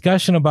their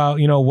discussion about,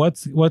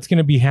 what's going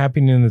to be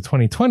happening in the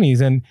 2020s.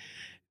 And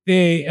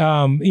they,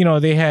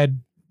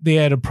 they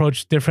had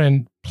approached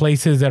different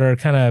places that are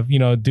kind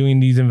of,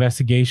 doing these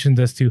investigations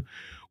as to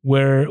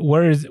where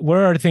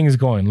are things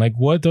going? Like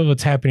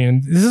what's happening?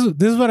 And this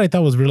is what I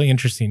thought was really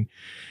interesting.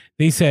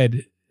 They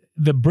said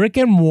the brick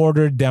and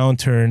mortar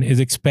downturn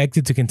is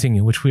expected to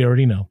continue, which we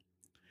already know.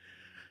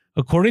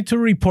 According to a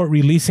report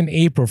released in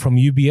April from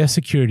UBS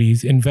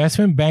Securities,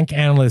 investment bank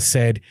analysts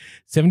said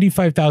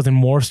 75,000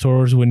 more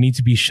stores would need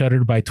to be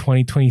shuttered by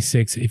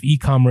 2026 if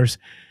e-commerce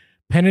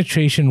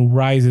penetration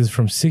rises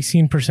from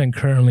 16%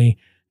 currently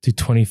to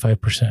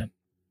 25%. And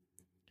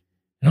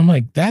I'm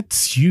like,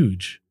 that's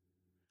huge.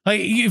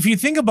 Like, if you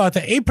think about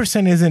that,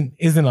 8%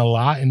 isn't a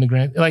lot in the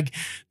grand, like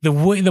the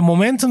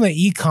momentum that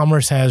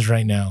e-commerce has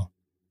right now,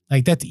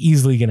 like that's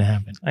easily going to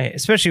happen.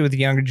 Especially with the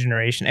younger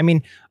generation. I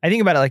mean, I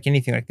think about it like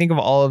anything. Like think of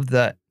all of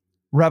the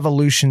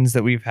revolutions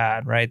that we've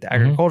had, right? The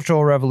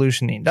agricultural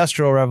revolution, the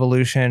industrial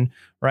revolution,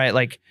 right?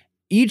 Like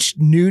each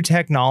new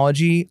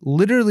technology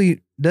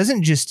literally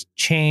doesn't just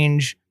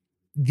change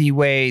the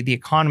way the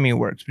economy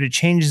works, but it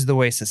changes the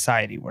way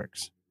society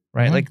works.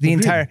 Right. Like the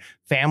entire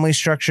family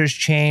structures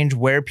change,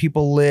 where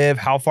people live,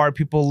 how far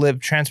people live,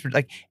 transport,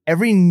 like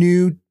every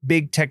new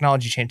big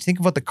technology change. Think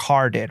of what the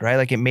car did, right?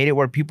 Like it made it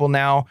where people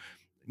now,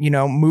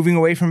 moving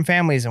away from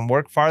families and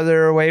work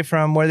farther away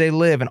from where they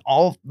live. And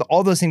all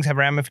those things have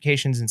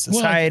ramifications in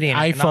society and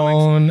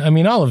iPhone. I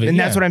mean, all of it. And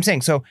that's what I'm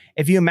saying. So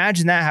if you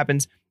imagine that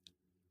happens,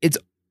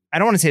 I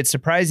don't want to say it's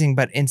surprising,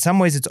 but in some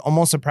ways it's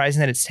almost surprising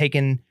that it's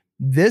taken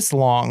this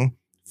long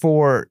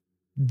for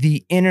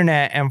the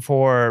internet and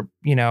for,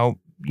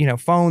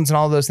 phones and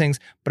all those things.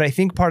 But I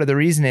think part of the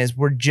reason is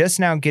we're just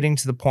now getting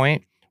to the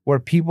point where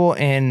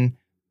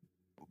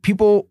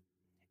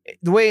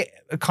the way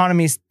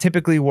economies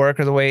typically work,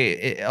 or the way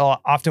it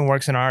often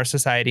works in our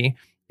society,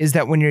 is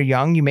that when you're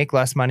young, you make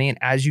less money. And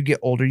as you get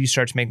older, you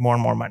start to make more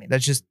and more money.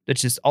 That's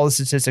just all the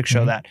statistics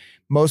show that.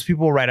 Most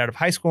people right out of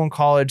high school and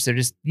college,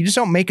 you just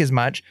don't make as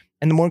much.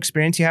 And the more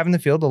experience you have in the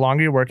field, the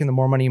longer you're working, the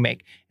more money you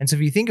make. And so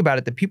if you think about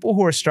it, the people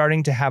who are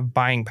starting to have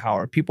buying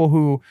power, people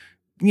who,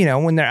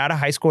 when they're out of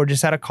high school or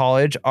just out of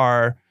college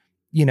are,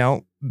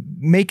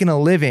 making a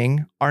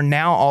living, are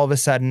now all of a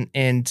sudden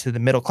into the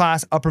middle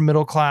class, upper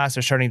middle class,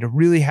 are starting to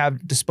really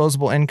have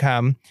disposable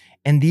income.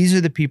 And these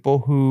are the people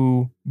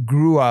who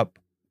grew up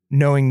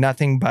knowing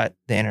nothing but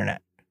the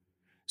internet.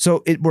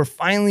 So we're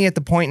finally at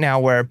the point now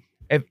where,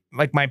 if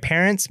like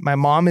my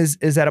mom is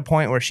at a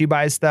point where she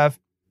buys stuff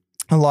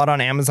a lot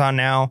on Amazon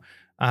now.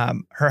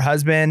 Her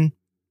husband,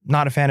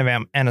 not a fan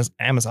of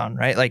Amazon,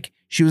 right? Like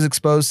she was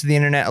exposed to the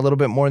internet a little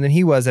bit more than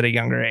he was at a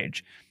younger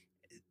age.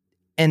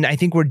 And I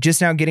think we're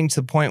just now getting to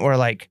the point where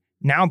like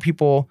now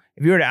people,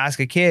 if you were to ask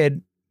a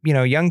kid,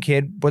 young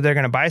kid, what they're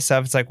going to buy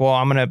stuff, it's like, well,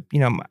 I'm going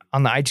to,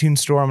 on the iTunes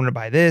store, I'm going to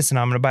buy this and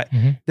I'm going to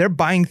buy, they're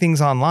buying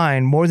things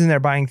online more than they're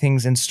buying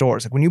things in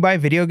stores. Like when you buy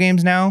video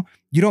games now,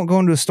 you don't go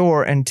into a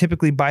store and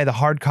typically buy the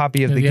hard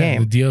copy of the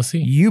game. The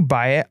DLC. You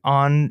buy it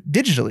on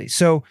digitally.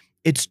 So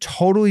it's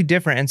totally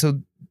different. And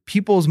so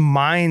people's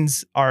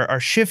minds are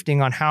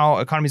shifting on how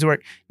economies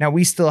work. Now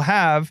we still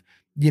have,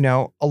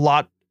 a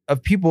lot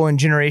of people in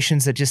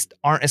generations that just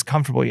aren't as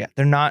comfortable yet.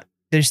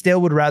 They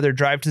still would rather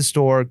drive to the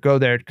store, go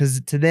there,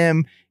 because to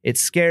them, it's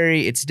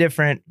scary, it's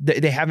different.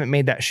 They haven't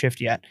made that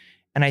shift yet.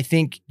 And I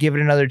think give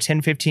it another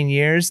 10, 15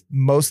 years,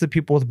 most of the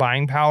people with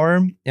buying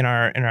power in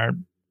our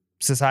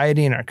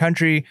society, in our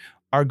country,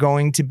 are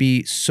going to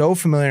be so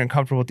familiar and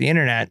comfortable with the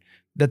internet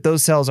that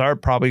those sales are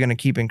probably going to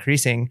keep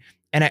increasing.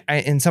 And I,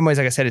 in some ways,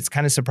 like I said, it's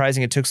kind of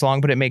surprising it took so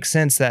long, but it makes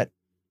sense that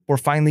we're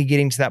finally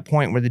getting to that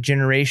point where the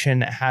generation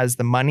that has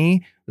the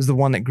money was the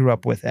one that grew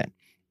up with it.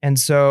 And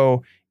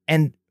so,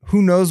 and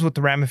who knows what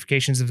the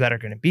ramifications of that are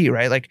going to be,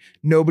 right? Like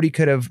nobody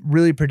could have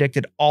really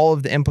predicted all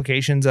of the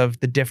implications of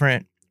the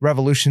different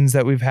revolutions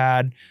that we've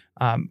had.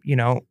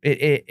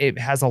 It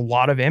has a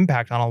lot of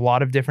impact on a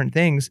lot of different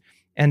things.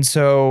 And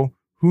so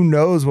who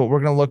knows what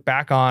we're going to look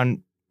back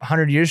on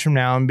 100 years from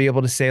now and be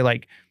able to say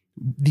like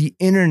the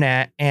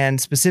internet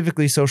and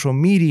specifically social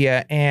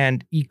media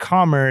and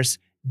e-commerce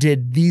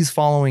did these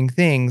following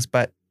things.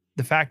 But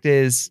the fact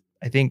is,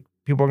 I think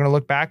people are going to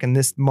look back and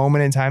this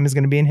moment in time is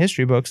going to be in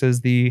history books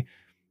as the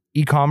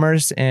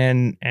e-commerce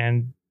and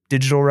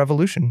digital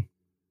revolution.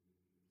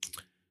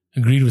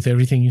 Agreed with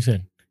everything you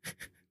said.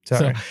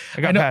 Sorry,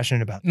 I got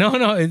passionate about that.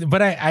 No,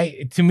 but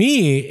I to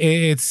me,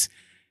 it's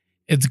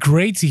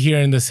great to hear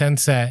in the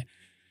sense that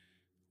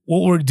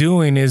what we're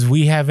doing is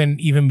we haven't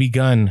even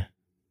begun.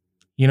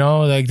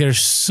 Like there's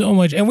so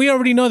much, and we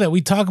already know that.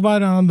 We talk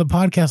about it on the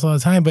podcast all the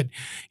time, but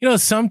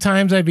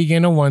sometimes I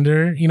begin to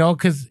wonder,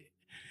 because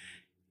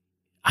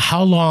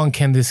how long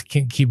can this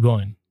keep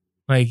going?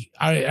 Like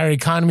our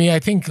economy, I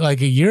think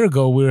like a year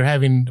ago, we were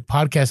having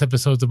podcast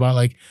episodes about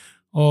like,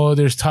 oh,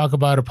 there's talk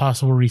about a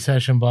possible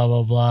recession, blah,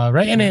 blah, blah.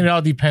 Right. And it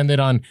all depended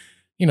on,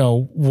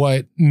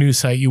 what news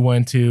site you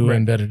went to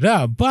and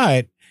da-da-da.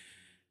 But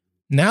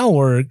now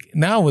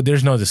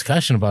there's no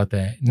discussion about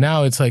that.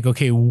 Now it's like,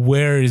 okay,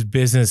 where is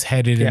business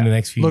headed in the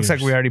next few years? Looks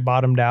like we already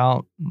bottomed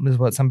out is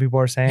what some people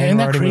are saying. Isn't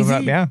that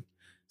crazy? Yeah.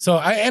 So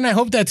I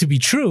hope that to be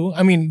true.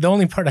 I mean, the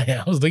only part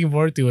I was looking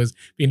forward to was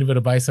being able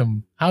to buy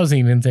some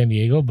housing in San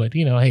Diego, but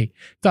hey,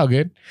 it's all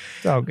good.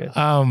 It's all good.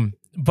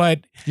 But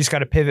you just got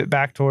to pivot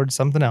back towards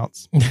something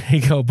else. There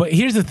you go. But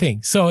here's the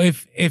thing. So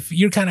if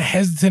you're kind of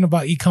hesitant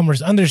about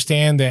e-commerce,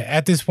 understand that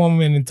at this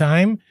moment in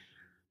time,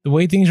 the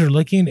way things are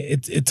looking,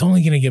 it's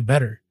only going to get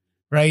better,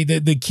 right?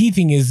 The key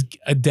thing is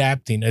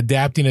adapting,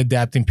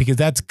 because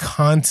that's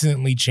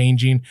constantly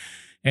changing.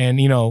 And,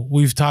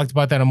 we've talked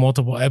about that on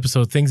multiple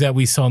episodes. Things that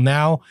we sell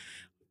now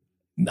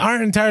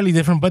aren't entirely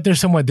different, but they're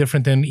somewhat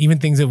different than even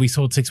things that we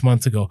sold 6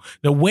 months ago.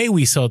 The way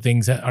we sell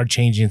things are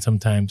changing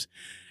sometimes.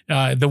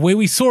 The way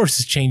we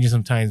source is changing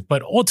sometimes,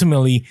 but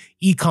ultimately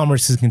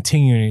e-commerce is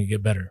continuing to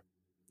get better.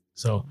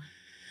 So,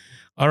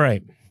 all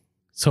right.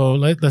 So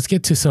let's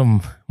get to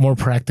some more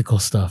practical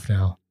stuff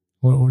now.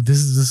 This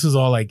is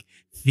all like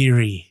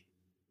theory,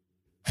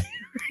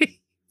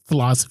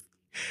 philosophy.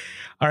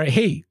 All right.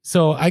 Hey,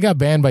 so I got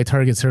banned by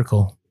Target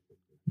Circle.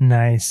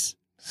 Nice.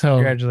 So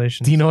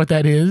congratulations. Do you know what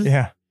that is?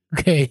 Yeah.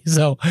 Okay.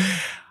 So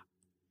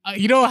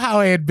you know how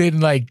I had been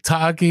like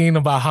talking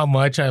about how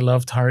much I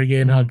love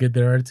Target and how good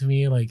they are to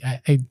me? Like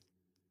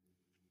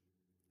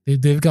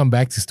they've gone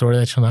back to store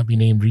that shall not be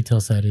named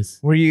retail status.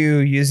 Were you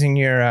using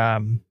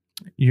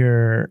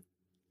your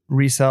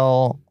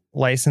resell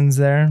license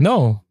there?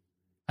 No.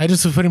 I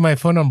just was putting my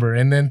phone number.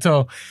 And then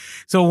so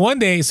one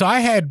day,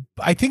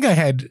 I think I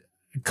had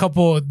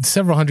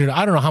several hundred,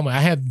 I don't know how much,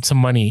 I had some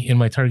money in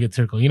my Target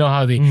Circle. You know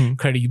how they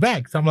credit you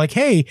back. So I'm like,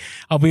 hey,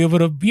 I'll be able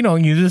to,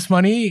 use this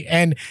money.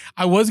 And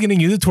I was going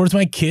to use it towards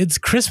my kids'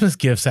 Christmas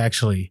gifts,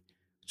 actually,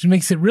 which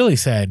makes it really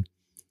sad.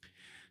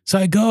 So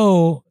I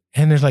go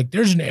and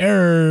there's an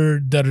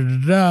error,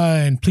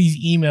 and please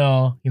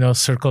email,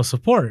 Circle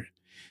support.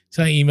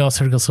 So I email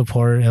Circle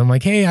support and I'm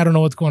like, hey, I don't know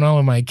what's going on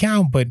with my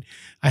account, but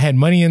I had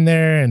money in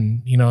there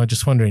and,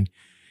 just wondering.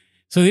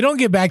 So they don't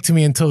get back to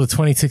me until the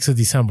 26th of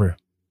December.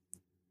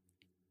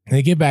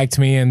 They get back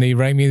to me and they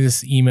write me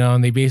this email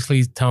and they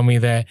basically tell me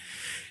that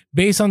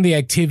based on the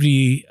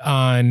activity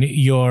on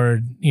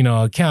your,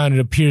 account, it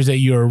appears that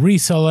you're a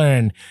reseller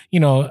and,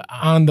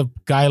 on the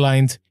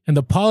guidelines and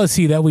the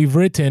policy that we've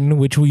written,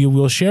 which we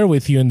will share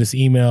with you in this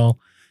email,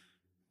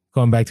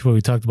 going back to what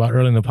we talked about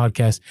earlier in the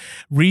podcast,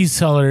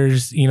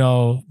 resellers,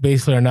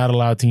 basically are not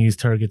allowed to use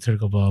Target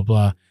Circle, blah, blah,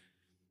 blah.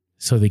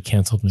 So they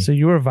canceled me. So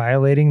you were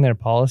violating their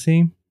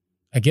policy?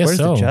 I guess Where's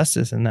so. Where's the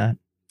justice in that?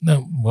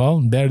 No,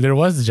 well, there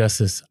was the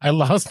justice. I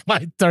lost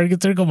my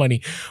Target Circle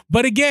money.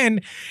 But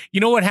again,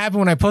 you know what happened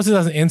when I posted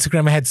this on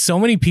Instagram? I had so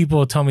many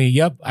people tell me,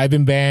 yep, I've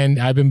been banned.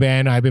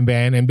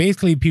 And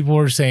basically people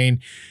were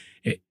saying,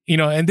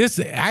 and this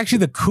actually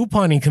the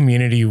couponing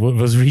community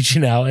was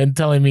reaching out and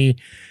telling me,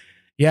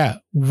 Yeah,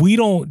 we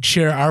don't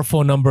share our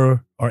phone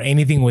number or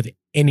anything with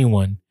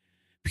anyone,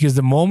 because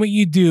the moment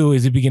you do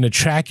is they begin to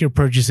track your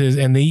purchases,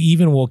 and they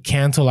even will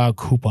cancel out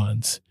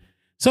coupons.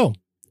 So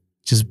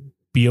just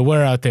be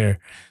aware out there.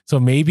 So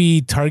maybe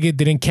Target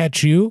didn't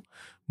catch you,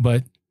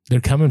 but they're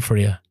coming for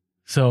you.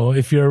 So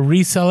if you're a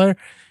reseller,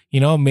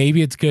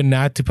 maybe it's good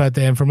not to put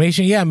the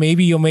information. Yeah,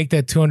 maybe you'll make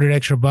that 200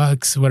 extra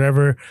bucks,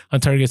 whatever,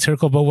 on Target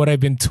Circle. But what I've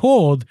been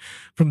told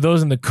from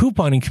those in the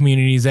couponing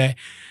community is that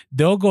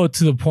they'll go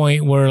to the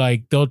point where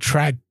like they'll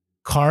track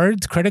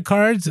credit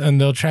cards, and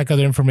they'll track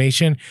other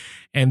information,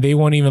 and they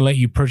won't even let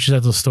you purchase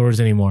at those stores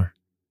anymore,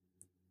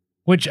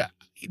 which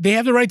they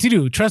have the right to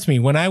do. Trust me,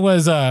 when I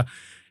was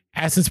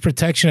assets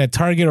protection at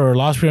Target or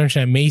loss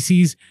prevention at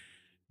Macy's,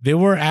 there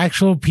were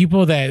actual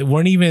people that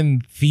weren't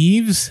even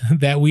thieves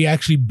that we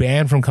actually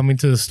banned from coming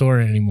to the store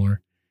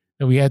anymore.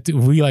 That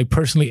we like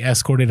personally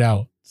escorted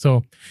out.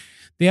 So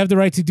they have the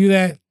right to do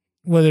that,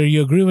 whether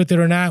you agree with it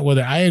or not,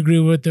 whether I agree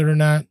with it or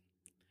not.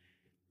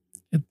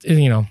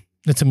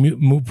 It's a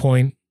moot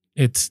point.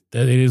 It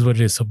is what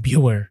it is. So be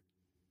aware.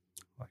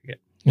 Like it.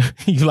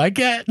 You like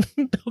it?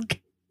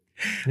 Okay.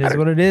 It is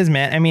what it is,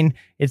 man. I mean,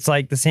 it's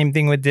like the same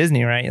thing with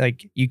Disney, right?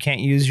 Like you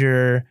can't use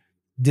your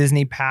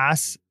Disney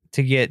pass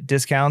to get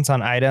discounts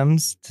on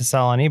items to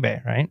sell on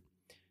eBay, right?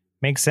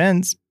 Makes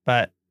sense,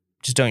 but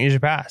just don't use your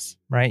pass,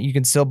 right? You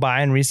can still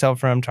buy and resell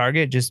from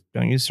Target, just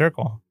don't use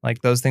Circle.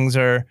 Like those things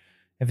are,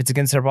 if it's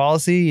against their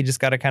policy, you just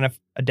got to kind of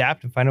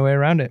adapt and find a way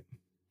around it.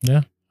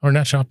 Yeah, or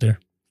not shop there.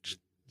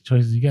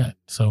 Choices you got.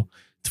 So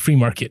it's a free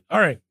market. All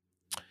right.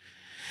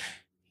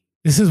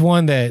 This is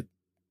one that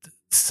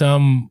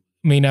some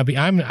may not be.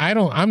 I'm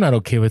not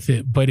okay with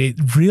it, but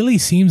it really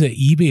seems that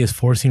eBay is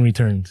forcing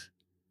returns.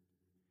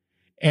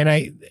 And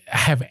I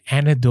have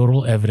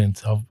anecdotal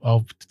evidence.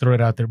 I'll throw it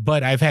out there.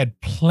 But I've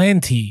had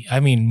plenty,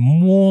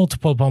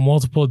 multiple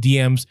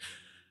DMs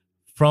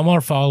from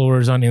our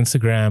followers on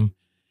Instagram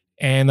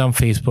and on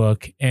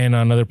Facebook and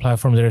on other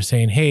platforms that are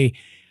saying, hey,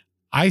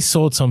 I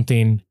sold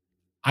something.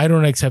 I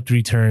don't accept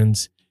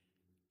returns.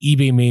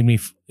 eBay made me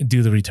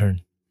do the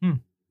return.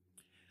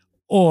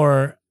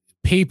 Or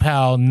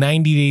PayPal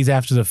 90 days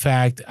after the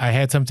fact, I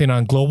had something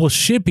on global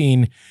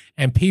shipping,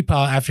 and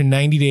PayPal after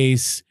 90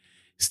 days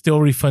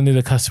still refunded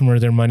the customer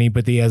their money,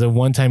 but they, as a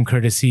one-time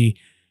courtesy,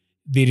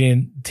 they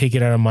didn't take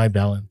it out of my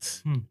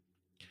balance.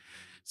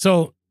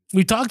 So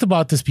we talked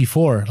about this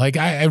before. Like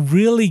I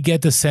really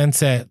get the sense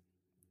that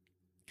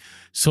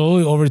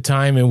slowly over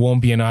time, it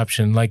won't be an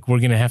option. Like we're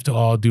going to have to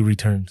all do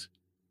returns.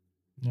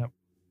 Yep.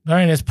 All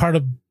right. As part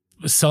of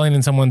selling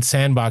in someone's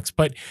sandbox.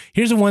 But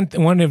here's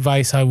one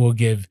advice I will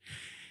give.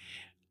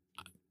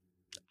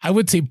 I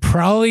would say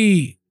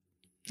probably,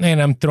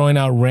 and I'm throwing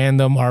out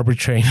random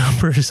arbitrary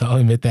numbers, I'll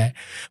admit that,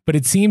 but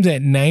it seems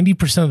that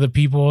 90% of the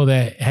people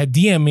that had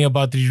DM'd me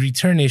about these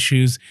return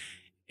issues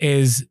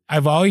is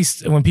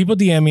when people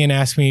DM me and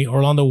ask me,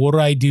 Orlando, what do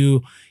I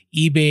do?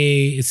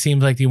 eBay, it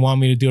seems like they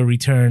want me to do a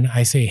return.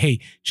 I say, hey,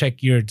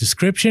 check your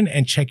description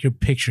and check your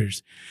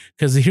pictures.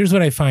 Because here's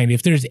what I find.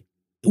 If there's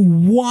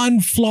one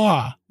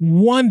flaw,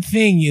 one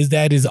thing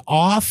that is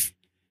off,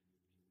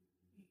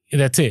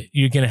 that's it.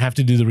 You're going to have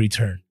to do the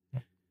return.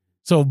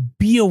 So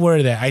be aware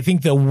of that. I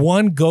think the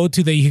one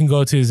go-to that you can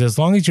go to is, as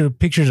long as your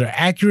pictures are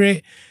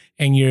accurate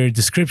and your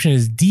description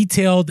is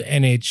detailed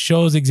and it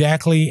shows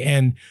exactly,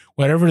 and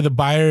whatever the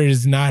buyer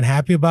is not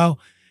happy about,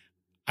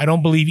 I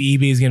don't believe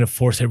eBay is going to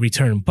force a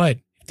return. But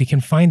if they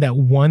can find that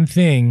one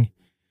thing,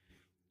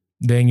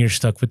 then you're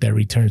stuck with that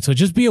return. So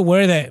just be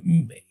aware that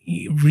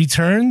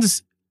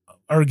returns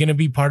are going to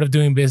be part of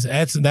doing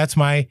business. That's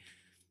my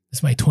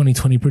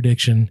 2020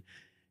 prediction,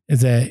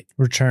 is that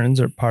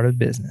returns are part of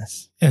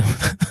business.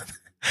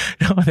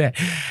 No,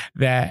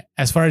 that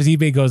as far as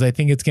eBay goes, I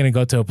think it's going to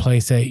go to a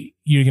place that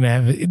you're going to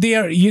have.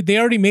 They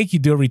already make you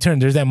do a return.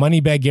 There's that money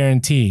back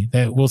guarantee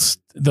that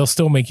they'll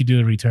still make you do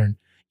the return.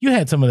 You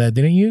had some of that,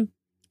 didn't you?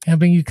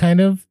 Haven't you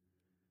kind of?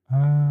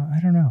 I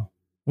don't know.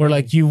 Where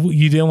like you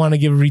didn't want to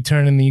give a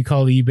return, and then you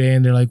call eBay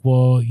and they're like,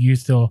 well,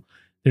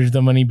 there's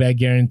the money back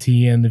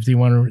guarantee, and if they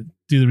want to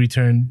do the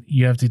return,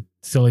 you have to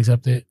still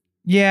accept it.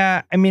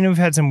 Yeah, we've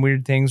had some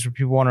weird things where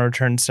people want to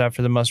return stuff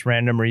for the most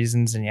random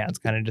reasons, and yeah, it's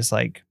kind of just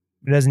like,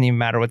 it doesn't even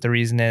matter what the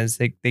reason is.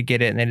 They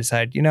get it and they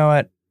decide, you know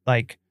what,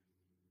 like,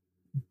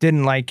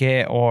 didn't like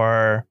it,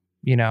 or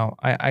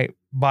I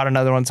bought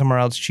another one somewhere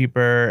else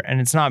cheaper,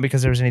 and it's not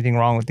because there was anything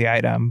wrong with the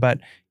item. But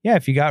yeah,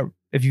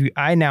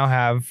 I now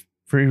have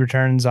free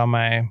returns on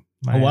my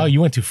oh wow,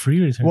 you went to free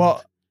returns.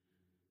 Well,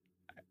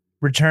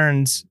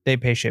 returns, they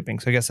pay shipping,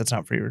 so I guess that's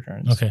not free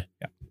returns. Okay.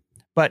 Yeah.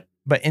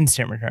 But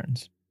instant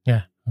returns.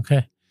 Yeah.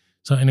 Okay.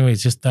 So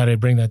anyways, just thought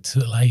I'd bring that to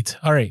the light.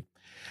 All right.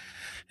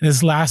 And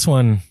this last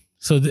one.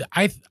 So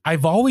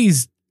I've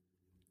always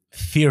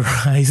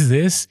theorized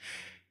this,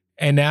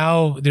 and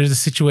now there's a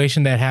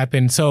situation that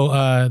happened.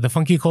 So the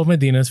Funky Cold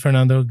Medina's,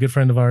 Fernando, a good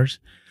friend of ours.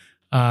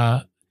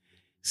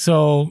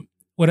 So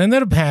what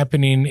ended up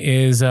happening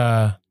is,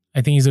 I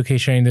think he's okay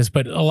sharing this,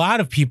 but a lot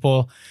of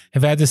people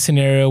have had this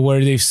scenario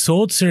where they've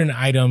sold certain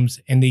items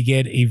and they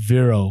get a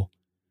Vero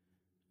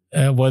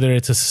whether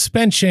it's a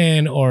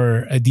suspension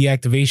or a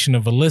deactivation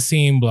of a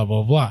listing, blah,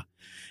 blah, blah.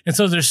 And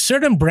so there's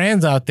certain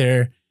brands out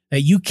there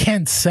that you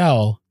can't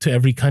sell to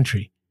every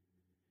country.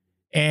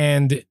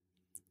 And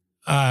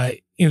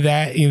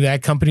that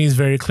company is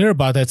very clear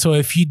about that. So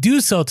if you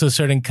do sell to a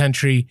certain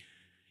country,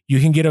 you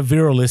can get a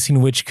Vero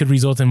listing, which could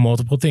result in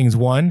multiple things.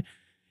 One,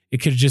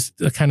 it could just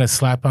kind of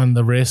slap on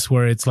the wrist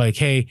where it's like,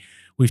 hey,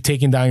 we've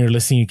taken down your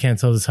listing, you can't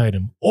sell this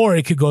item. Or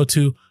it could go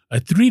to a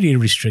 3-day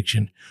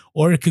restriction,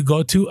 or it could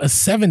go to a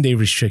 7-day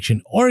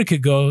restriction, or it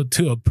could go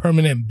to a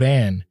permanent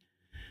ban,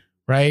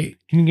 right?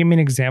 Can you give me an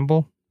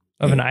example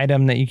of an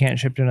item that you can't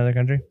ship to another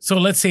country? So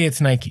let's say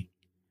it's Nike.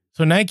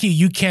 So Nike,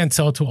 you can't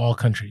sell to all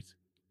countries,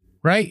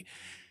 right?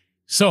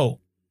 So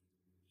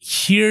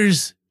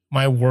here's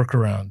my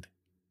workaround,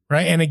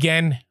 right? And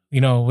again,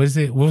 what is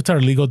it? What's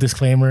our legal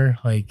disclaimer?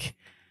 Like,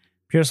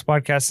 Purist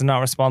Podcast is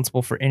not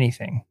responsible for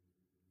anything.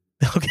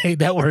 Okay,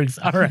 that works.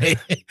 All right.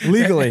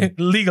 Legally.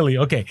 Legally,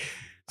 okay.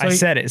 So I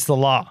said it. It's the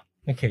law.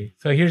 Okay,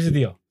 so here's the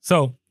deal.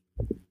 So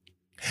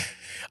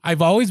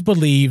I've always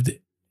believed,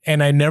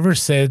 and I never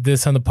said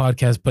this on the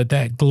podcast, but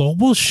that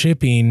global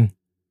shipping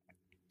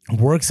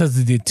works as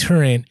a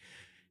deterrent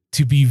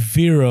to be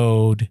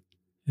veroed,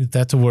 if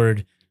that's a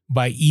word,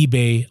 by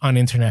eBay on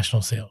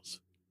international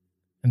sales.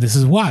 And this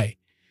is why.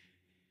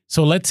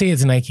 So let's say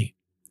it's Nike.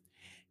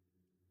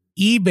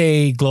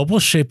 eBay global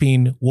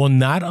shipping will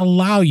not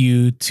allow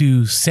you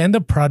to send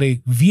a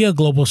product via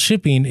global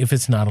shipping if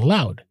it's not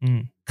allowed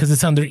because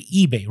it's under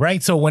eBay,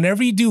 right? So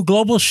whenever you do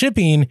global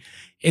shipping,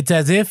 it's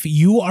as if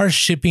you are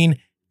shipping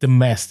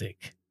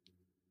domestic,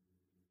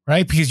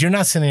 right? Because you're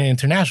not sending it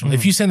international.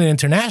 If you send it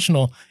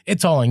international,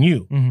 it's all on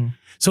you.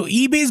 So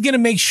eBay is going to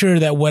make sure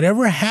that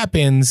whatever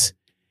happens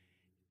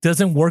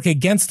doesn't work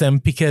against them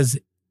because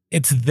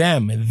it's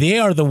them. They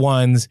are the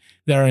ones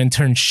that are in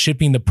turn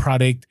shipping the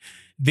product.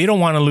 They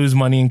don't want to lose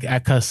money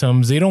at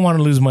customs. They don't want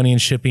to lose money in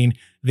shipping.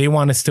 They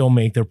want to still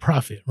make their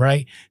profit,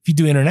 right? If you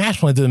do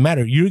international, it doesn't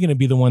matter. You're going to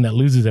be the one that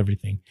loses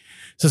everything.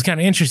 So it's kind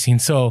of interesting.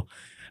 So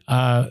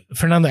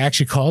Fernando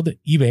actually called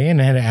eBay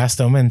and I had asked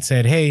them and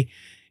said, hey,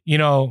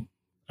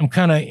 I'm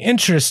kind of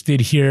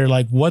interested here.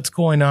 Like, what's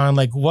going on?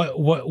 Like,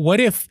 what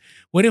if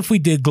we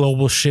did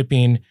global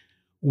shipping?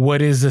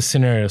 What is the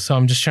scenario? So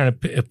I'm just trying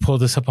to pull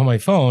this up on my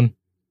phone.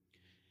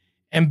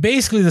 And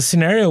basically the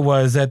scenario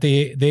was that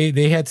they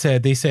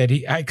said,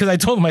 because I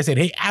told them, I said,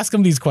 hey, ask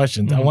them these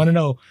questions. I want to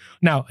know.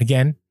 Now,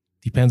 again,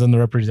 depends on the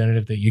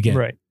representative that you get.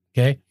 Right.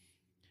 Okay.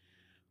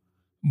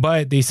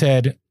 But they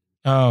said,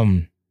 you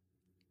had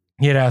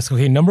to ask,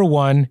 okay, number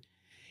one,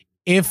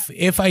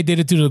 if I did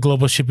it through the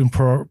global shipping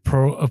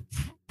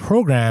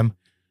program,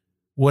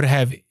 would I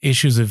have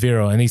issues with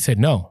Vero? And he said,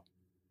 no,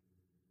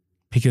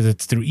 because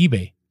it's through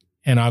eBay.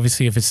 And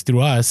obviously if it's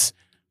through us,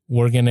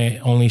 we're going to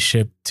only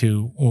ship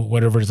to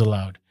whatever is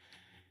allowed.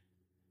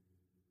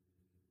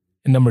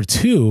 And number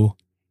two,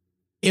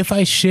 if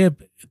I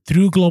ship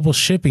through global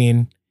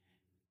shipping,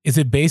 is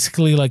it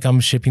basically like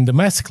I'm shipping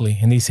domestically?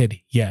 And they said,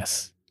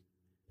 yes.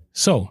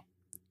 So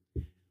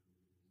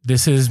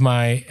this is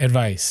my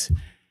advice.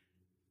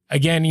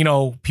 Again,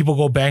 people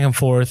go back and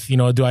forth,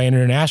 do I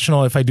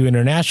international? If I do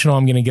international,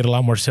 I'm going to get a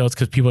lot more sales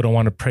because people don't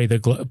want to pay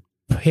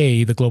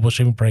the global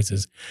shipping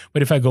prices.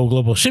 But if I go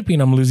global shipping,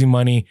 I'm losing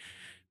money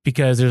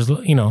because there's,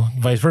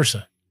 vice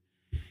versa.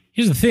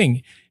 Here's the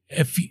thing.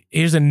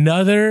 Here's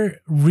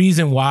another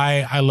reason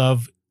why I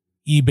love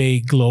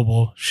eBay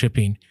global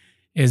shipping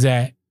is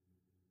that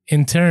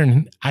in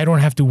turn, I don't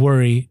have to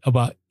worry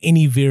about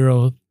any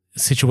Vero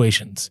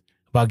situations,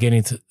 about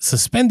getting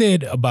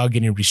suspended, about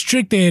getting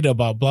restricted,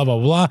 about blah, blah,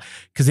 blah.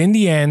 Because in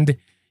the end,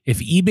 if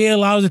eBay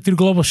allows it through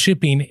global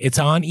shipping, it's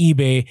on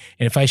eBay.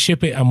 And if I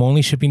ship it, I'm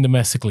only shipping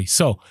domestically.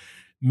 So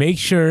make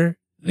sure,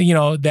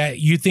 that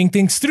you think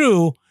things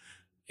through,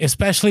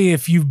 especially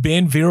if you've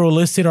been Vero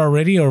listed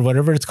already or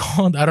whatever it's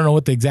called. I don't know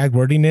what the exact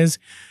wording is.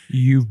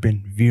 You've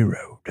been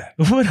Veroed.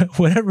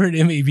 Whatever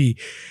it may be.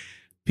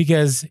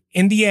 Because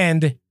in the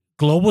end,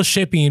 global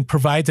shipping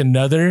provides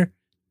another,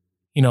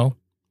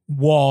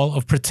 wall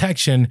of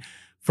protection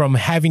from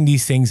having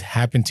these things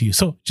happen to you.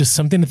 So just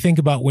something to think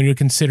about when you're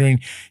considering,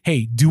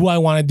 hey, do I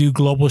want to do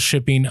global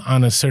shipping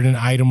on a certain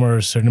item or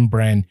a certain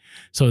brand?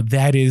 So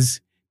that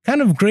is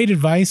kind of great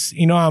advice.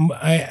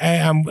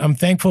 I'm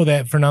thankful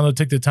that Fernando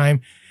took the time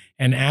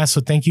and asked.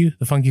 So thank you,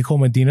 the Funky Cole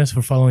Medinas,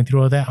 for following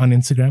through all that on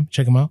Instagram.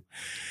 Check them out.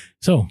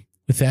 So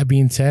with that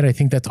being said, I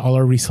think that's all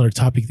our reseller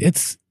topic.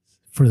 It's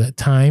for that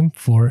time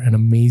for an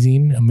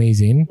amazing.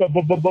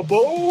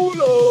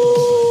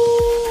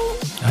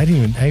 I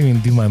didn't even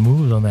do my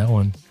moves on that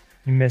one.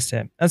 You missed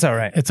it. That's all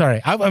right. It's all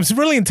right. I'm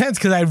really intense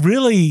because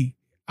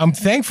I'm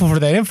thankful for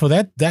that info.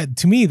 That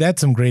to me,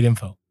 that's some great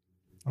info.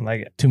 I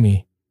like it. To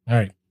me. All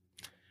right.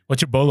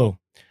 What's your bolo?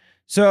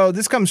 So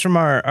this comes from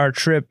our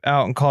trip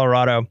out in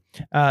Colorado.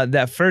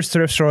 That first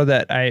thrift store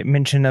that I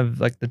mentioned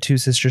of like the two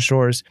sister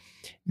stores,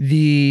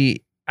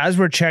 as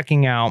we're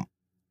checking out,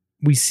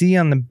 we see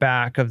on the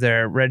back of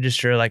their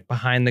register, like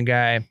behind the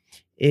guy,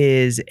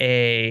 is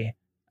a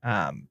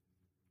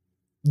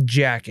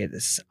jacket.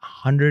 It's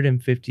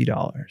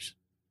 $150.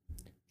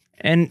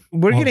 And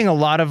we're getting a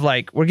lot of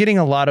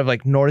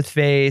like North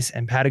Face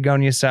and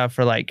Patagonia stuff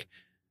for like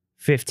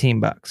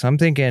 $15. So I'm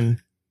thinking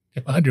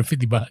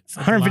 $150.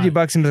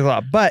 $150 seems like a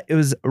lot, but it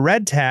was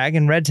red tag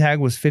and red tag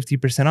was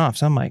 50% off.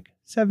 So I'm like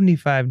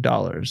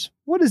 $75.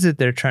 What is it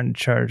they're trying to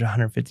charge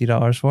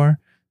 $150 for?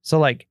 So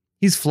like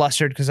he's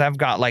flustered because I've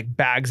got like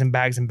bags and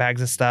bags and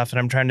bags of stuff and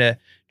I'm trying to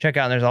check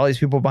out and there's all these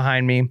people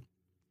behind me.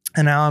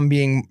 And now I'm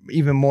being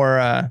even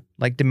more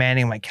like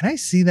demanding. I'm like, can I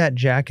see that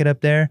jacket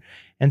up there?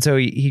 And so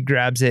he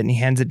grabs it and he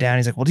hands it down.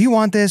 He's like, well, do you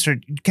want this? Or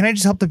can I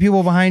just help the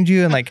people behind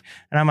you? And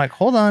I'm like,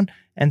 hold on.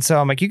 And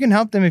so I'm like, you can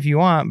help them if you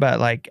want, but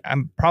like,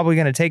 I'm probably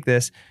going to take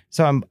this.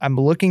 So I'm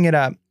looking it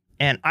up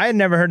and I had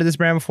never heard of this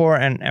brand before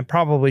and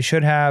probably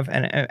should have.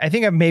 And I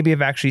think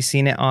I've actually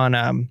seen it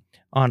on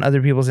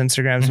other people's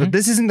Instagrams, but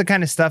this isn't the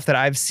kind of stuff that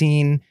I've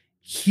seen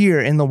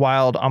here in the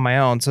wild on my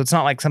own. So it's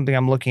not like something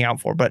I'm looking out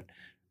for, but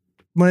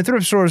when a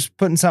thrift store is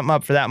putting something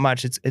up for that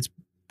much, it's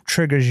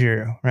triggers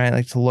you, right?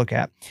 Like to look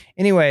at.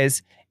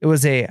 Anyways, it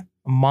was a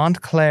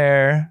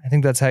Montclair, I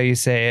think that's how you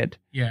say it.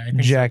 Yeah, I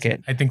think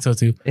jacket. So I think so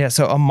too. Yeah,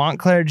 so a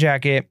Montclair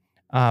jacket,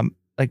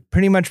 like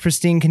pretty much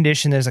pristine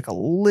condition. There's like a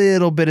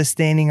little bit of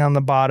staining on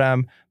the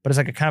bottom, but it's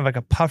like a kind of like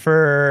a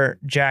puffer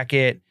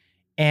jacket.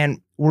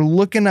 And we're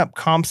looking up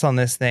comps on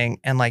this thing,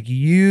 and like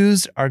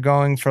used are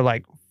going for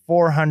like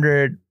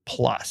 400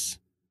 plus.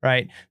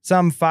 Right,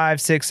 some 500,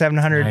 600,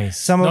 700. Nice.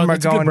 Some of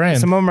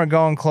them are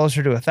going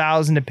closer to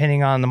 1,000,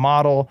 depending on the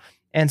model.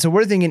 And so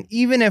we're thinking,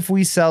 even if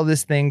we sell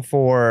this thing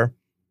for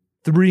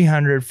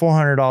 $300,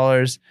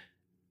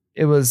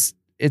 $400,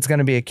 it's going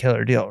to be a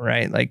killer deal,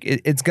 right? Like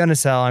it's going to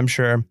sell, I'm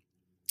sure.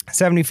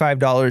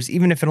 $75,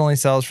 even if it only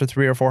sells for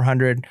 $300 or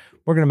 $400,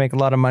 we're going to make a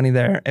lot of money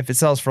there. If it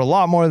sells for a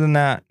lot more than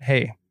that,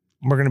 hey,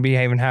 we're going to be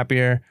even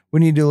happier.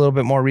 We need to do a little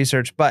bit more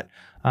research, but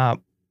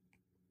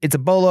it's a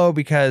bolo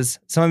because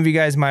some of you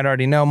guys might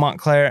already know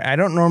Montclair. I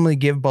don't normally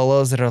give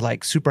bolos that are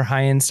like super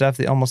high-end stuff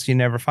that almost you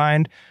never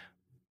find.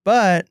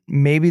 But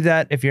maybe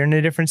that if you're in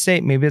a different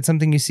state, maybe it's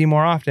something you see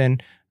more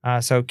often.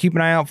 So keep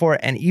an eye out for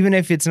it. And even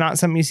if it's not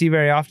something you see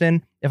very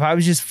often, if I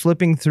was just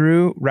flipping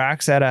through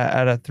racks at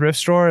a thrift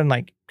store in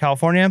like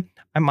California,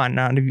 I might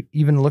not have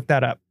even looked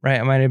that up, right?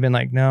 I might have been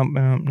like,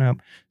 no.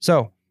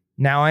 So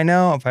now I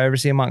know if I ever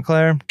see a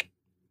Montclair,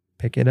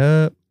 pick it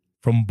up.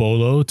 From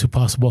bolo to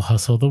possible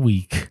hustle of the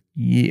week.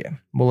 Yeah,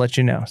 we'll let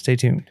you know. Stay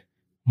tuned.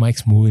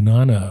 Mike's moving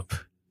on up.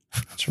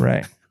 That's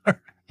right.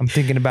 I'm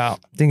thinking about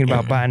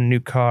buying a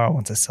new car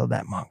once I sell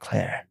that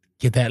Montclair.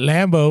 Get that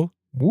Lambo.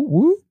 Woo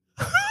woo.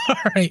 All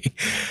right.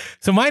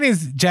 So mine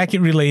is jacket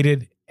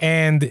related,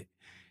 and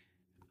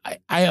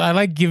I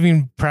like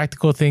giving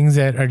practical things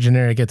that are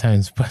generic at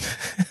times, but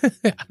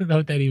I don't know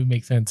if that even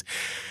makes sense.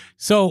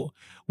 So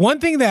one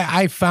thing that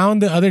I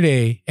found the other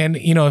day, and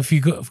you know, if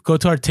you go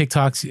to our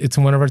TikToks, it's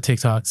in one of our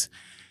TikToks.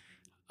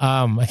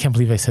 I can't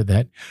believe I said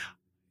that.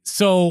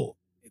 So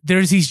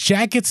there's these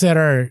jackets that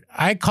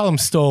I call them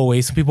stowaway.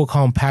 Some people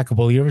call them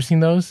packable. You ever seen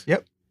those?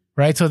 Yep.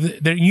 Right. So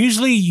they're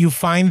usually you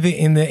find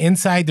in the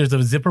inside, there's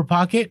a zipper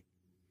pocket.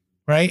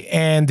 Right.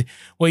 And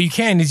what you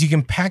can is you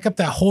can pack up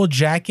that whole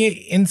jacket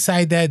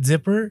inside that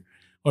zipper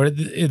or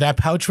that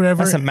pouch, whatever.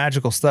 That's some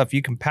magical stuff.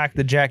 You can pack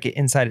the jacket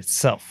inside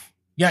itself.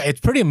 Yeah, it's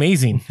pretty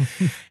amazing.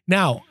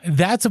 Now,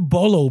 that's a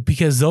bolo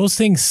because those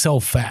things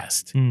sell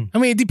fast. I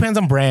mean, it depends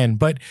on brand.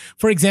 But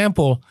for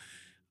example,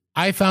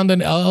 I found an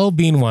LL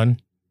Bean one.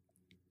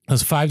 It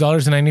was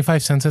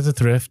 $5.95 at the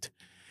thrift.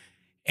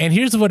 And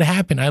here's what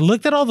happened. I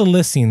looked at all the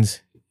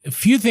listings. A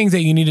few things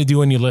that you need to do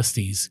when you list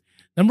these.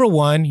 Number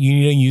one, you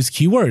need to use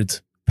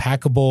keywords.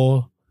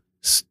 Packable.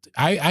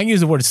 I use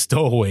the word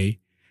stowaway.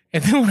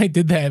 And then when I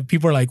did that,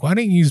 people are like, why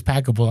don't you use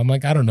packable? I'm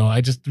like, I don't know.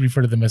 I just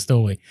refer to them as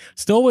stowaway.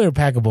 Stowaway or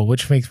packable,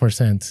 which makes more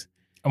sense?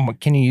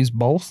 Can you use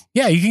both?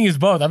 Yeah, you can use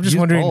both. I'm just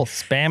wondering. Both.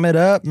 Spam it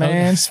up,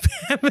 man.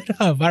 Spam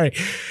it up. All right.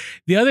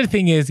 The other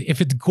thing is,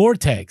 if it's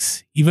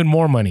Gore-Tex, even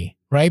more money,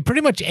 right? Pretty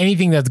much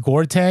anything that's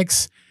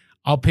Gore-Tex,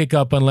 I'll pick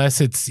up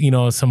unless it's,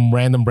 some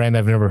random brand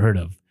I've never heard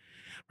of.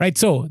 Right?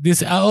 So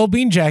this LL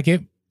Bean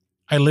jacket,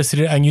 I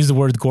listed it. I used the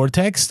word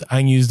Gore-Tex. I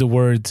used the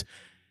words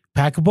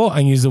packable. I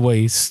use the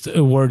word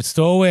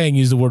stowaway. I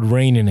use the word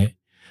rain in it.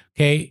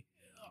 Okay.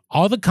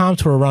 All the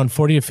comps were around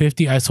 40 to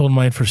 50. I sold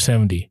mine for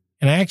 70.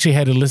 And I actually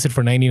had it listed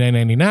for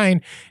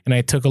 $99.99 and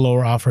I took a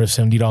lower offer of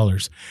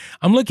 $70.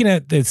 I'm looking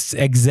at this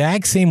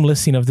exact same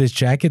listing of this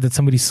jacket that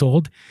somebody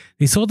sold.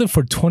 They sold it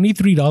for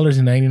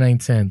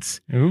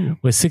 $23.99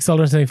 with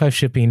 $6.75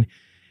 shipping.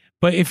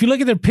 But if you look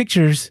at their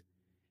pictures,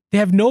 they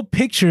have no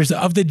pictures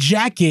of the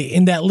jacket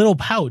in that little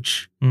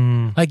pouch.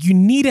 Like you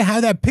need to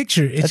have that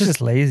picture. It's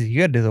just lazy. You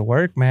gotta do the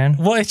work, man.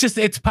 Well, it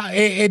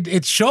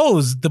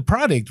shows the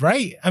product,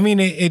 right? I mean,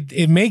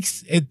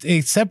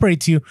 it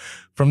separates you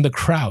from the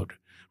crowd,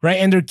 right?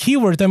 And their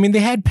keywords. I mean, they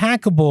had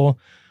packable,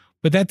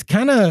 but that's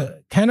kind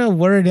of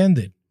where it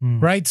ended,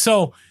 right?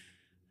 So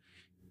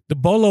the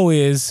bolo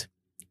is,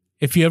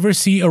 if you ever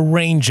see a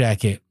rain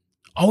jacket,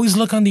 always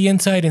look on the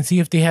inside and see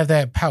if they have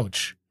that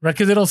pouch. Right,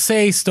 because it'll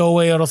say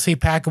stowaway, it'll say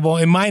packable.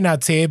 It might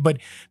not say it, but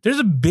there's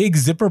a big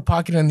zipper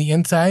pocket on the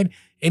inside.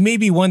 it may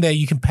be one that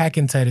you can pack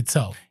inside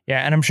itself.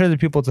 Yeah, and I'm sure the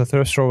people at the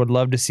thrift store would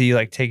love to see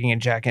like taking a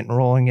jacket and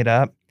rolling it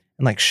up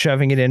and like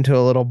shoving it into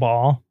a little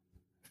ball.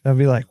 They'll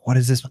be like, what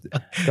is this?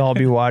 They'll all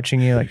be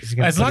watching you. Like,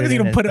 as long as you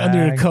don't put it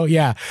under your coat.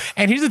 Yeah.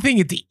 And here's the thing.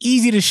 It's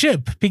easy to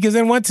ship because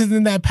then once it's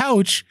in that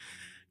pouch,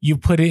 you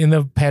put it in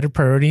the padded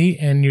priority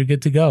and you're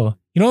good to go.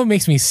 You know what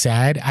makes me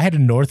sad? I had a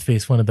North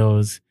Face one of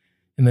those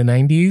in the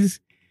 90s.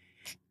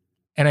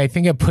 And I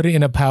think I put it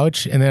in a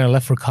pouch and then I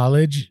left for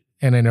college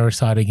and I never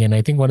saw it again.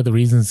 I think one of the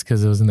reasons is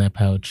because it was in that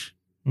pouch.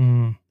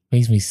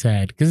 Makes me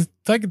sad because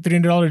it's like a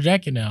 $300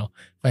 jacket now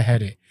if I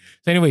had it.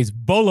 So anyways,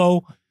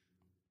 Bolo.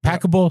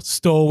 Packable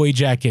stowaway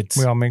jackets.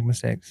 We all make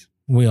mistakes.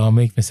 We all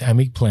make mistakes. I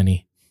make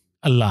plenty.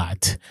 A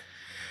lot.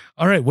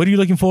 All right. What are you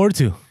looking forward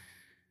to?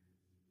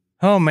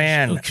 Oh,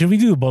 man. Should we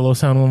do a Bolo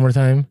sound one more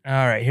time? All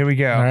right. Here we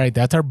go. All right.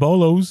 That's our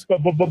Bolos.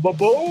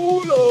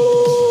 Bolo.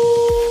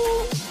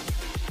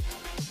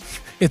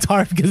 It's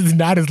hard because it's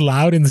not as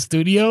loud in the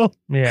studio.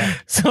 Yeah.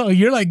 So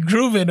you're like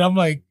grooving. I'm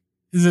like,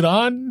 is it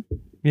on?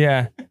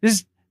 Yeah.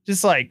 Just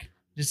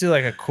do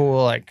like a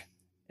cool, like,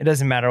 it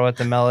doesn't matter what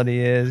the melody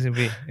is. It'll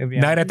be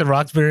Night at the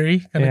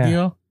Roxbury kind of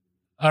deal.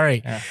 All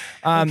right. Yeah.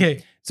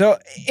 Okay. So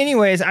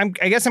anyways, I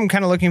guess I'm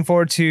kind of looking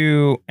forward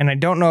to, and I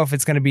don't know if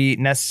it's going to be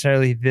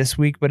necessarily this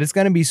week, but it's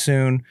going to be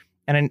soon.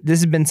 And this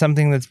has been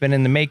something that's been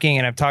in the making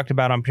and I've talked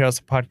about on Pure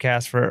Hustle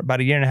Podcast for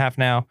about a year and a half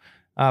now.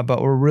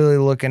 But we're really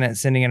looking at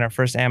sending in our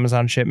first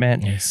Amazon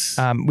shipment. Yes.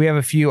 We have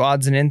a few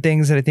odds and end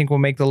things that I think will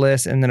make the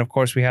list. And then of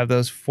course we have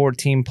those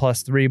 14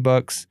 plus 3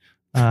 books.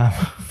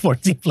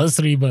 14 plus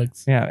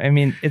 $3. Yeah, I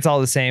mean it's all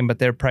the same, but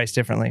they're priced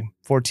differently.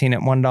 14 at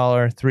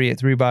 $1, 3 at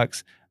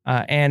 $3,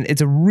 and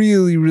it's a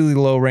really, really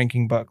low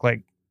ranking book,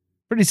 like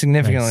pretty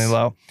significantly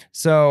low.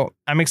 So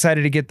I'm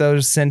excited to get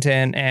those sent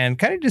in and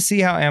kind of to see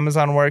how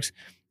Amazon works.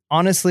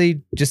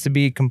 Honestly, just to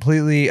be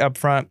completely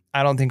upfront,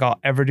 I don't think I'll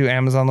ever do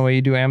Amazon the way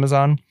you do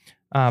Amazon,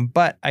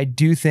 but I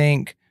do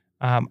think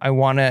I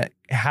want to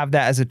have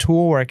that as a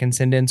tool where I can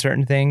send in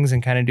certain things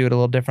and kind of do it a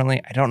little differently.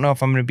 I don't know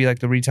if I'm going to be like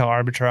the retail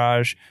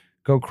arbitrage.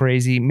 Go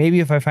crazy. Maybe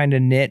if I find a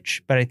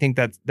niche, but I think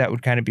that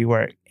would kind of be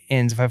where it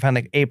ends. If I find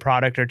like a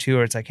product or two,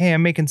 or it's like, hey,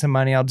 I'm making some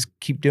money, I'll just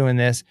keep doing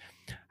this.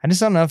 I just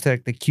don't know if the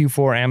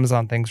Q4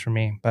 Amazon thing's for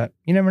me, but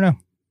you never know.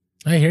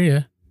 I hear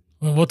you.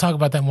 Well, we'll talk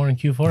about that more in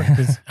Q4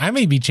 because I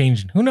may be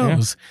changing. Who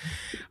knows?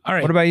 Yeah. All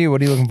right. What about you?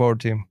 What are you looking forward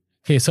to?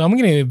 Okay, so I'm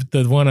going to,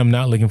 the one I'm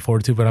not looking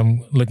forward to, but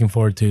I'm looking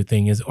forward to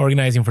thing is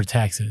organizing for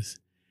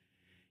taxes.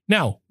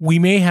 Now, we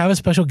may have a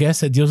special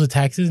guest that deals with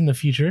taxes in the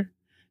future.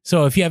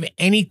 So if you have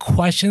any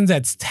questions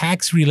that's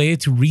tax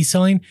related to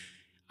reselling,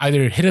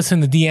 either hit us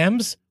in the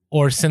DMs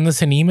or send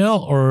us an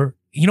email or,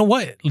 you know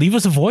what, leave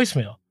us a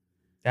voicemail.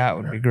 That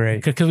would be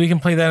great. Because we can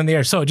play that in the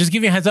air. So just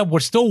give you a heads up. We're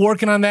still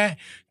working on that.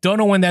 Don't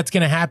know when that's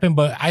going to happen,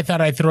 but I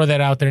thought I'd throw that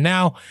out there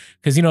now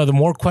because, you know, the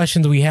more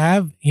questions we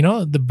have, you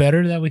know, the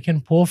better that we can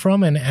pull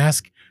from and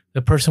ask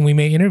the person we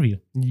may interview.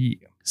 Yeah.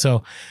 So,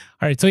 all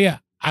right. So, yeah,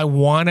 I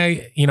want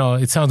to, you know,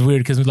 it sounds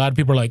weird because a lot of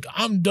people are like,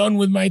 I'm done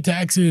with my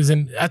taxes.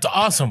 And that's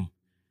awesome.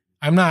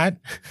 I'm not.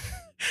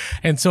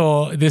 And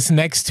so this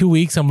next 2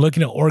 weeks, I'm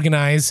looking to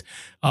organize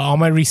all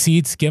my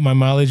receipts, get my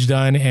mileage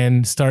done,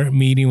 and start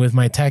meeting with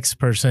my tax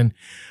person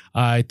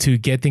to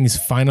get things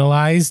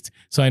finalized.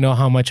 So I know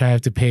how much I have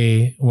to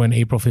pay when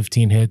April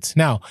 15 hits.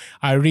 Now,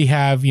 I already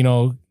have, you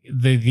know,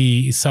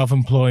 the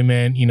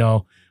self-employment, you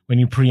know, when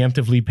you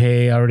preemptively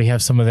pay, I already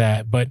have some of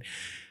that. But,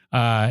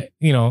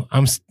 you know,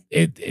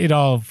 it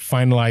all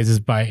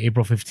finalizes by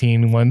April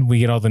 15 when we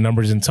get all the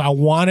numbers in. So I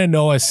want to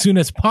know as soon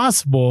as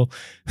possible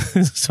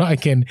so I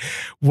can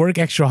work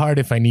extra hard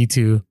if I need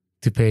to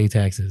pay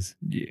taxes.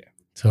 Yeah.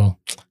 So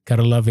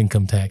gotta love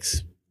income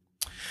tax.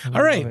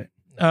 All right.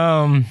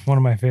 One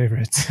of my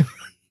favorites.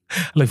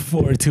 Look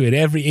forward to it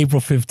every April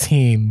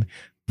 15,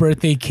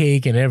 birthday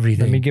cake and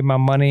everything. Let me get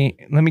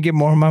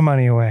more of my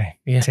money away.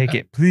 Yeah. Take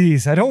it,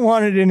 please. I don't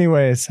want it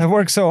anyways. I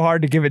worked so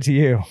hard to give it to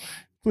you.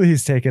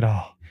 Please take it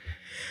all.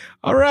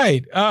 All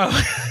right. All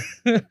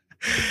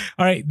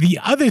right. The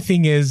other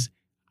thing is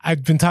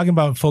I've been talking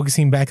about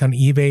focusing back on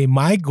eBay.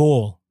 My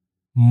goal,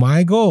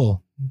 I'm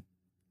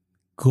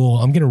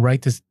going to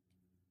write this.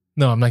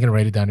 No, I'm not going to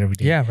write it down every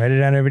day. Yeah. Write it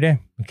down every day.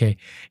 Okay.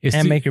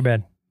 Make your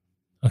bed.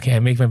 Okay. I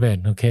make my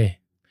bed. Okay.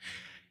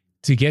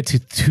 To get to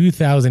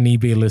 2,000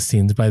 eBay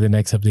listings by the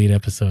next update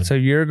episode. So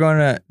you're going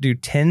to do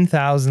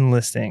 10,000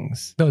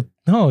 listings. No,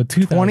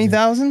 2,000.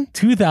 20,000?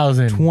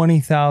 2,000.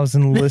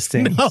 20,000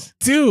 listings. No,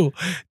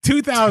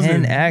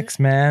 2,000. 10x,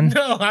 man.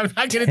 No, I'm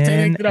not going to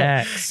 10x it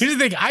up. Here's the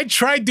thing. I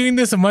tried doing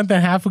this a month and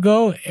a half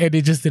ago and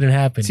it just didn't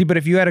happen. See, but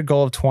if you had a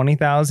goal of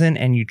 20,000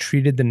 and you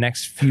treated the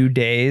next few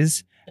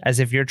days as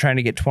if you're trying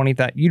to get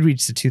 20,000, you'd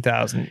reach the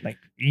 2,000 like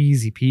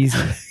easy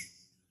peasy.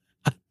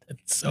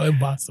 It's so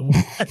impossible.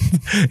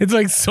 It's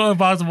like so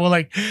impossible.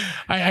 Like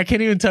I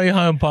can't even tell you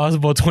how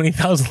impossible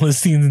 20,000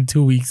 listings in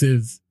 2 weeks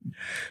is.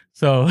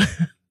 So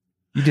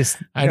you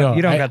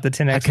don't got the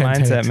 10x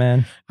mindset,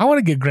 man. I want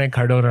to get Grant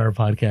Cardone on our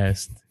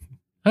podcast.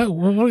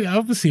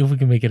 I'll see if we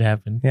can make it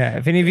happen. Yeah.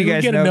 If any of you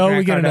guys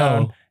know Grant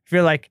Cardone,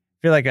 if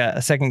you're like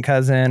a second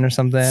cousin or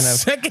something.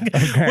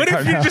 What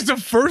if you're just a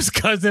first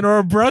cousin or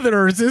a brother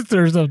or a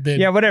sister or something?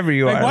 Yeah, whatever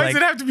you are. Why does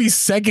it have to be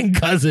second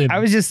cousin? I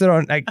was just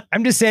throwing, like,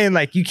 I'm just saying,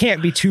 like, you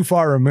can't be too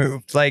far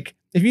removed. Like,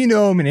 if you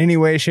know him in any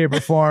way, shape,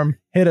 or form,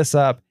 hit us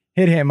up,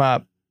 hit him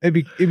up. It'd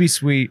be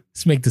sweet.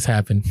 Let's make this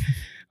happen.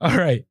 All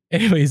right.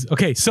 Anyways,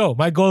 okay. So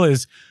my goal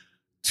is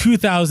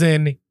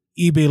 2,000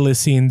 eBay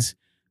listings,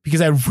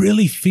 because I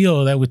really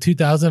feel that with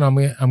 2,000, I'm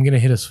gonna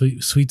hit a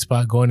sweet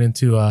spot going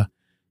into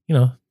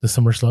the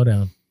summer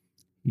slowdown.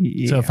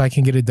 Yeah. So if I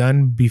can get it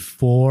done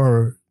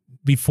before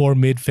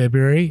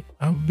mid-February,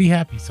 I'll be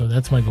happy. So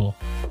that's my goal.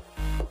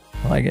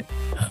 I like it.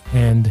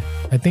 And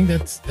I think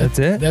that's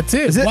it. That's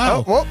it. Is it?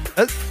 Wow. Oh,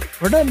 well,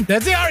 we're done.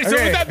 That's it. All right. Okay.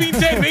 So with that being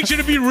said, make sure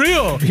to be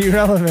real. Be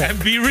relevant.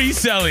 And be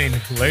reselling.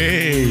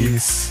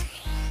 Please.